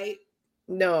ain't right.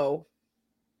 No.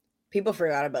 People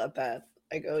forgot about that.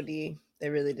 Like, OD. They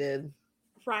really did.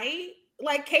 Right?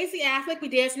 Like, Casey Affleck be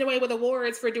dancing away with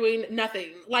awards for doing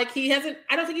nothing. Like, he hasn't,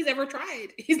 I don't think he's ever tried.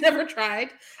 He's never tried.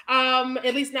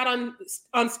 At least not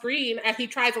on screen. And he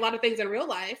tries a lot of things in real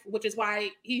life, which is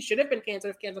why he should have been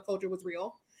canceled if cancel culture was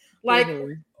real. Like,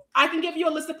 I can give you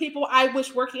a list of people I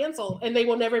wish were canceled, and they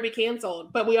will never be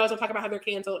canceled. But we also talk about how they're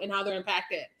canceled and how they're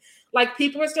impacted. Like,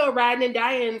 people are still riding and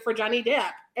dying for Johnny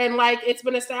Depp. And, like, it's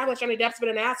been established Johnny Depp's been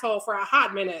an asshole for a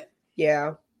hot minute.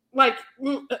 Yeah. Like,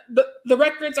 the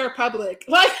records are public.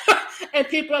 Like, and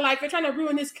people are like, they're trying to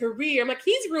ruin his career. I'm like,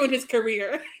 he's ruined his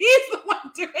career. He's the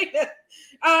one doing it.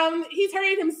 He's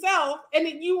hurting himself, and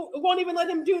you won't even let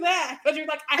him do that because you're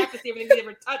like, I have to see everything he's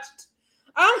ever touched.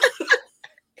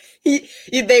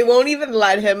 They won't even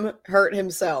let him hurt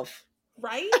himself.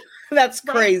 Right? That's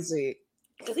crazy.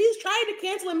 Because he's trying to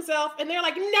cancel himself, and they're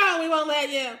like, no, we won't let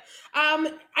you.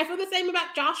 I feel the same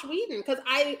about Josh Whedon, because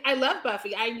I love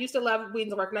Buffy. I used to love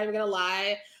Whedon's work, not even going to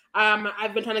lie.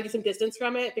 I've been trying to get some distance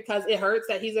from it because it hurts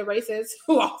that he's a racist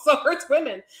who also hurts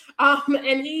women.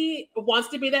 And he wants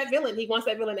to be that villain. He wants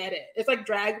that villain edit. It's like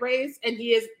Drag Race, and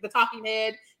he is the talking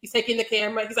head. He's taking the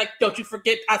camera. He's like, don't you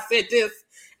forget I said this.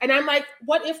 And I'm like,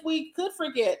 what if we could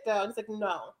forget, though? He's like,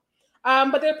 no.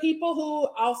 But there are people who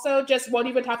also just won't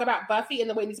even talk about Buffy in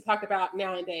the way it needs to be talked about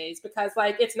nowadays, because,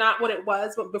 like, it's not what it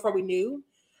was before we knew.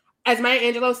 As Maya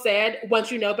Angelou said,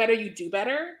 once you know better, you do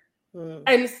better.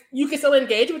 And you can still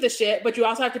engage with the shit, but you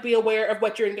also have to be aware of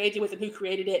what you're engaging with and who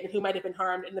created it and who might have been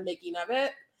harmed in the making of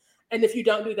it. And if you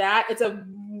don't do that, it's a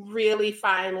really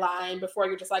fine line before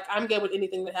you're just like, I'm good with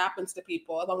anything that happens to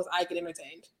people as long as I get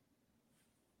entertained.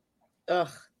 Ugh.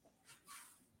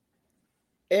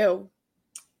 Ew.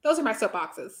 Those are my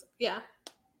soapboxes. Yeah.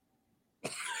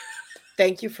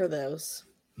 Thank you for those.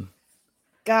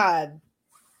 God.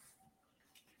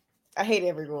 I hate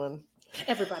everyone.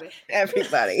 Everybody.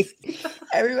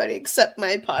 Everybody except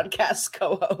my podcast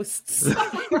co-hosts.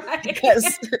 Right.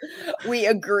 Because we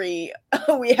agree.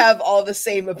 We have all the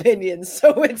same opinions,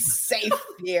 so it's safe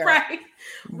here.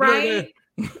 Right.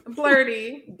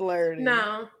 Blurty.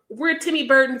 No. We're Timmy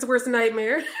Burton's worst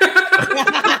nightmare.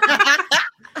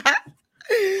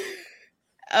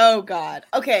 Oh God.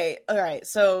 Okay. All right.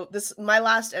 So this my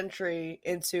last entry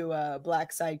into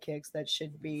Black Sidekicks that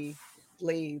should be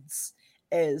leads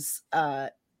is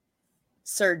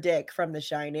Sir Dick from The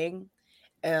Shining,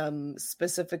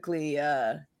 specifically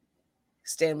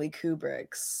Stanley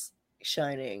Kubrick's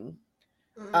Shining.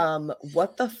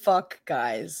 What the fuck,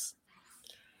 guys?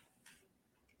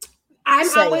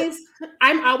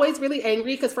 I'm always really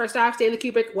angry because, first off, Stanley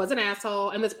Kubrick was an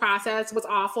asshole, and this process was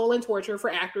awful and torture for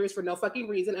actors for no fucking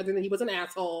reason other than he was an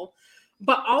asshole.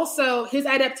 But also, his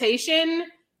adaptation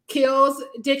kills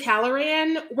Dick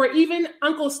Halloran, where even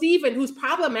Uncle Stephen, who's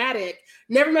problematic,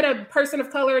 never met a person of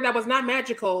color that was not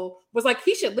magical, was like,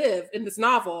 he should live in this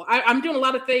novel. I'm doing a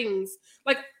lot of things.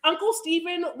 Like, Uncle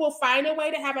Stephen will find a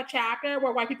way to have a chapter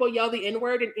where white people yell the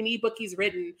N-word in any book he's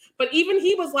written. But even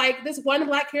he was like, this one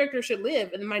Black character should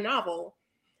live in my novel.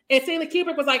 And Stanley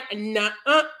Kubrick was like, nah,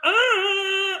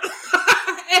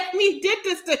 and he did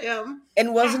this to him.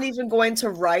 And wasn't even going to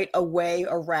write a way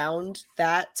around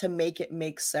that to make it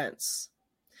make sense.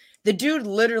 The dude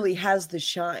literally has the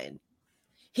shine.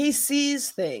 He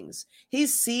sees things.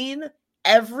 He's seen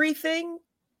everything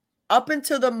up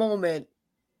until the moment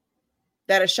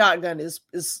that a shotgun is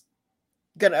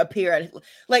gonna appear at,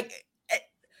 like,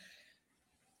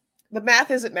 the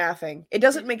math isn't mathing. It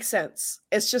doesn't make sense.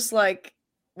 It's just like,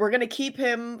 we're gonna keep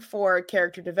him for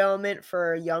character development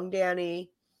for young Danny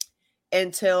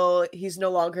until he's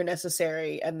no longer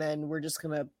necessary, and then we're just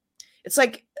gonna. It's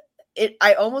like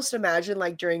I almost imagine,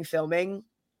 like, during filming,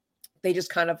 they just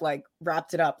kind of like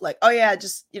wrapped it up, like, oh yeah,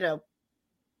 just, you know,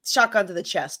 shotgun to the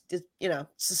chest, you know,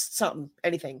 just something,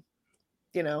 anything,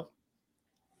 you know.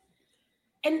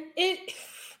 And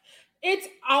it's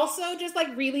also just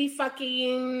like really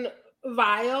fucking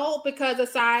vile, because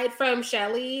aside from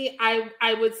Shelley,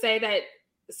 I would say that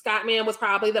Scottman was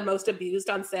probably the most abused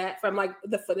on set from like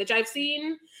the footage I've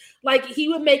seen. Like, he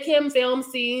would make him film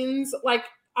scenes like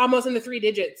almost in the 3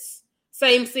 digits,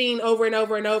 same scene over and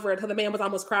over and over until the man was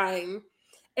almost crying.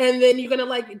 And then you're gonna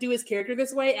like do his character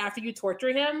this way after you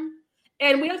torture him.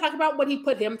 And we don't talk about what he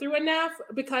put him through enough,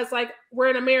 because like we're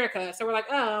in America, so we're like,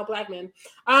 oh, black men.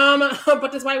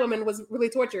 But this white woman was really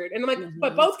tortured, and I'm like,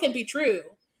 but both can be true.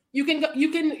 You can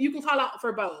call out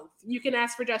for both. You can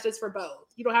ask for justice for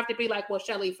both. You don't have to be like, well,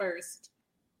 Shelley first.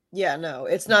 Yeah, no,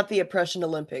 it's not the oppression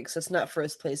Olympics. It's not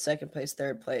first place, second place,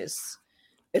 third place.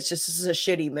 It's just, this is a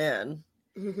shitty man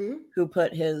who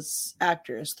put his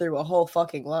actors through a whole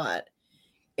fucking lot.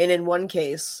 And in one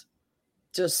case,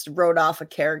 just wrote off a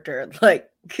character, like,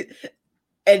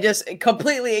 and just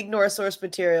completely ignore source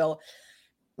material.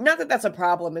 Not that that's a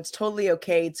problem. It's totally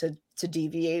okay to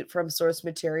deviate from source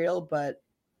material, but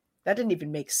that didn't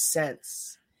even make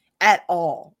sense at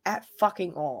all. At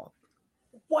fucking all.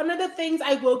 One of the things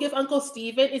I will give Uncle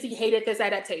Steven is he hated this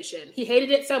adaptation. He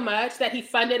hated it so much that he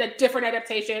funded a different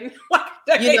adaptation like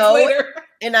decades later.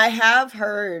 And I have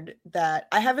heard that,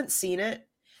 I haven't seen it,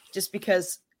 just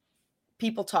because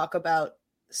people talk about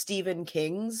Stephen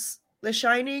King's The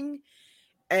Shining,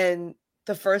 and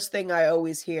the first thing I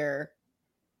always hear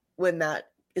when that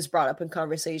is brought up in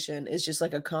conversation is just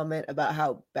like a comment about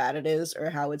how bad it is, or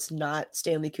how it's not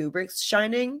Stanley Kubrick's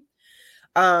Shining.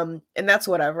 And that's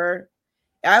whatever.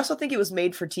 I also think it was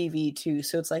made for TV too,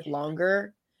 so it's like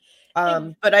longer.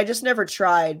 But I just never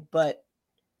tried, but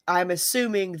I'm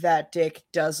assuming that Dick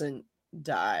doesn't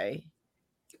die.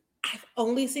 I've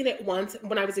only seen it once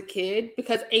when I was a kid,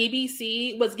 because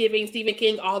ABC was giving Stephen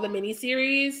King all the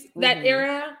miniseries that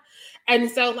era.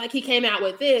 And so like he came out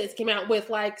with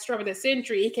like Storm of the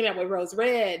Century, he came out with Rose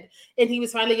Red, and he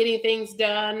was finally getting things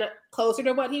done closer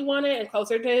to what he wanted and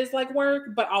closer to his like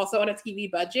work, but also on a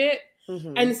TV budget.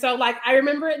 And so like I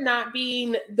remember it not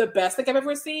being the best thing I've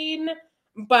ever seen,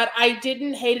 but I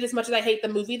didn't hate it as much as I hate the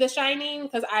movie The Shining,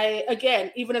 because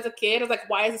even as a kid, I was like,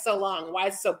 why is it so long? Why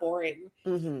is it so boring?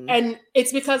 And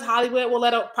it's because Hollywood will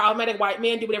let a problematic white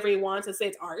man do whatever he wants and say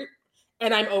it's art.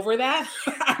 And I'm over that.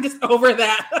 I'm just over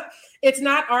that. It's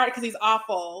not art because he's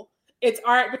awful. It's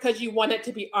art because you want it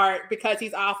to be art because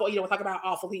he's awful. You don't talk about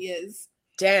how awful he is.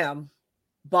 Damn.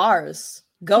 Bars.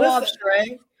 Go off,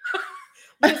 Shrey.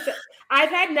 Listen, I've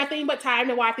had nothing but time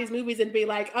to watch these movies and be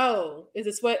like, oh,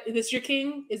 is this your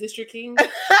king? Is this your king?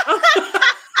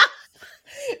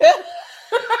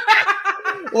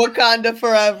 Wakanda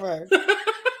forever.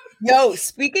 Yo,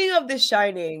 speaking of The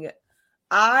Shining,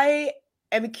 I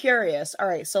am curious. All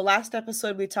right, so last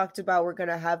episode we talked about we're going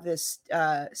to have this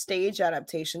stage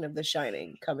adaptation of The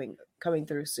Shining coming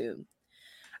through soon.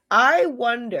 I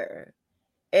wonder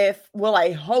if, I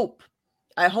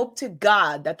hope to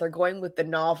God that they're going with the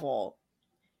novel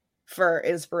for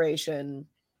inspiration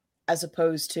as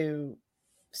opposed to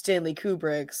Stanley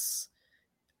Kubrick's.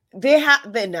 They have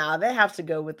to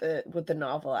go with the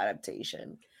novel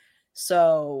adaptation.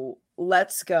 So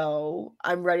let's go.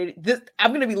 I'm ready.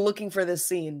 I'm going to be looking for this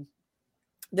scene.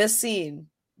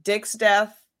 Dick's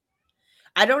death.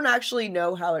 I don't actually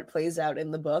know how it plays out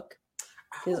in the book,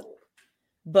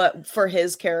 but for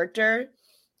his character,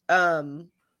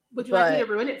 would you like me to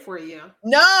ruin it for you?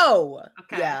 No.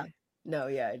 Okay. Yeah. No.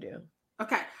 Yeah, I do.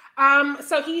 Okay.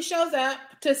 So he shows up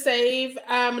to save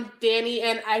Danny,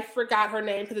 and I forgot her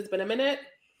name because it's been a minute.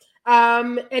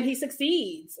 And he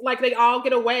succeeds. Like they all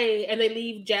get away, and they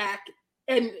leave Jack.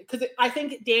 And because I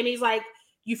think Danny's like,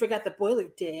 "You forgot the boiler,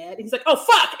 Dad." And he's like, "Oh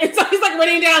fuck!" And so he's like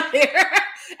running down there,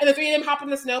 and the three of them hop in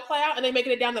the snowplow, and they make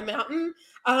it down the mountain.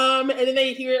 And then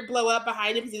they hear it blow up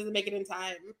behind him because he doesn't make it in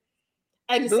time.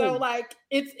 And boom. So like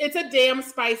it's a damn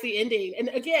spicy ending. And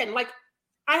again, like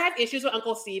I have issues with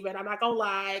Uncle Steven. I'm not gonna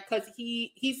lie, because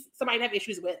he's somebody I have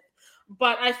issues with.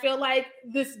 But I feel like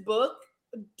this book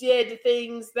did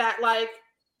things that like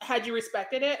had you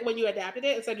respected it when you adapted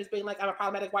it instead of just being like, I'm a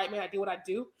problematic white man, I do what I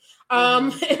do.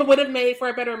 It would have made for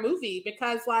a better movie,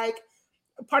 because like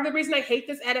part of the reason I hate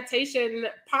this adaptation,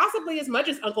 possibly as much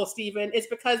as Uncle Stephen, is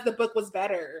because the book was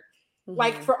better. Mm-hmm.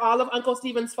 Like, for all of Uncle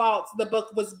Stephen's faults, the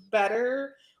book was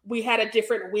better. We had a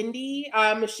different Wendy.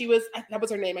 She was, that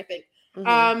was her name, I think.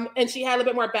 Mm-hmm. And she had a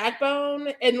little bit more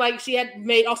backbone, and like she had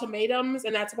made ultimatums,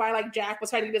 and that's why like Jack was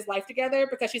trying to get his life together,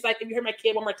 because she's like, if you hurt my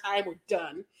kid one more time, we're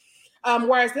done.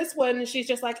 Whereas this one, she's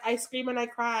just like, I scream and I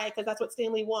cry because that's what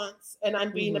Stanley wants, and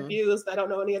I'm being abused. I don't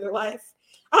know any other life.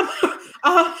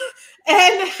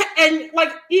 And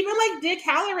like even like Dick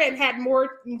Halloran had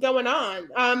more going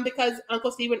on because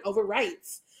Uncle Stephen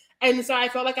overwrites. And so I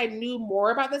felt like I knew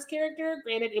more about this character.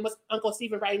 Granted, it was Uncle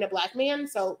Stephen writing a black man,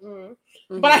 so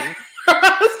but I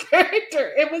about this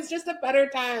character. It was just a better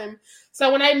time.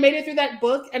 So when I made it through that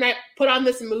book and I put on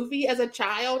this movie as a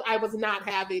child, I was not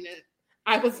having it.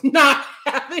 I was not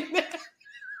having it.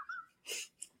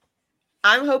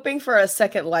 I'm hoping for a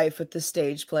second life with the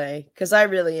stage play because I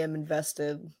really am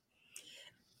invested.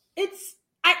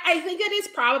 I think it is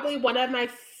probably one of my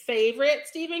favorite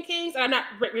Stephen King's. I'm not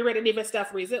reread any of his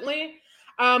stuff recently,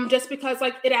 just because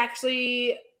like it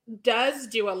actually does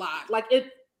do a lot. Like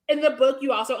it in the book,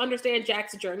 you also understand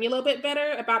Jack's journey a little bit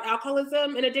better about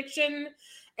alcoholism and addiction,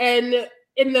 and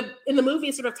in the movie,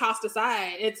 it's sort of tossed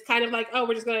aside. It's kind of like, oh,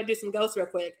 we're just going to do some ghosts real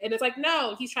quick. And it's like,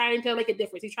 no, he's trying to make a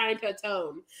difference. He's trying to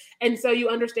atone. And so you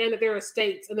understand that there are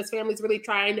stakes and this family's really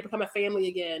trying to become a family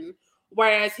again.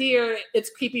 Whereas here, it's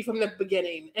creepy from the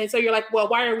beginning. And so you're like, well,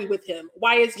 why are we with him?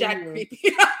 Why is Jack creepy?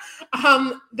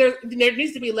 There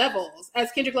needs to be levels.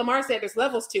 As Kendrick Lamar said, there's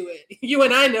levels to it. You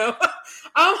and I know.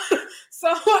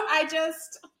 So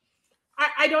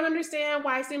I don't understand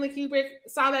why Stanley Kubrick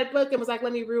saw that book and was like,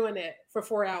 let me ruin it for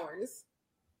 4 hours.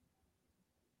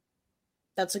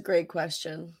 That's a great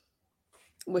question.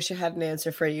 Wish I had an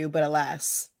answer for you, but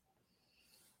alas,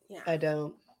 I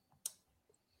don't.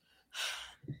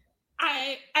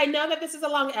 I know that this is a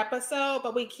long episode,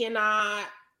 but we cannot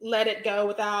let it go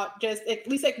without just at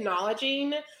least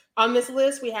acknowledging on this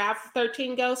list we have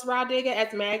 13 Ghosts, Rah Digga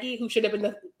as Maggie, who should have been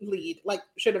the lead. Like,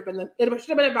 it should have been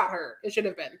about her. It should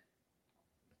have been.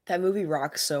 That movie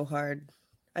rocks so hard.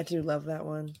 I do love that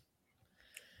one.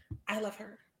 I love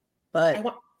her. But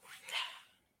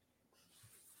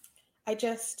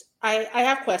I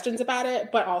have questions about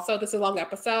it, but also this is a long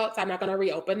episode, so I'm not going to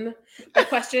reopen the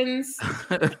questions.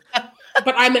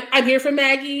 But I'm here for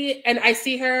Maggie, and I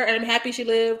see her, and I'm happy she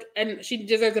lived, and she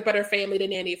deserves a better family to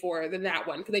nanny for than that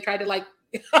one, because they tried to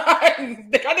they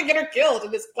tried to get her killed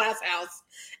in this glass house,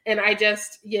 and I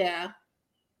just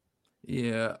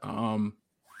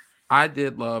I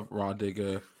did love Rah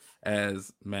Digga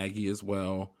as Maggie as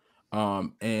well,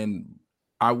 and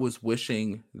I was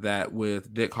wishing that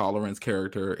with Dick Halloran's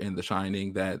character in The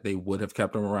Shining that they would have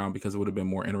kept him around, because it would have been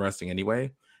more interesting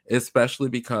anyway. Especially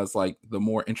because like the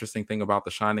more interesting thing about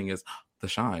The Shining is the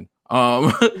shine.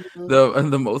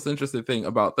 The most interesting thing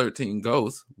about 13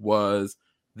 Ghosts was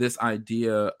this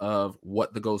idea of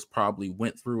what the ghosts probably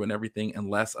went through and everything, and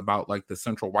less about like the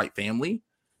central white family.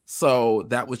 So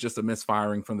that was just a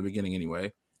misfiring from the beginning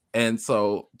anyway. And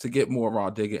so to get more Rah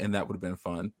Digga, and that would have been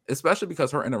fun, especially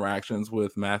because her interactions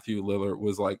with Matthew Lillard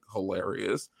was like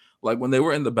hilarious. Like when they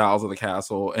were in the bowels of the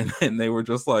castle and they were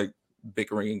just like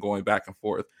bickering and going back and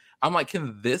forth. I'm like,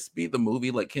 can this be the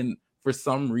movie? Like, can for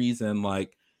some reason,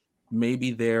 like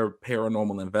maybe they're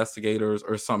paranormal investigators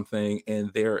or something,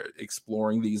 and they're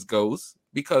exploring these ghosts?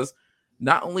 Because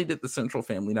not only did the central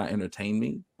family not entertain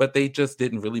me, but they just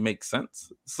didn't really make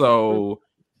sense. So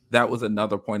that was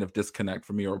another point of disconnect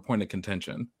for me, or a point of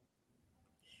contention.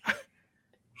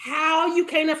 How you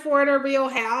can't afford a real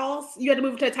house? You had to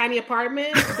move to a tiny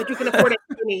apartment, but you can afford a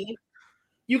nanny.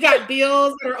 You got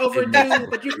bills that are overdue,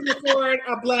 but you can afford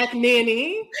a black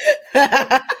nanny.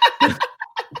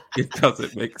 It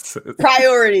doesn't make sense.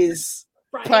 Priorities.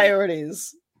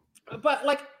 But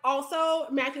like also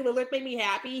Matthew Lillard made me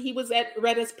happy. He was at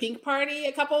Retta's pink party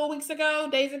a couple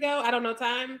of days ago. I don't know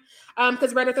time.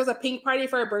 Because Retta throws a pink party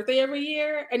for her birthday every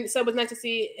year. And so it was nice to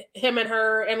see him and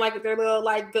her and like their little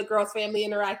like Good Girls family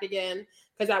interact again,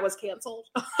 because that was canceled.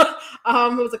 It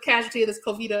was a casualty of this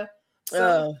COVID.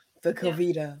 So, the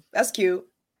COVID. Yeah. That's cute.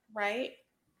 Right?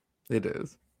 It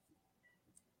is.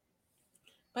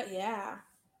 But yeah.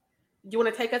 You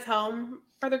want to take us home,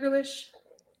 Brother Ghoulish?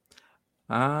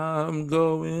 I'm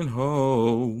going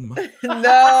home.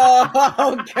 No,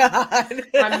 oh God.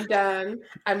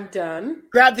 I'm done.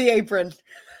 Grab the apron.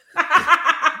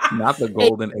 Not the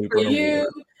golden apron award.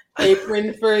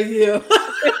 Apron for you.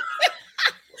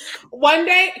 One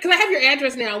day, because I have your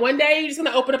address now. One day you're just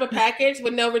gonna open up a package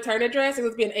with no return address. It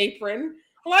would be an apron.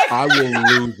 Like, I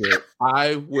will lose it.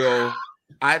 I will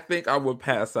I think I would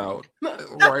pass out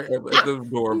right at the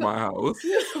door of my house.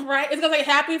 Right? It's gonna say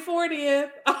happy 40th.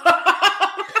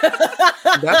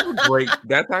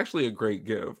 That's actually a great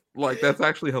gift. Like, that's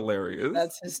actually hilarious.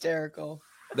 That's hysterical.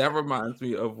 That reminds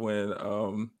me of when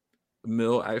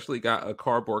Mill actually got a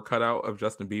cardboard cutout of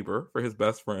Justin Bieber for his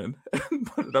best friend and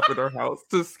put it up in her house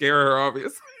to scare her,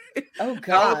 obviously. Oh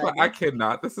God. I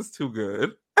cannot. This is too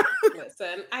good.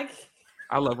 Listen,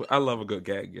 I love a good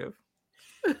gag gift.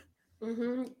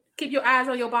 Mm-hmm. Keep your eyes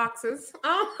on your boxes.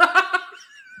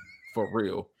 For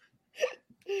real.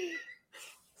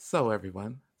 So,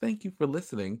 everyone, thank you for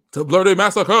listening to Bloody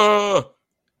Massacre.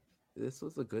 This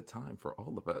was a good time for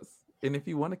all of us. And if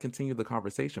you want to continue the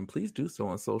conversation, please do so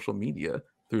on social media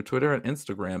through Twitter and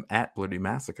Instagram at Bloody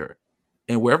Massacre.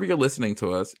 And wherever you're listening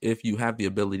to us, if you have the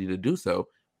ability to do so,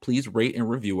 please rate and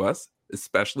review us,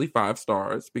 especially 5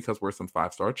 stars, because we're some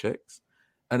 5-star chicks.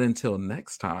 And until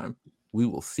next time, we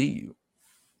will see you.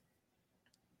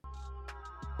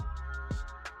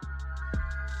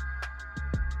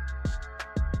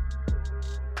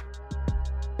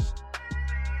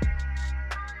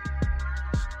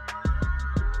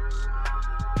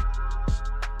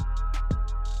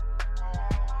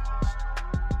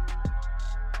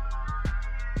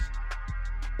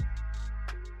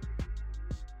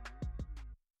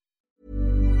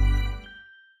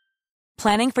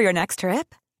 Planning for your next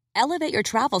trip? Elevate your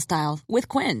travel style with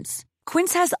Quince.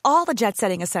 Quince has all the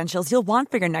jet-setting essentials you'll want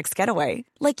for your next getaway,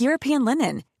 like European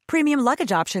linen, premium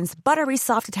luggage options, buttery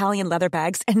soft Italian leather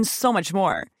bags, and so much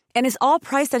more. And is all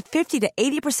priced at 50 to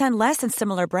 80% less than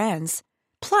similar brands.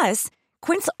 Plus,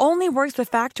 Quince only works with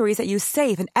factories that use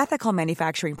safe and ethical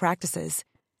manufacturing practices.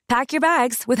 Pack your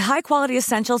bags with high-quality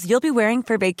essentials you'll be wearing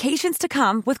for vacations to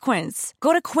come with Quince.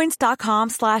 Go to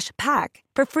quince.com/pack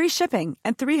for free shipping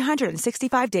and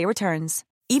 365-day returns.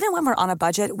 Even when we're on a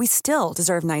budget, we still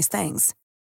deserve nice things.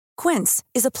 Quince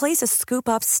is a place to scoop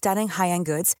up stunning high-end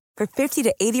goods for 50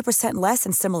 to 80% less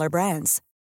than similar brands.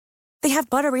 They have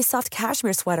buttery soft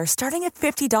cashmere sweaters starting at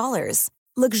 $50,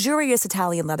 luxurious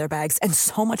Italian leather bags, and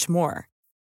so much more.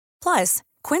 Plus,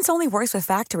 Quince only works with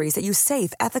factories that use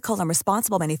safe, ethical, and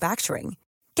responsible manufacturing.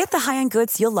 Get the high-end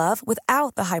goods you'll love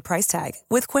without the high price tag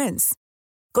with Quince.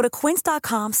 Go to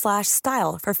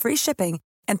quince.com/style for free shipping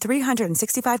and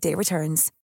 365-day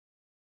returns.